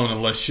satellite phone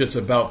unless shit's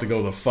about to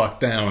go the fuck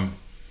down.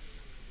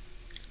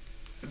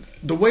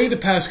 The way the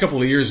past couple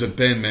of years have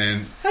been,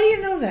 man. How do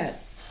you know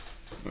that?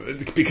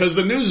 Because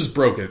the news has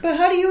broken. But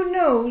how do you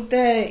know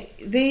that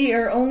they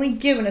are only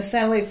given a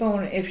satellite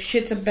phone if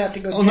shit's about to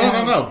go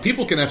down? No.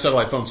 People can have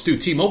satellite phones too.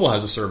 T-Mobile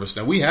has a service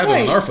now. We have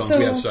it on our phones.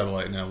 We have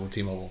satellite now with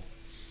T-Mobile.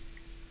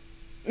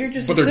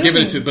 But they're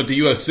giving it to. But the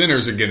U.S.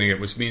 senators are getting it,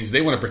 which means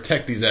they want to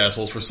protect these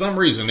assholes. For some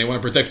reason, they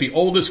want to protect the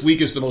oldest,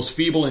 weakest, the most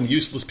feeble, and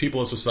useless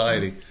people of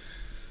society.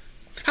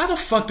 How the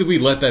fuck did we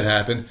let that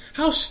happen?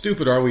 How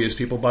stupid are we as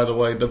people, by the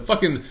way? The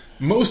fucking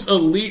most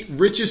elite,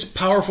 richest,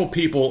 powerful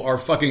people are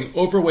fucking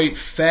overweight,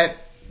 fat,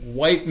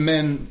 white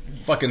men,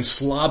 fucking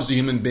slobs to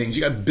human beings.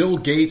 You got Bill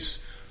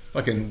Gates,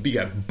 you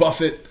got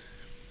Buffett.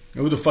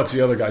 Who the fuck's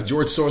the other guy?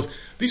 George Soros.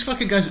 These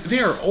fucking guys, they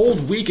are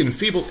old, weak, and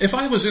feeble. If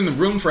I was in the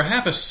room for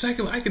half a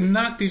second, I could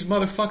knock these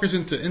motherfuckers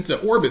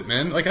into orbit,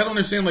 man. I don't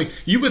understand.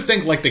 You would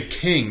think, the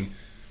king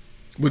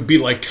would be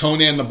like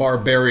Conan the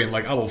Barbarian,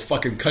 I will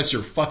fucking cut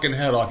your fucking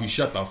head off, you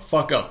shut the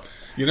fuck up.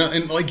 You know,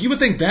 and you would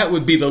think that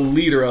would be the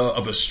leader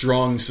of a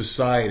strong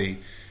society.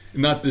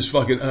 Not this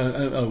fucking,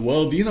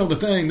 the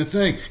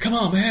thing. Come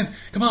on, man.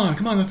 Come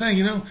on, the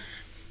thing,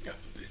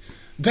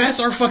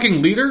 That's our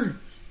fucking leader?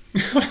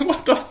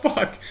 What the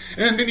fuck?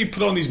 And then he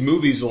put on these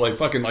movies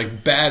fucking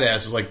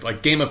badasses,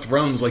 like Game of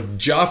Thrones,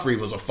 Joffrey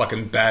was a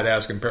fucking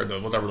badass compared to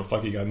whatever the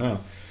fuck he got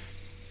now.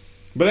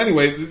 But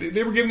anyway,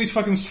 they were giving these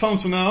fucking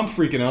phones, so now I'm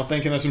freaking out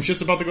thinking that some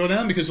shit's about to go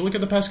down because look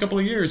at the past couple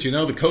of years, the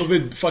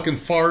COVID fucking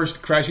farce,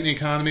 crashing the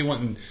economy,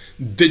 wanting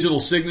digital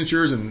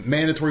signatures and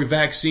mandatory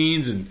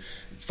vaccines and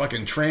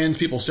fucking trans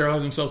people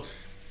sterilizing themselves.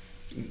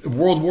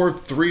 World War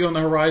III on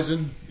the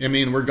horizon. I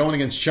mean, we're going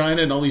against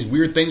China and all these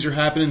weird things are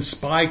happening,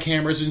 spy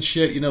cameras and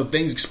shit,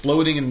 things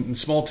exploding in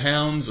small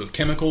towns,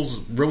 chemicals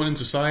ruining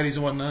societies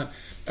and whatnot.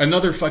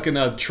 Another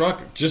fucking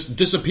truck just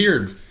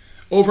disappeared.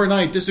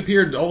 Overnight,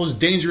 disappeared. All this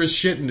dangerous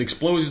shit and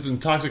explosions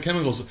and toxic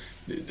chemicals.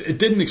 It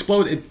didn't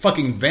explode. It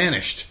fucking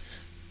vanished.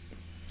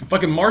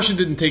 Fucking Martian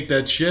didn't take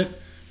that shit.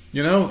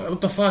 You know?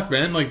 What the fuck,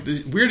 man? Like,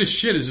 the weirdest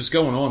shit is just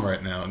going on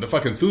right now. And the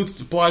fucking food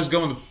supply's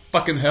going to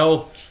fucking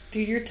hell.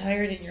 Dude, you're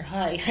tired and you're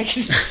high. I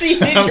can see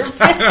it in your face.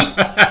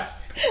 I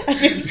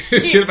can see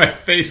shit in my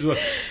face.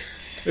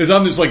 As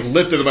I'm just like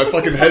lifted and my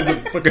fucking head's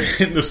fucking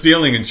hitting the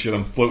ceiling and shit.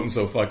 I'm floating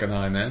so fucking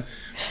high, man.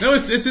 No,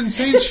 it's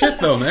insane shit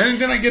though, man.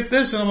 And then I get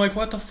this and I'm like,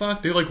 what the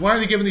fuck, dude? Like, why are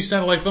they giving these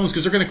satellite phones?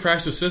 Because they're going to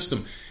crash the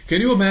system. Can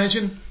you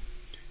imagine?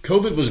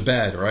 COVID was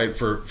bad, right,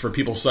 for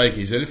people's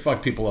psyches. It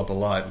fucked people up a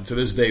lot. And to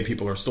this day,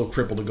 people are still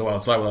crippled to go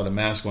outside without a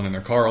mask on in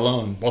their car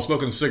alone, while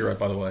smoking a cigarette,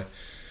 by the way.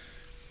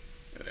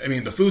 I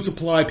mean, the food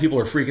supply, people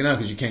are freaking out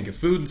because you can't get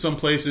food in some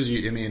places.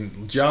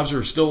 Jobs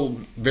are still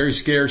very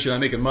scarce. You're not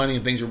making money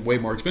and things are way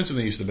more expensive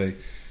than they used to be.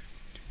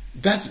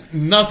 That's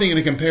nothing in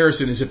a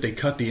comparison as if they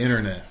cut the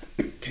internet.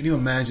 Can you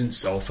imagine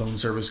cell phone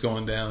service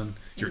going down?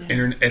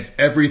 Internet,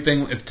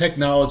 if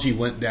technology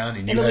went down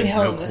and you had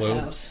no clue.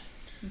 House.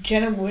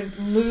 Jenna would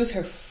lose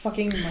her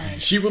fucking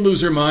mind. She would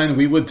lose her mind.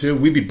 We would too.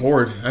 We'd be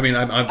bored. I mean,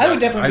 I would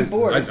definitely be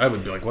bored. I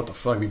would be like, what the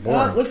fuck? I'd be bored.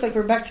 Well, it looks like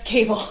we're back to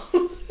cable.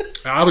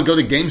 I would go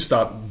to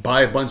GameStop,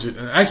 buy a bunch of...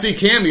 Actually, you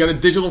can. You got a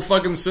digital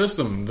fucking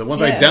system. The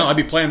ones I'd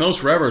be playing those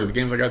forever. The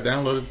games I got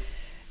downloaded.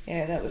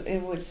 Yeah,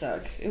 it would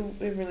suck. It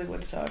really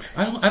would suck.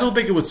 I don't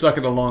think it would suck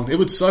it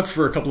would suck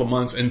for a couple of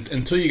months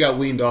until you got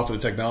weaned off of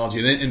the technology,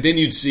 and then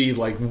you'd see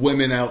like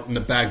women out in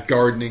the back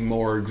gardening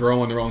more,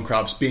 growing their own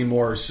crops, being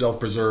more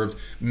self-preserved,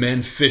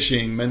 men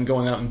fishing, men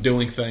going out and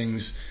doing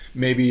things.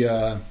 Maybe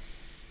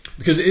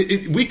because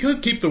we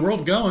could keep the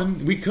world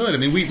going. We could. I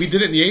mean, we did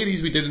it in the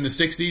 80s, we did it in the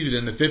 60s, we did it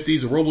in the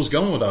 50s. The world was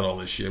going without all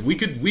this shit. We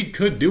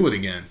could do it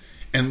again,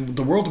 and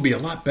the world would be a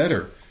lot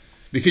better.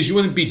 Because you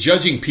wouldn't be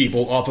judging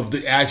people off of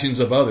the actions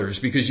of others.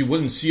 Because you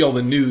wouldn't see all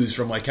the news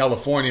from like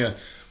California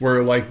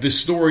where like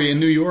this story in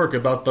New York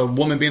about the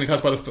woman being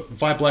accosted by the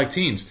 5 black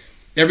teens.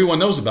 Everyone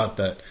knows about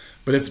that.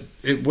 But if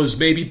it was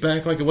maybe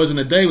back like it was in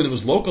the day when it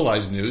was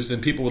localized news, then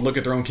people would look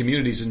at their own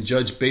communities and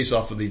judge based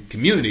off of the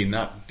community,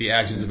 not the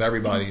actions of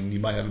everybody. And you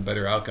might have a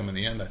better outcome in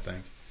the end, I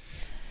think.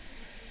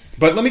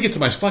 But let me get to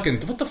my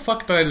fucking... What the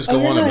fuck did I just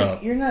go on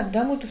about? You're not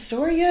done with the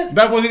story yet?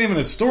 That wasn't even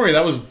a story.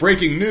 That was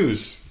breaking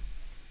news.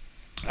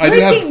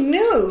 Breaking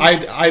news.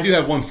 I do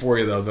have one for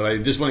you though that I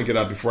just want to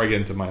get out before I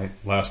get into my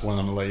last one.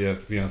 I'm going to let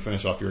you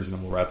finish off yours and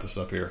then we'll wrap this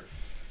up here.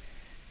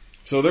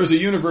 So there's a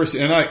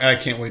university, and I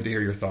can't wait to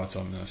hear your thoughts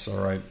on this. All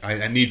right,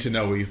 I need to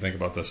know what you think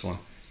about this one.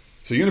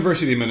 So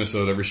University of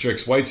Minnesota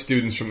restricts white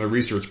students from their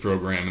research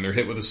program, and they're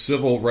hit with a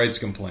civil rights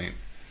complaint.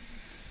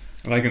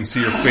 And I can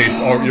see your face.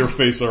 Your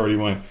face already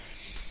went.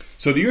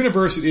 So the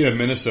University of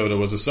Minnesota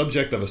was the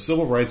subject of a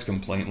civil rights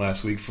complaint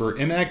last week for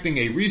enacting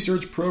a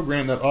research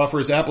program that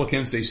offers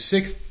applicants a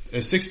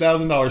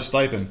 $6,000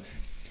 stipend,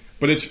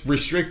 but it's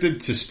restricted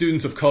to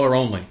students of color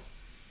only.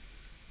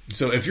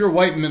 So if you're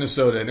white in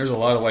Minnesota, and there's a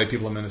lot of white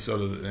people in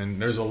Minnesota,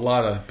 and there's a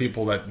lot of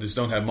people that just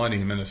don't have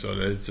money in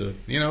Minnesota, it's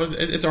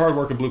a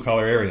hard-working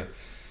blue-collar area.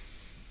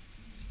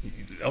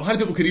 A lot of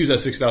people could use that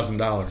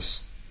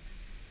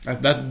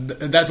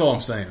 $6,000. That's all I'm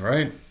saying,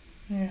 right?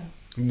 Yeah.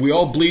 We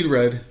all bleed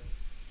red.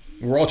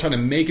 We're all trying to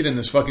make it in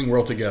this fucking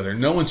world together.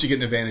 No one should get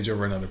an advantage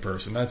over another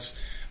person.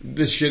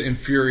 This shit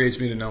infuriates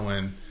me to no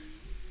end.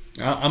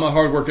 I'm a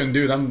hard-working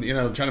dude. I'm,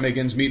 trying to make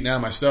ends meet now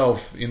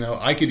myself.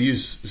 I could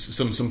use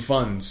some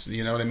funds.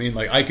 You know what I mean?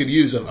 Like, I could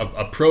use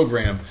a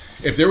program.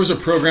 If there was a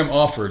program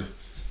offered,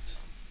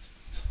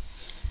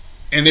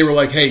 and they were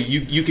like, "Hey,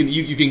 you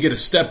can get a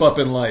step up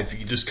in life.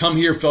 You just come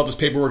here, fill out this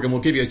paperwork, and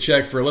we'll give you a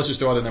check for, let's just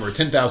throw out a number,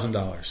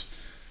 $10,000."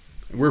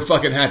 We're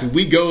fucking happy.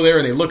 We go there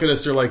and they look at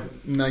us. They're like,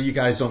 "No, you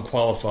guys don't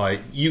qualify.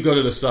 You go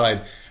to the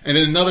side." And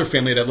then another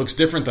family that looks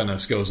different than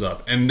us goes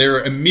up, and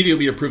they're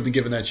immediately approved and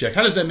given that check.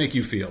 How does that make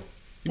you feel?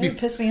 It would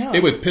piss me off.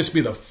 It would piss me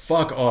the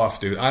fuck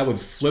off, dude. I would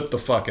flip the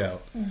fuck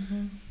out.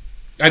 Mm-hmm.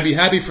 I'd be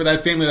happy for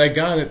that family that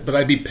got it, but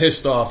I'd be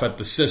pissed off at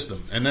the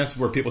system. And that's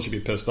where people should be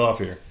pissed off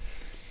here.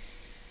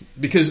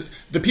 Because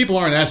the people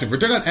aren't asking for it.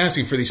 They're not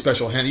asking for these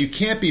special hands. You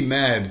can't be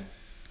mad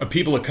at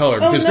people of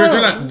color because they're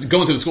not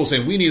going to the school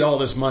saying, "We need all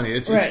this money."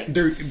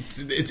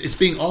 It's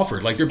being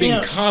offered. Like they're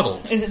being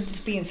coddled.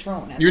 It's being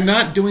thrown at You're them.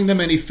 not doing them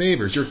any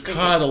favors. You're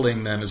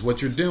coddling them is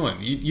what you're doing.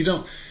 You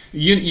don't...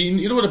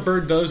 You know what a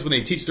bird does when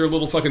they teach their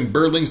little fucking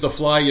birdlings to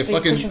fly? You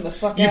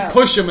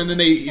push them and then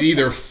they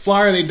either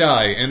fly or they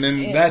die. And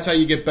then that's how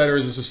you get better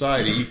as a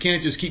society. You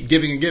can't just keep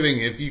giving and giving.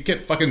 If you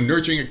keep fucking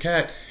nurturing a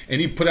cat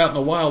and you put it out in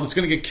the wild, it's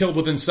going to get killed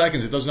within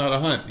seconds. It doesn't know how to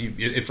hunt.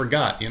 It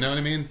forgot. You know what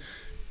I mean?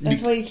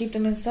 That's why you keep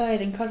them inside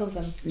and cuddle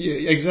them.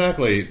 Yeah,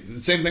 exactly.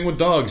 Same thing with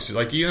dogs.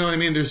 Like, you know what I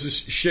mean? There's this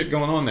shit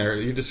going on there.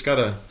 You just got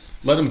to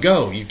let them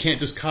go. You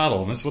can't just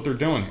coddle. And that's what they're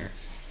doing here.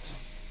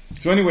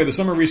 So anyway, the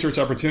Summer Research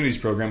Opportunities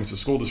Program, which the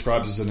school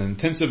describes as an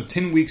intensive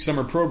 10-week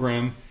summer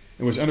program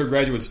in which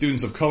undergraduate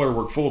students of color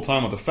work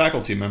full-time with a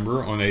faculty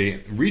member on a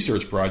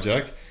research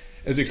project,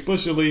 is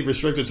explicitly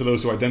restricted to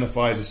those who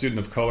identify as a student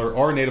of color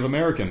or Native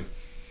American.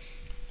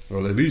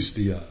 Well, at least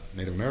the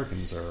Native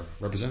Americans are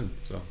represented.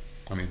 So,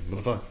 I mean, what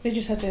the fuck? They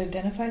just have to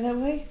identify that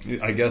way?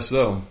 I guess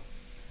so.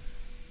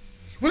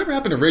 Whatever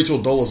happened to Rachel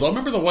Dolezal?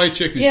 Remember the white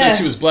chick who said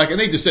she was black, and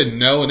they just said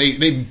no, and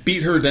they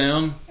beat her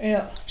down?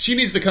 Yeah. She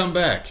needs to come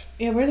back.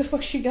 Yeah, where the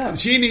fuck she go?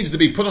 She needs to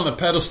be put on a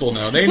pedestal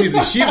now. They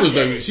need. She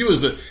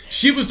was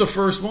the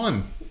first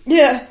one.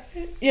 Yeah.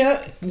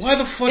 Yeah. Why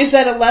the fuck is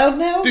that allowed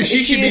now? Dude,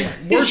 she should be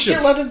worshipped. Is she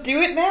allowed to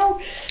do it now?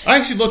 I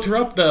actually looked her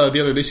up the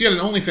other day. She got an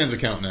OnlyFans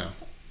account now.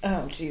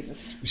 Oh,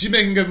 Jesus. She's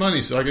making good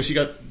money, so I guess she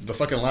got the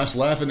fucking last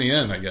laugh in the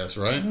end, I guess,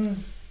 right? Mm-hmm.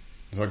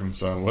 Fucking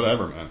so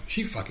whatever, man.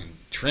 She fucking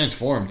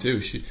transformed too.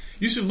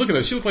 You should look at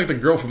her. She looked like the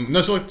girl from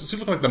she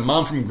looked like the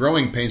mom from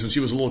Growing Pains when she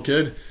was a little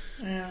kid.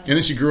 Yeah. And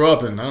then she grew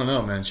up, and I don't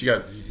know, man. She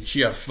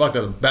got fucked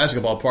at a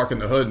basketball park in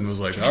the hood, and was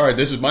like, "All right,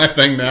 this is my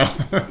thing now."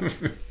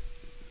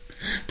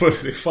 But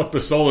they fucked the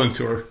soul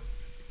into her.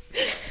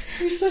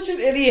 You're such an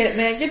idiot,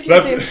 man. Get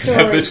your damn story.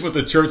 That bitch with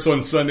the church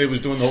on Sunday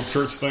was doing the whole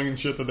church thing and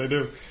shit that they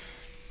do.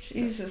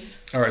 Jesus.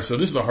 All right, so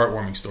this is a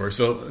heartwarming story.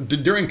 So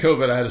during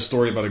COVID, I had a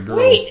story about a girl.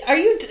 Wait,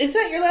 is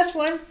that your last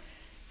one?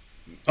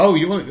 Oh,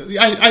 you want?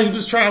 I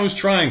was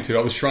trying to.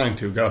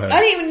 Go ahead. I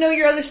didn't even know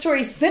your other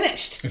story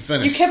finished. It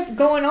finished. You kept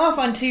going off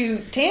onto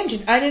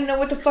tangents. I didn't know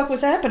what the fuck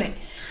was happening.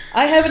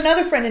 I have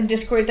another friend in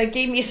Discord that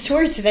gave me a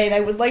story today, and I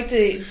would like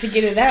to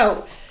get it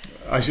out.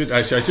 I should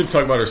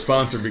talk about our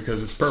sponsor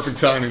because it's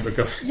perfect timing.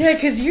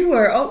 Because you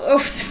are all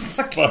over the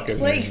fucking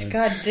place. Man.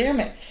 God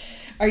damn it.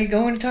 Are you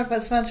going to talk about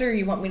the sponsor, or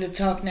you want me to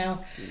talk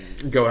now?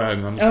 Go ahead.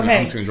 I'm just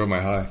going to enjoy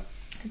my high.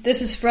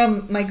 This is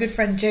from my good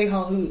friend Jay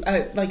Hall, who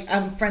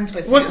I'm friends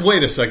with. What?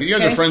 Wait a second. You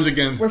guys are friends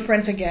again? We're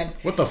friends again.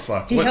 What the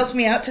fuck? He helped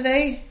me out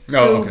today.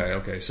 Oh,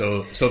 okay.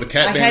 So the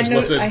cat ban is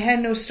lifted? I had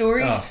no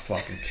stories. Oh,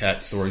 fucking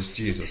cat stories.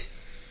 Jesus.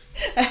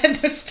 I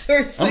had no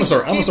stories. I'm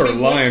gonna start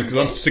lying because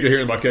I'm sick of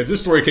hearing about cats.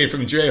 This story came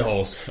from Jay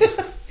Hall's.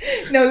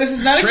 No, this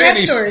is not a cat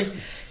story.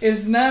 It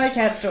is not a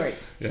cat story.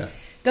 Yeah.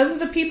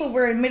 Dozens of people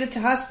were admitted to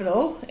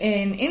hospital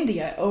in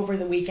India over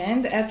the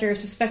weekend after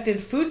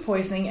suspected food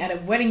poisoning at a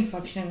wedding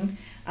function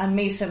on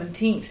May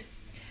 17th.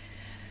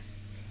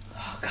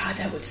 Oh, God,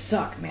 that would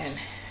suck, man.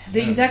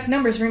 The exact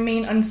numbers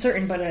remain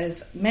uncertain, but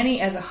as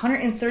many as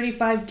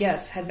 135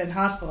 guests had been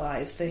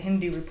hospitalized, the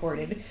Hindu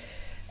reported,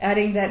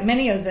 adding that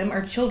many of them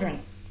are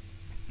children.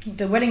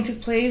 The wedding took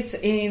place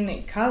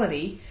in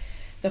Kaladi.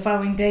 The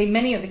following day,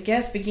 many of the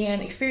guests began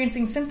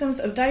experiencing symptoms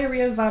of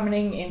diarrhea,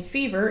 vomiting, and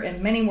fever,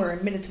 and many were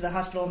admitted to the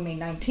hospital on May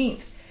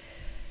 19th.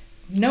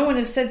 No one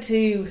is said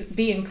to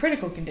be in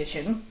critical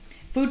condition.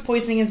 Food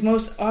poisoning is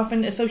most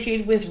often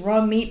associated with raw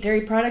meat,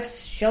 dairy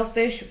products,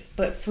 shellfish,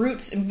 but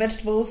fruits and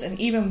vegetables and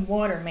even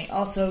water may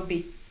also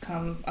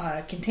become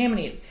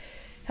contaminated.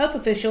 Health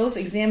officials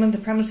examined the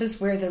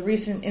premises where the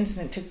recent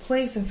incident took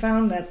place and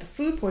found that the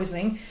food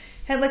poisoning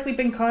had likely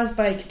been caused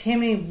by a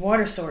contaminated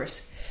water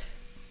source.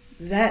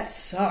 That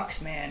sucks,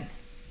 man.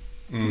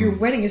 Your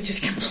wedding is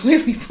just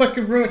completely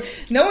fucking ruined.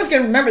 No one's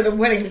going to remember the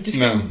wedding. They're just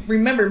going to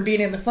remember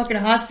being in the fucking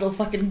hospital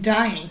fucking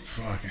dying.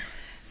 Fuck.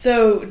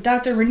 So,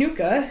 Dr.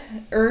 Renuka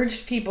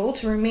urged people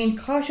to remain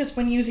cautious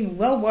when using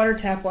well water,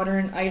 tap water,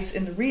 and ice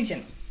in the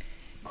region.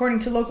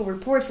 According to local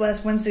reports,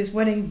 last Wednesday's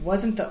wedding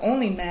wasn't the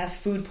only mass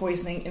food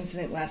poisoning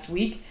incident last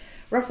week.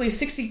 Roughly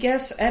 60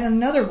 guests at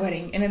another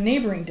wedding in a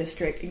neighboring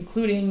district,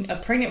 including a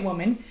pregnant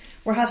woman,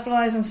 were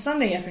hospitalized on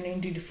Sunday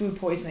afternoon due to food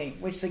poisoning,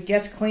 which the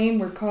guests claim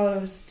were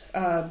caused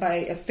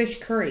by a fish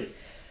curry.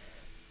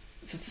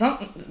 So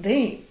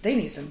they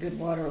need some good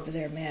water over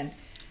there, man.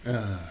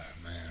 Man.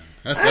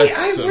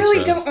 I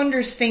really don't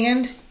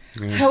understand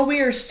how we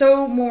are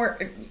so more...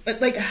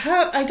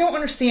 I don't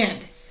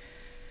understand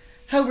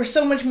how we're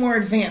so much more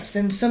advanced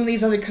than some of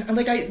these other...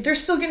 they're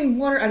still getting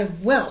water out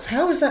of wells.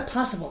 How is that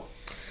possible?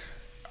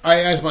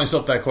 I ask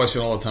myself that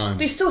question all the time.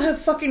 They still have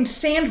fucking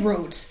sand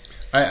roads.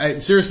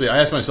 Seriously, I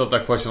ask myself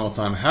that question all the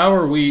time. How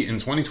are we in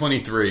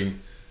 2023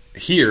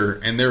 here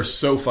and they're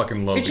so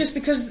fucking low? It's just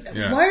because...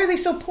 Yeah. Why are they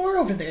so poor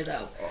over there,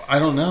 though? I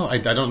don't know. I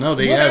don't know.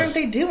 What aren't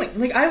they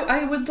doing?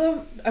 I would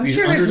love... I'm these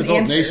sure there's an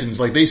underdeveloped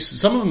answer.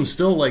 nations, some of them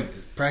still,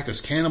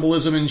 practice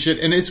cannibalism and shit.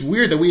 And it's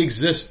weird that we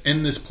exist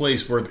in this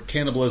place where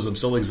cannibalism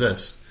still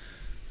exists.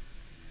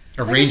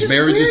 Arranged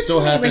marriages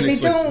still happen. They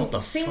don't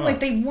seem like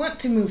they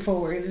want to move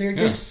forward. They're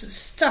just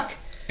stuck.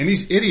 And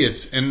these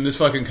idiots in this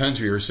fucking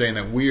country are saying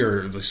that we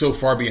are so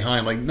far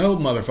behind. No,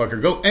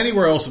 motherfucker, go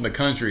anywhere else in the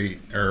country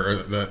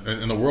or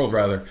in the world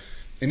rather,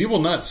 and you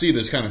will not see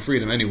this kind of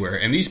freedom anywhere.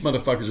 And these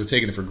motherfuckers are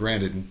taking it for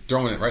granted and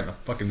throwing it right in the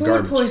fucking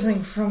garbage. Food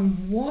poisoning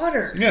from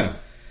water. Yeah.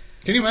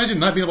 Can you imagine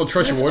not being able to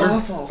trust your water?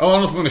 Awful. Oh, I don't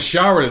know if I'm going to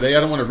shower today.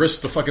 I don't want to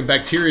risk the fucking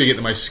bacteria getting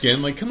to my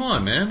skin. Come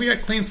on, man. We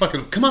got clean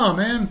fucking... Come on,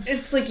 man.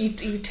 It's like you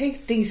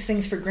take these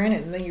things for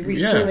granted and then you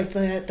reach through like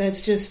that.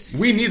 That's just...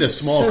 We need a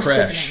small so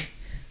crash. Sickening.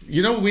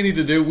 You know what we need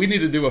to do? We need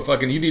to do a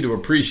fucking... You need to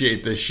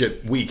appreciate this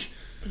shit week.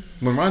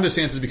 When Ron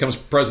DeSantis becomes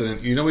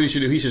president, you know what he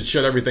should do? He should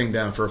shut everything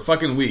down for a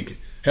fucking week.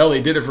 Hell,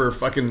 they did it for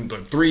fucking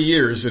 3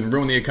 years and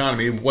ruined the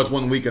economy. What's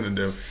 1 week going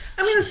to do?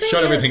 I mean, the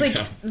thing is,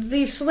 like,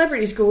 these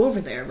celebrities go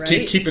over there,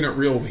 right? Keeping it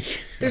real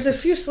weak. There's a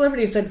few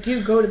celebrities that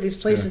do go to these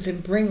places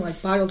and bring,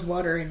 like, bottled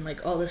water and,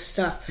 like, all this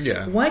stuff.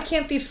 Yeah. Why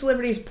can't these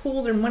celebrities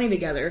pool their money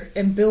together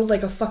and build,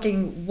 like, a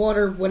fucking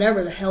water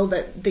whatever the hell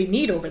that they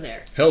need over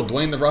there? Hell,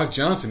 Dwayne "The Rock"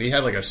 Johnson, he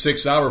had, like, a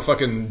 6-hour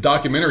fucking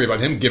documentary about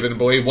him giving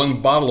away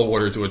 1 bottle of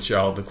water to a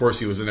child. Of course,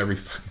 he was in every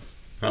fucking...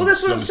 Well,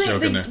 that's what I'm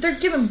saying. They're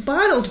giving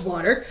bottled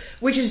water,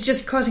 which is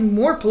just causing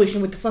more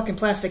pollution with the fucking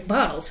plastic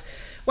bottles.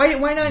 Why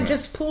not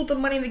just pool the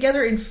money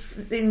together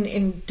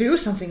and do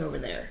something over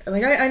there?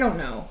 Like, I don't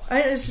know.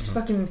 It's just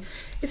fucking...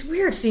 It's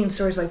weird seeing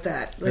stories like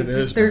that. Like,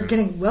 they're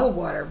getting well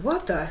water.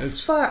 What the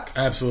fuck?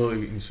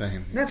 Absolutely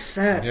insane. That's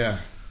sad. Yeah.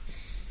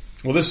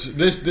 Well, this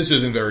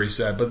isn't very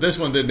sad, but this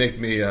one did make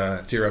me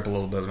tear up a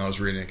little bit when I was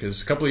reading it,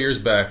 because a couple of years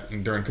back,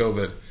 during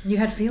COVID... You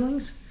had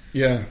feelings?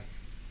 Yeah.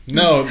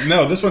 No,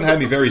 this one had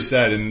me very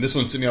sad, and this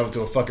one sent me up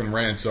to a fucking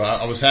rant, so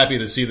I was happy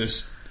to see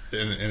this,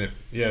 and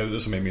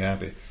this one made me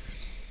happy.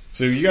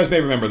 So you guys may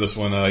remember this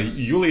one.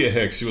 Yulia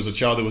Hicks, who was a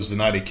child that was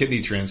denied a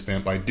kidney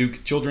transplant by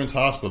Duke Children's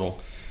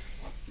Hospital,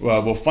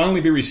 will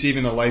finally be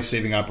receiving a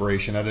life-saving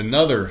operation at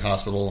another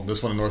hospital,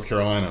 this one in North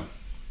Carolina.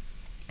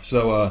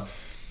 So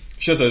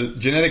she has a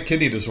genetic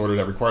kidney disorder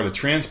that required a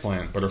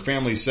transplant, but her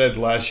family said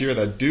last year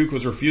that Duke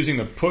was refusing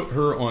to put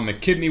her on the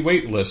kidney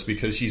wait list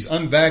because she's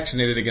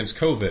unvaccinated against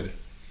COVID.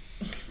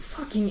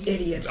 Fucking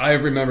idiots. I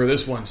remember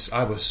this once.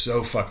 I was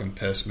so fucking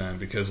pissed, man,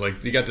 because,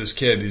 like, you got this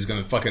kid who's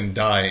going to fucking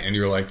die, and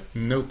you're like,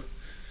 nope.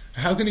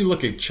 How can you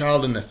look a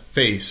child in the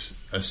face,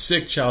 a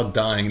sick child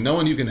dying,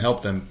 knowing you can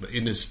help them,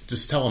 and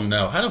just tell them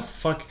no? How the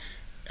fuck...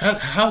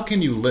 How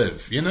can you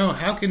live? You know?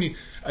 How can you...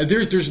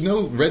 There's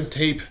no red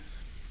tape.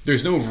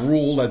 There's no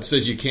rule that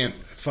says you can't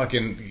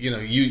fucking,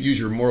 use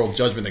your moral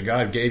judgment that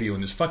God gave you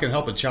and just fucking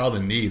help a child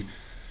in need.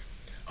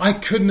 I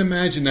couldn't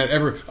imagine that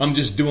ever. I'm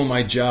just doing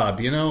my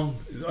job,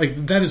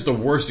 Like, that is the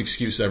worst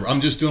excuse ever.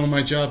 I'm just doing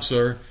my job,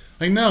 sir.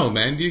 Like, no,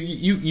 man.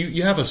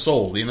 You have a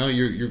soul,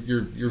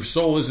 Your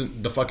soul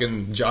isn't the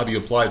fucking job you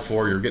applied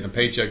for. You're getting a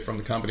paycheck from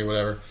the company or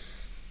whatever.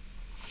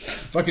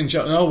 Fucking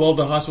child. Oh, well,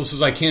 the hospital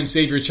says I can't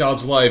save your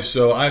child's life,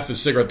 so I have a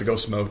cigarette to go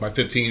smoke. My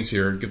 15's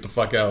here. Get the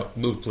fuck out.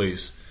 Move,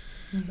 please.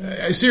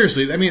 Mm-hmm.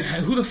 Seriously, I mean,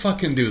 who the fuck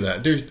can do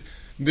that?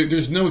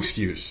 There's no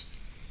excuse.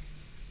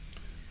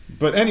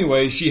 But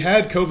anyway, she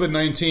had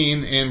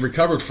COVID-19 and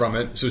recovered from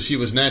it, so she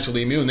was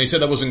naturally immune. They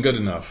said that wasn't good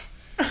enough.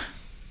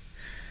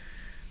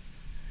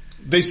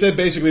 They said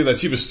basically that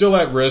she was still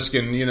at risk,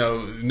 and,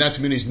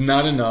 natural immunity is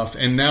not enough,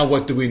 and now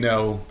what do we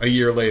know a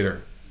year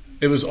later?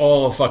 It was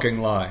all a fucking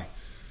lie.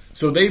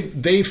 So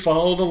they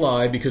followed a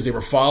lie because they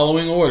were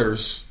following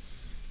orders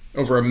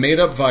over a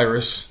made-up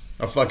virus,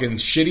 a fucking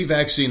shitty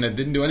vaccine that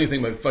didn't do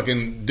anything but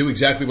fucking do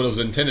exactly what it was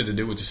intended to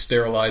do, which is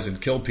sterilize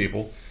and kill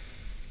people.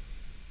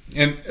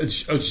 And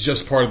it's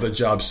just part of the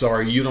job.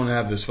 Sorry, you don't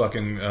have this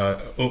fucking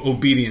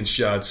obedience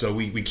shot, so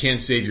we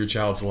can't save your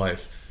child's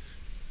life.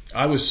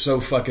 I was so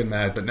fucking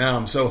mad, but now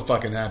I'm so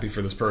fucking happy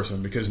for this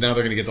person because now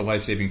they're going to get the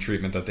life-saving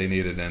treatment that they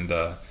needed, and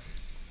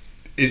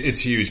it's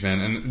huge,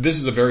 man. And this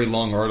is a very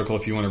long article.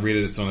 If you want to read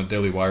it, it's on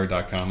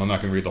dailywire.com. I'm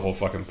not going to read the whole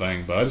fucking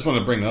thing, but I just want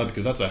to bring that up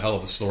because that's a hell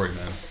of a story,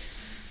 man.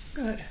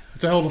 Good.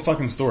 It's a hell of a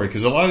fucking story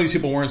because a lot of these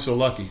people weren't so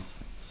lucky.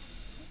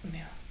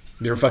 Yeah.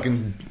 They were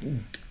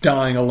fucking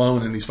dying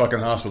alone in these fucking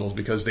hospitals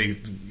because they,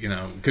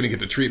 couldn't get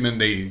the treatment.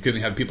 They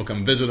couldn't have people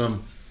come visit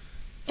them.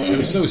 It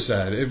was so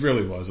sad. It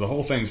really was. The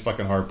whole thing's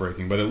fucking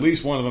heartbreaking. But at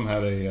least one of them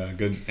had a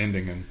good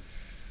ending. And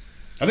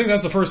I think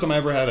that's the first time I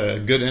ever had a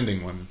good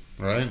ending one,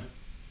 right?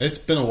 It's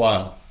been a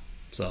while.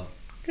 So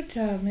good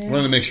job, man. I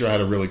wanted to make sure I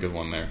had a really good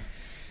one there.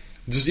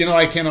 Just,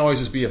 I can't always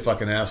just be a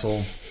fucking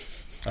asshole.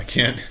 I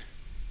can't.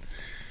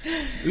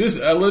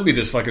 Let me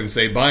just fucking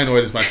say,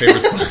 Binoid is my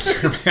favorite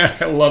sponsor, man.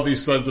 I love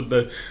these sons of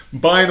bitch.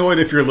 Binoid,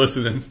 if you're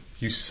listening,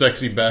 you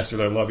sexy bastard,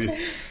 I love you.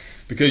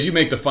 Because you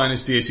make the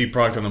finest THC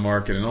product on the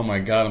market, and oh my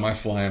god, am I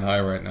flying high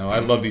right now. I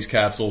love these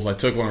capsules. I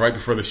took one right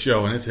before the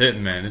show, and it's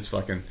hitting, man. It's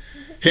fucking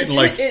hitting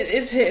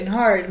it's hitting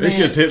hard, man. This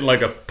shit's hitting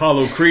like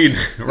Apollo Creed,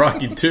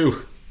 Rocky 2.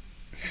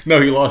 No,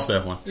 he lost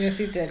that one. Yes,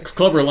 he did.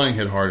 Clubber Lang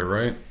hit harder,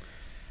 right?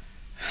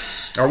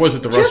 Or was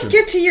it the Russian? Just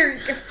get to your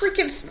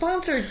freaking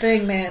sponsored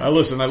thing, man.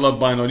 Listen, I love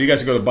Binoid. You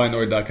guys can go to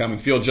Binoid.com and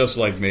feel just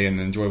like me and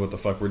enjoy what the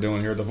fuck we're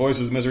doing here. The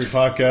Voices of Misery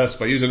podcast.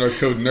 By using our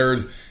code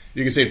NERD,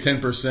 you can save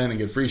 10% and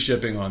get free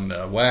shipping on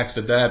the wax,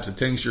 the dabs, the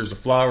tinctures, the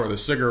flower, the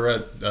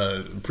cigarette,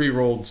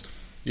 pre-rolls.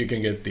 You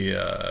can get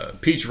the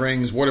peach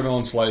rings,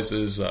 watermelon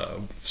slices,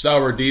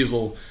 sour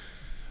diesel,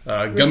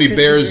 gummy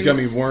bears,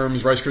 gummy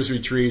worms, Rice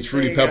Krispie treats,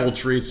 Fruity Pebble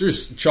treats.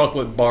 There's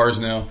chocolate bars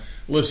now.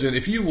 Listen,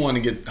 if you want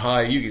to get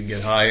high, you can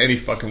get high any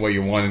fucking way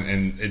you want,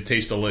 and it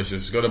tastes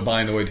delicious. Go to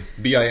Binoid,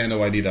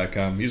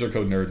 BINOID.com. Use our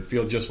code NERD.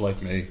 Feel just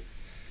like me.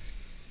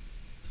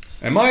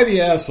 Am I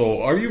the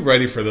asshole? Are you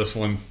ready for this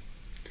one?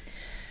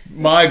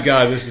 My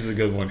God, this is a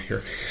good one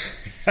here.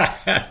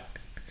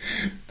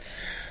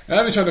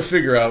 I've been trying to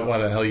figure out why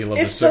the hell you love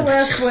It's this the segment.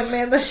 last one,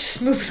 man. Let's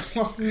just move it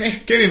along, man.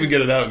 Can't even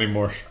get it out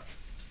anymore.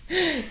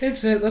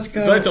 It's it. Let's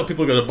go. Did I tell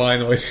people to go to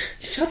Binoid?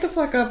 Shut the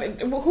fuck up.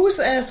 Who's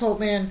the asshole,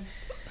 man?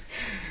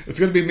 It's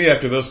going to be me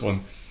after this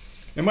one.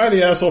 Am I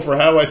the asshole for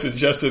how I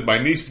suggested my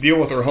niece deal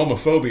with her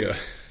homophobia?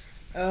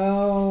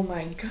 Oh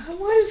my god,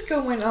 what is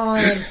going on?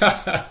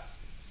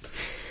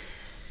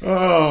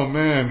 Oh,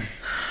 man.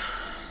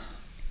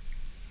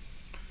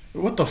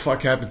 What the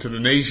fuck happened to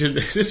the nation?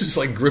 This is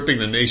like gripping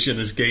the nation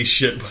as gay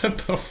shit. What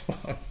the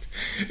fuck?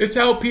 It's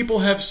how people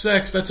have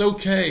sex. That's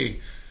okay.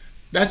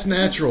 That's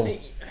natural.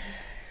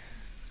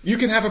 You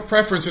can have a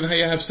preference in how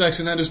you have sex,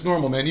 and that is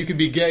normal, man. You can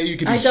be gay, you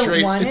can be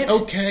straight. It's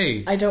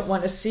okay. I don't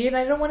want to see it.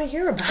 I don't want to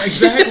hear about it.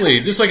 Exactly.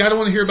 Just like I don't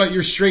want to hear about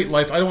your straight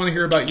life. I don't want to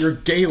hear about your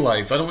gay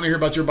life. I don't want to hear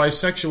about your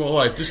bisexual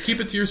life. Just keep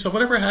it to yourself.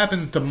 Whatever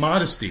happened to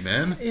modesty,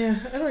 man? Yeah,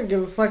 I don't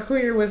give a fuck who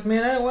you're with,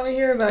 man. I don't want to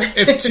hear about it.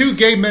 If two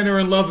gay men are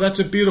in love, that's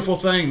a beautiful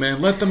thing,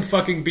 man. Let them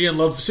fucking be in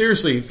love.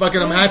 Seriously,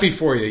 fucking, I'm happy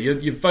for you.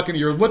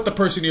 You're with the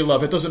person you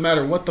love. It doesn't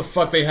matter what the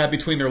fuck they have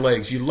between their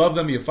legs. You love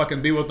them, you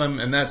fucking be with them,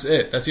 and that's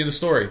it. That's the end of the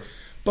story.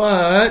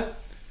 But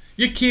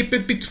you keep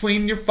it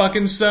between your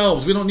fucking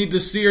selves. We don't need to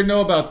see or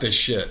know about this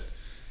shit.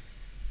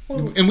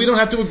 And we don't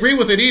have to agree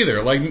with it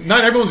either. Like,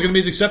 not everyone's going to be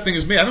as accepting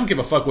as me. I don't give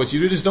a fuck what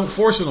you do. Just don't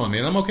force it on me.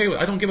 And I'm okay with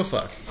it. I don't give a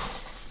fuck.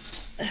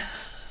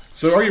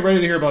 So are you ready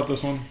to hear about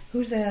this one?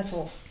 Who's the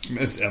asshole?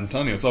 I'm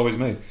telling you, it's always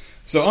me.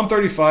 So I'm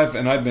 35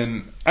 and I've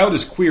been out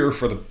as queer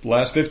for the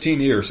last 15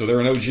 years. So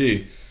they're an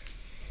OG.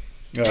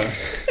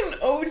 An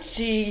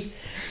OG.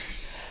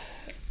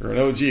 Or an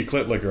OG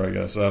clit licker, I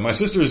guess. My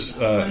sister's,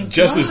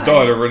 Jess's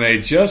daughter, Renee,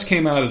 just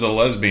came out as a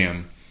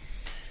lesbian.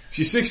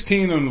 She's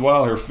 16, and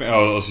while her...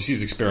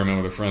 she's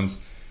experimenting with her friends.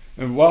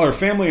 And while her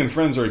family and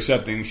friends are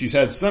accepting, she's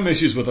had some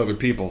issues with other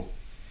people.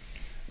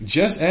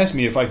 Jess asked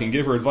me if I can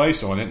give her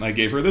advice on it, and I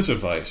gave her this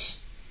advice.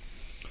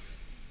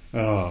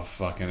 Oh,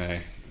 fucking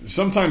A.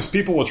 Sometimes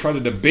people will try to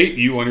debate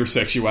you on your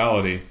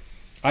sexuality.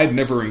 I'd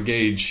never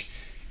engage.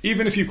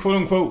 Even if you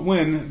quote-unquote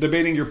win,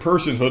 debating your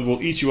personhood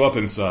will eat you up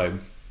inside.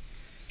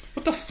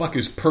 What the fuck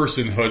is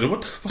personhood?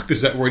 What the fuck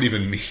does that word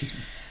even mean?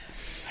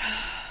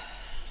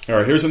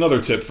 Alright, here's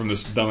another tip from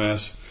this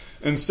dumbass.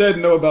 Instead,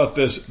 know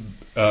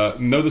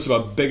this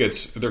about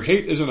bigots. Their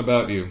hate isn't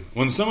about you.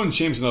 When someone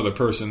shames another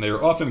person, they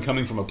are often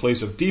coming from a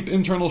place of deep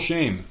internal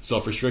shame,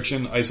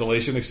 self-restriction,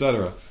 isolation,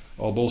 etc.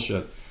 All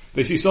bullshit.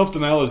 They see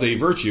self-denial as a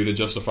virtue to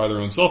justify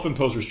their own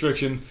self-imposed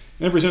restriction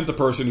and resent the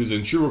person who's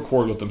in true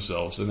accord with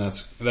themselves, and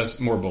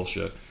that's more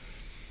bullshit.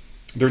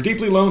 They're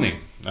deeply lonely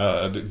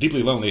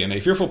in a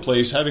fearful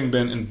place, having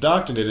been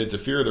indoctrinated to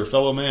fear their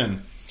fellow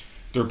man.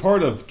 They're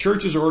part of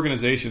churches or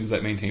organizations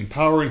that maintain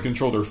power and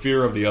control their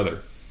fear of the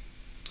other.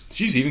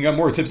 She's even got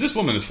more tips. This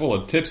woman is full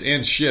of tips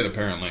and shit,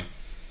 apparently.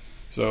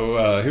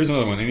 So here's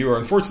another one. And you are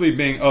unfortunately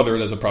being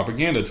othered as a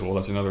propaganda tool.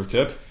 That's another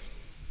tip.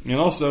 And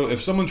also,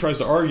 if someone tries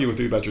to argue with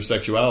you about your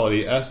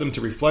sexuality, ask them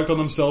to reflect on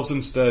themselves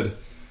instead.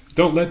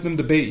 Don't let them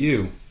debate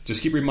you.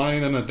 Just keep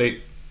reminding them that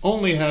they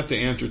only have to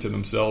answer to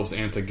themselves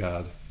and to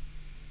God.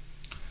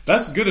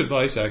 That's good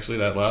advice, actually,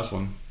 that last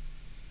one.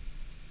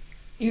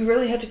 You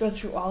really had to go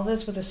through all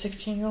this with a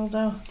 16-year-old,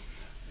 though?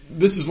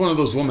 This is one of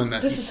those women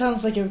that... This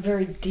sounds like a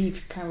very deep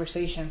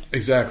conversation.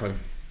 Exactly.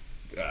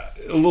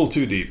 A little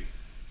too deep.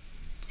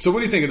 So what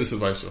do you think of this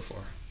advice so far?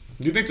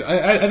 Do you think...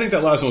 I think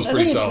that last one was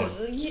pretty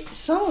solid.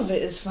 Some of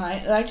it is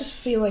fine. I just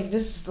feel like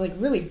this is like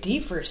really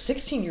deep for a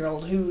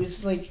 16-year-old who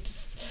is like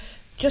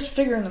just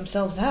figuring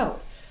themselves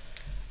out.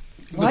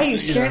 Why are you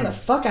scaring the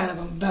fuck out of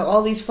them about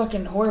all these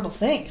fucking horrible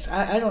things?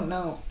 I don't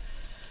know.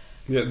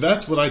 Yeah,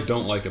 that's what I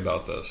don't like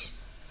about this.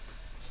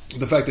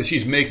 The fact that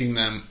she's making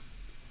them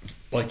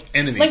like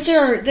enemies.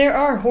 Like there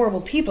are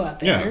horrible people out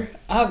there, yeah.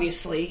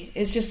 Obviously.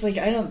 It's just like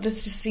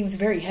this just seems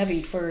very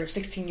heavy for a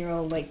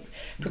 16-year-old, like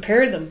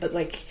prepare them, but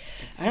like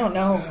I don't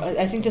know.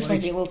 I think this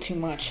might be a little too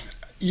much.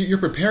 You're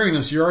preparing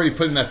them, so you're already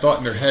putting that thought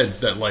in their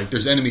heads that like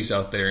there's enemies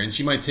out there, and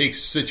she might take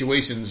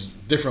situations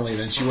differently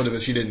than she would have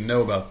if she didn't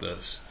know about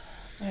this.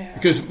 Yeah.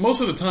 Because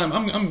most of the time,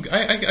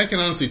 I can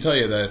honestly tell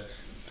you that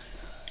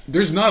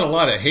there's not a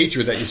lot of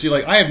hatred that you see.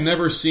 Like, I have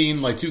never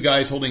seen like two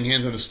guys holding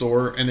hands in a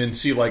store and then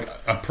see like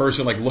a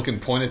person like look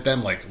and point at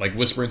them, like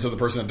whispering to the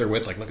person that they're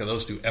with, like, look at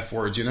those two F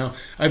words, you know?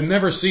 I've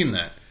never seen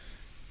that.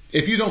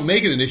 If you don't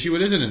make it an issue,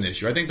 it isn't an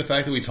issue. I think the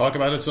fact that we talk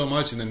about it so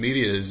much in the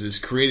media is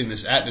creating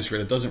this atmosphere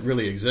that doesn't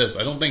really exist.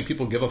 I don't think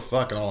people give a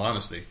fuck, in all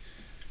honesty.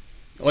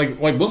 Like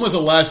when was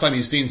the last time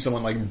you seen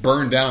someone like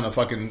burn down a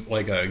fucking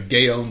like a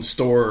gay-owned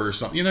store or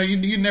something? You know,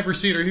 you never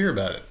see it or hear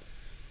about it.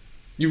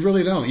 You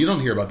really don't. You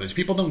don't hear about this.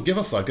 People don't give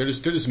a fuck. They're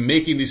just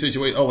making these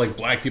situations. Oh, like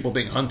black people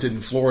being hunted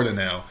in Florida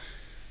now,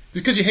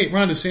 because you hate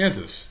Ron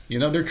DeSantis. You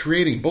know, they're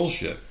creating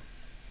bullshit.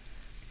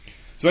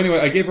 So anyway,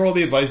 I gave her all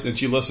the advice and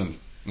she listened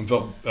and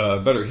felt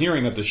better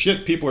hearing that the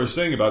shit people are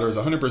saying about her is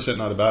 100%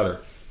 not about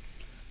her.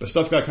 But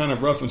stuff got kind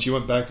of rough when she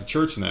went back to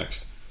church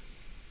next.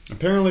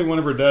 Apparently one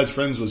of her dad's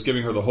friends was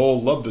giving her the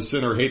whole love the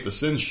sinner, hate the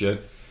sin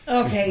shit.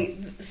 Okay,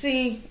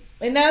 see,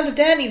 and now the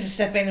dad needs to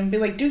step in and be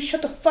like, dude,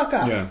 shut the fuck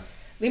up. Yeah.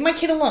 Leave my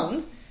kid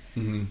alone.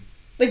 Mm-hmm.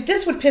 Like,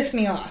 this would piss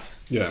me off.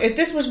 Yeah. If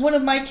this was one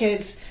of my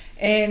kids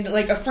and,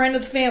 like, a friend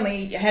of the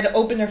family had to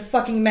open their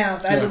fucking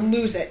mouth, I would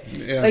lose it.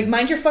 Yeah. Like,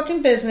 mind your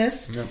fucking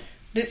business. Yep.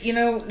 You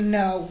know,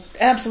 no,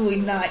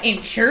 absolutely not. In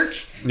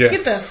church? Yeah.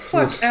 Get the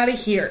fuck out of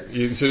here. So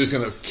you're just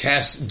going to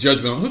cast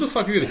judgment on... Who the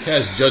fuck are you to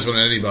cast judgment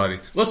on anybody?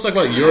 Let's talk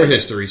about your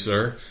history,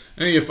 sir.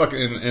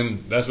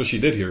 And that's what she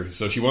did here.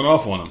 So she went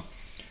off on him.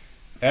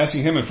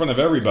 Asking him in front of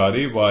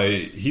everybody why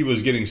he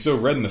was getting so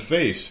red in the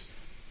face.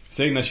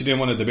 Saying that she didn't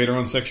want to debate her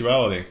own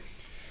sexuality.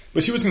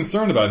 But she was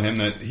concerned about him,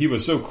 that he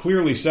was so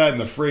clearly sad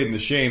and afraid and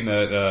ashamed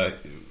that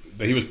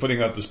he was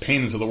putting out this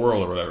pain into the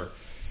world or whatever.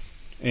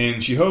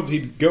 And she hoped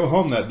he'd go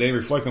home that day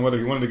reflecting whether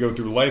he wanted to go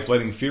through life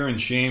letting fear and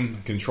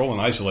shame control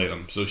and isolate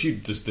him. So she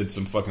just did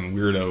some fucking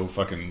weirdo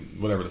fucking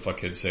whatever the fuck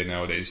kids say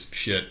nowadays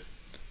shit.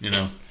 You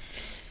know?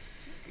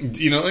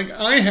 Like,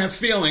 I have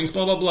feelings,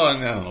 blah, blah, blah.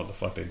 And I don't know what the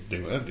fuck they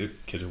do. The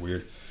kids are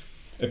weird.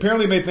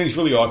 Apparently made things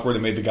really awkward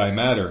and made the guy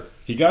madder.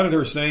 He got at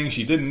her saying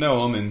she didn't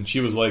know him, and she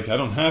was like, I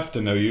don't have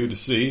to know you to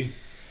see.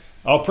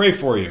 I'll pray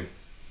for you.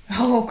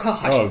 Oh,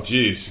 God. Oh,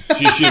 jeez.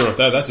 She wrote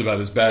that. That's about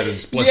as bad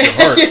as bless your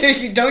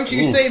heart. Don't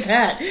you say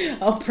that.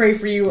 I'll pray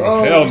for you.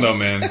 Oh, hell no,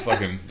 man.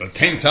 Fucking the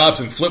tank tops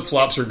and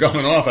flip-flops are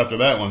going off after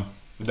that one.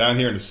 Down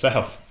here in the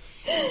South.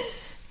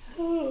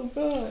 Oh,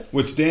 God.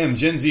 Which, damn,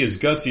 Gen Z is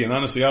gutsy, and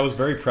honestly, I was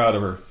very proud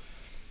of her.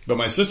 But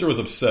my sister was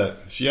upset.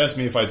 She asked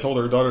me if I told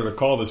her daughter to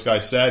call this guy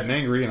sad and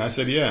angry, and I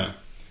said yeah.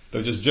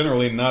 Though just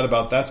generally not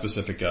about that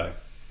specific guy.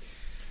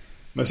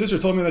 My sister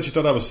told me that she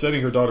thought I was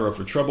setting her daughter up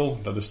for trouble,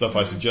 that the stuff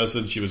I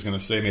suggested she was going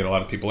to say made a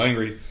lot of people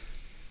angry.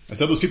 I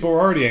said those people were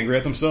already angry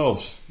at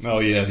themselves. Oh,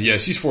 yeah,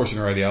 she's forcing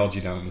her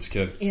ideology down on this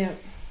kid. Yeah.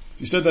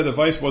 She said that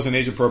advice wasn't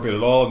age appropriate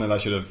at all, and that I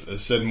should have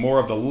said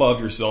more of the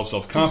love yourself,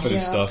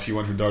 self-confidence stuff. She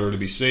wanted her daughter to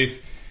be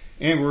safe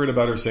and worried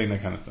about her saying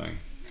that kind of thing.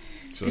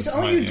 Because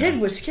all you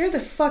did was scare the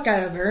fuck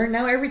out of her, and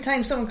now every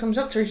time someone comes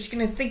up to her, she's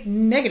going to think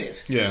negative.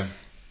 Yeah.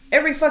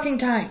 Every fucking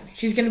time.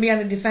 She's going to be on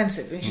the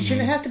defensive. And she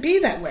shouldn't have to be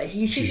that way.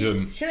 She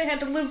shouldn't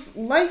have to live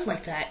life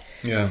like that.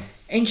 Yeah.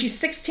 And she's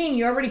 16.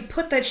 You already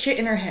put that shit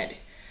in her head.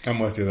 I'm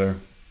with you there.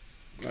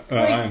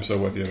 I am so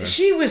with you there.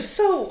 She was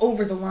so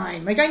over the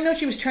line. Like, I know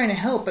she was trying to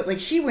help, but,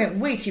 like, she went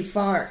way too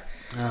far.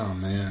 Oh,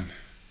 man.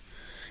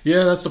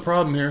 Yeah, that's the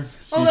problem here.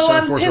 Although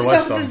I'm pissed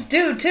off at this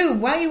dude, too.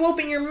 Why you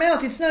open your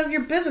mouth? It's none of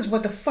your business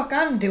what the fuck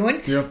I'm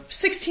doing. Yep.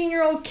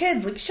 16-year-old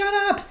kid. Like, shut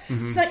up.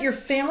 Mm-hmm. It's not your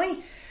family.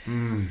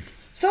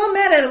 So I'm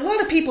mad at a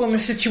lot of people in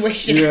this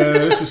situation. Yeah,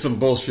 this is some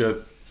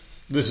bullshit.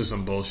 This is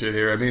some bullshit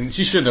here. I mean,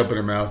 she shouldn't open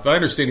her mouth. I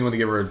understand you want to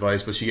give her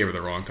advice, but she gave her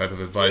the wrong type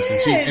of advice.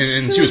 Yeah,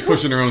 and she was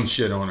pushing her own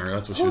shit on her.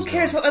 That's what she was doing. Who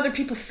cares what other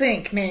people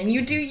think, man?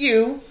 You do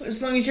you.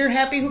 As long as you're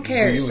happy, who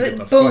cares? Get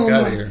the Boom. fuck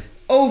out of here.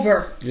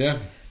 Over. Yeah.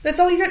 That's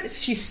all you got.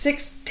 She's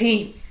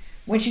 16.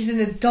 When she's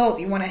an adult,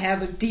 you want to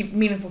have a deep,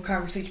 meaningful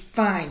conversation.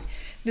 Fine.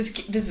 This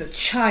is a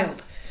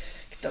child.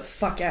 Get the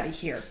fuck out of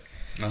here.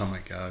 Oh, my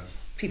God.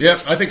 Yep,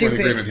 I think we're in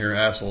agreement here,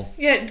 asshole.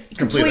 Yeah,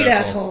 complete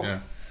asshole. Yeah,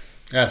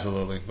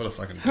 absolutely. What a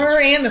fucking bitch.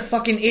 Her and the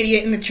fucking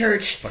idiot in the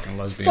church. Fucking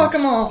lesbians. Fuck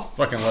them all.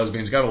 Fucking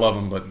lesbians. Gotta love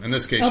them, but in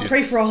this case... I'll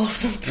pray for all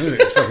of them.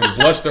 Fucking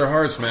bless their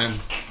hearts, man.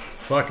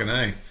 Fucking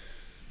A.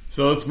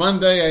 So it's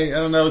Monday. I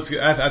don't know.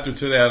 After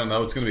today, I don't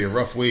know. It's going to be a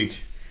rough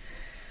week.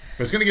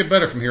 But it's going to get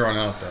better from here on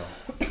out,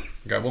 though.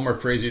 Got one more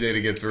crazy day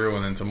to get through,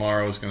 and then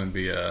tomorrow is going to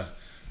be a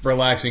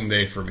relaxing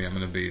day for me. I'm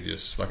going to be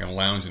just fucking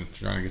lounging,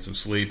 trying to get some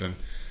sleep, and...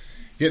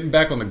 getting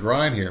back on the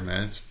grind here,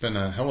 man. It's been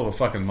a hell of a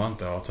fucking month,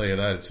 though. I'll tell you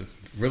that. It's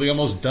really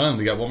almost done.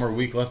 We got one more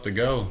week left to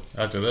go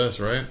after this,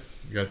 right?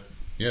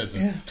 It's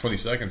 20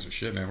 seconds or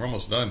shit, man. We're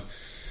almost done.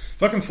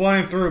 Fucking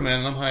flying through,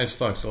 man. And I'm high as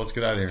fuck, so let's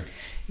get out of here.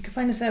 You can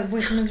find us at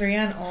Voice of Misery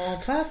on all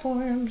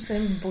platforms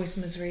and Voice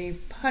of Misery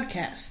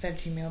podcast at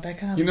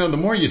gmail.com. You know, the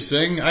more you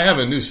sing, I have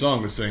a new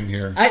song to sing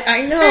here.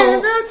 I know.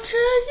 And I'll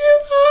tell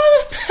you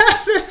all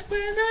about it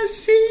when I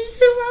see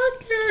you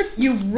again. You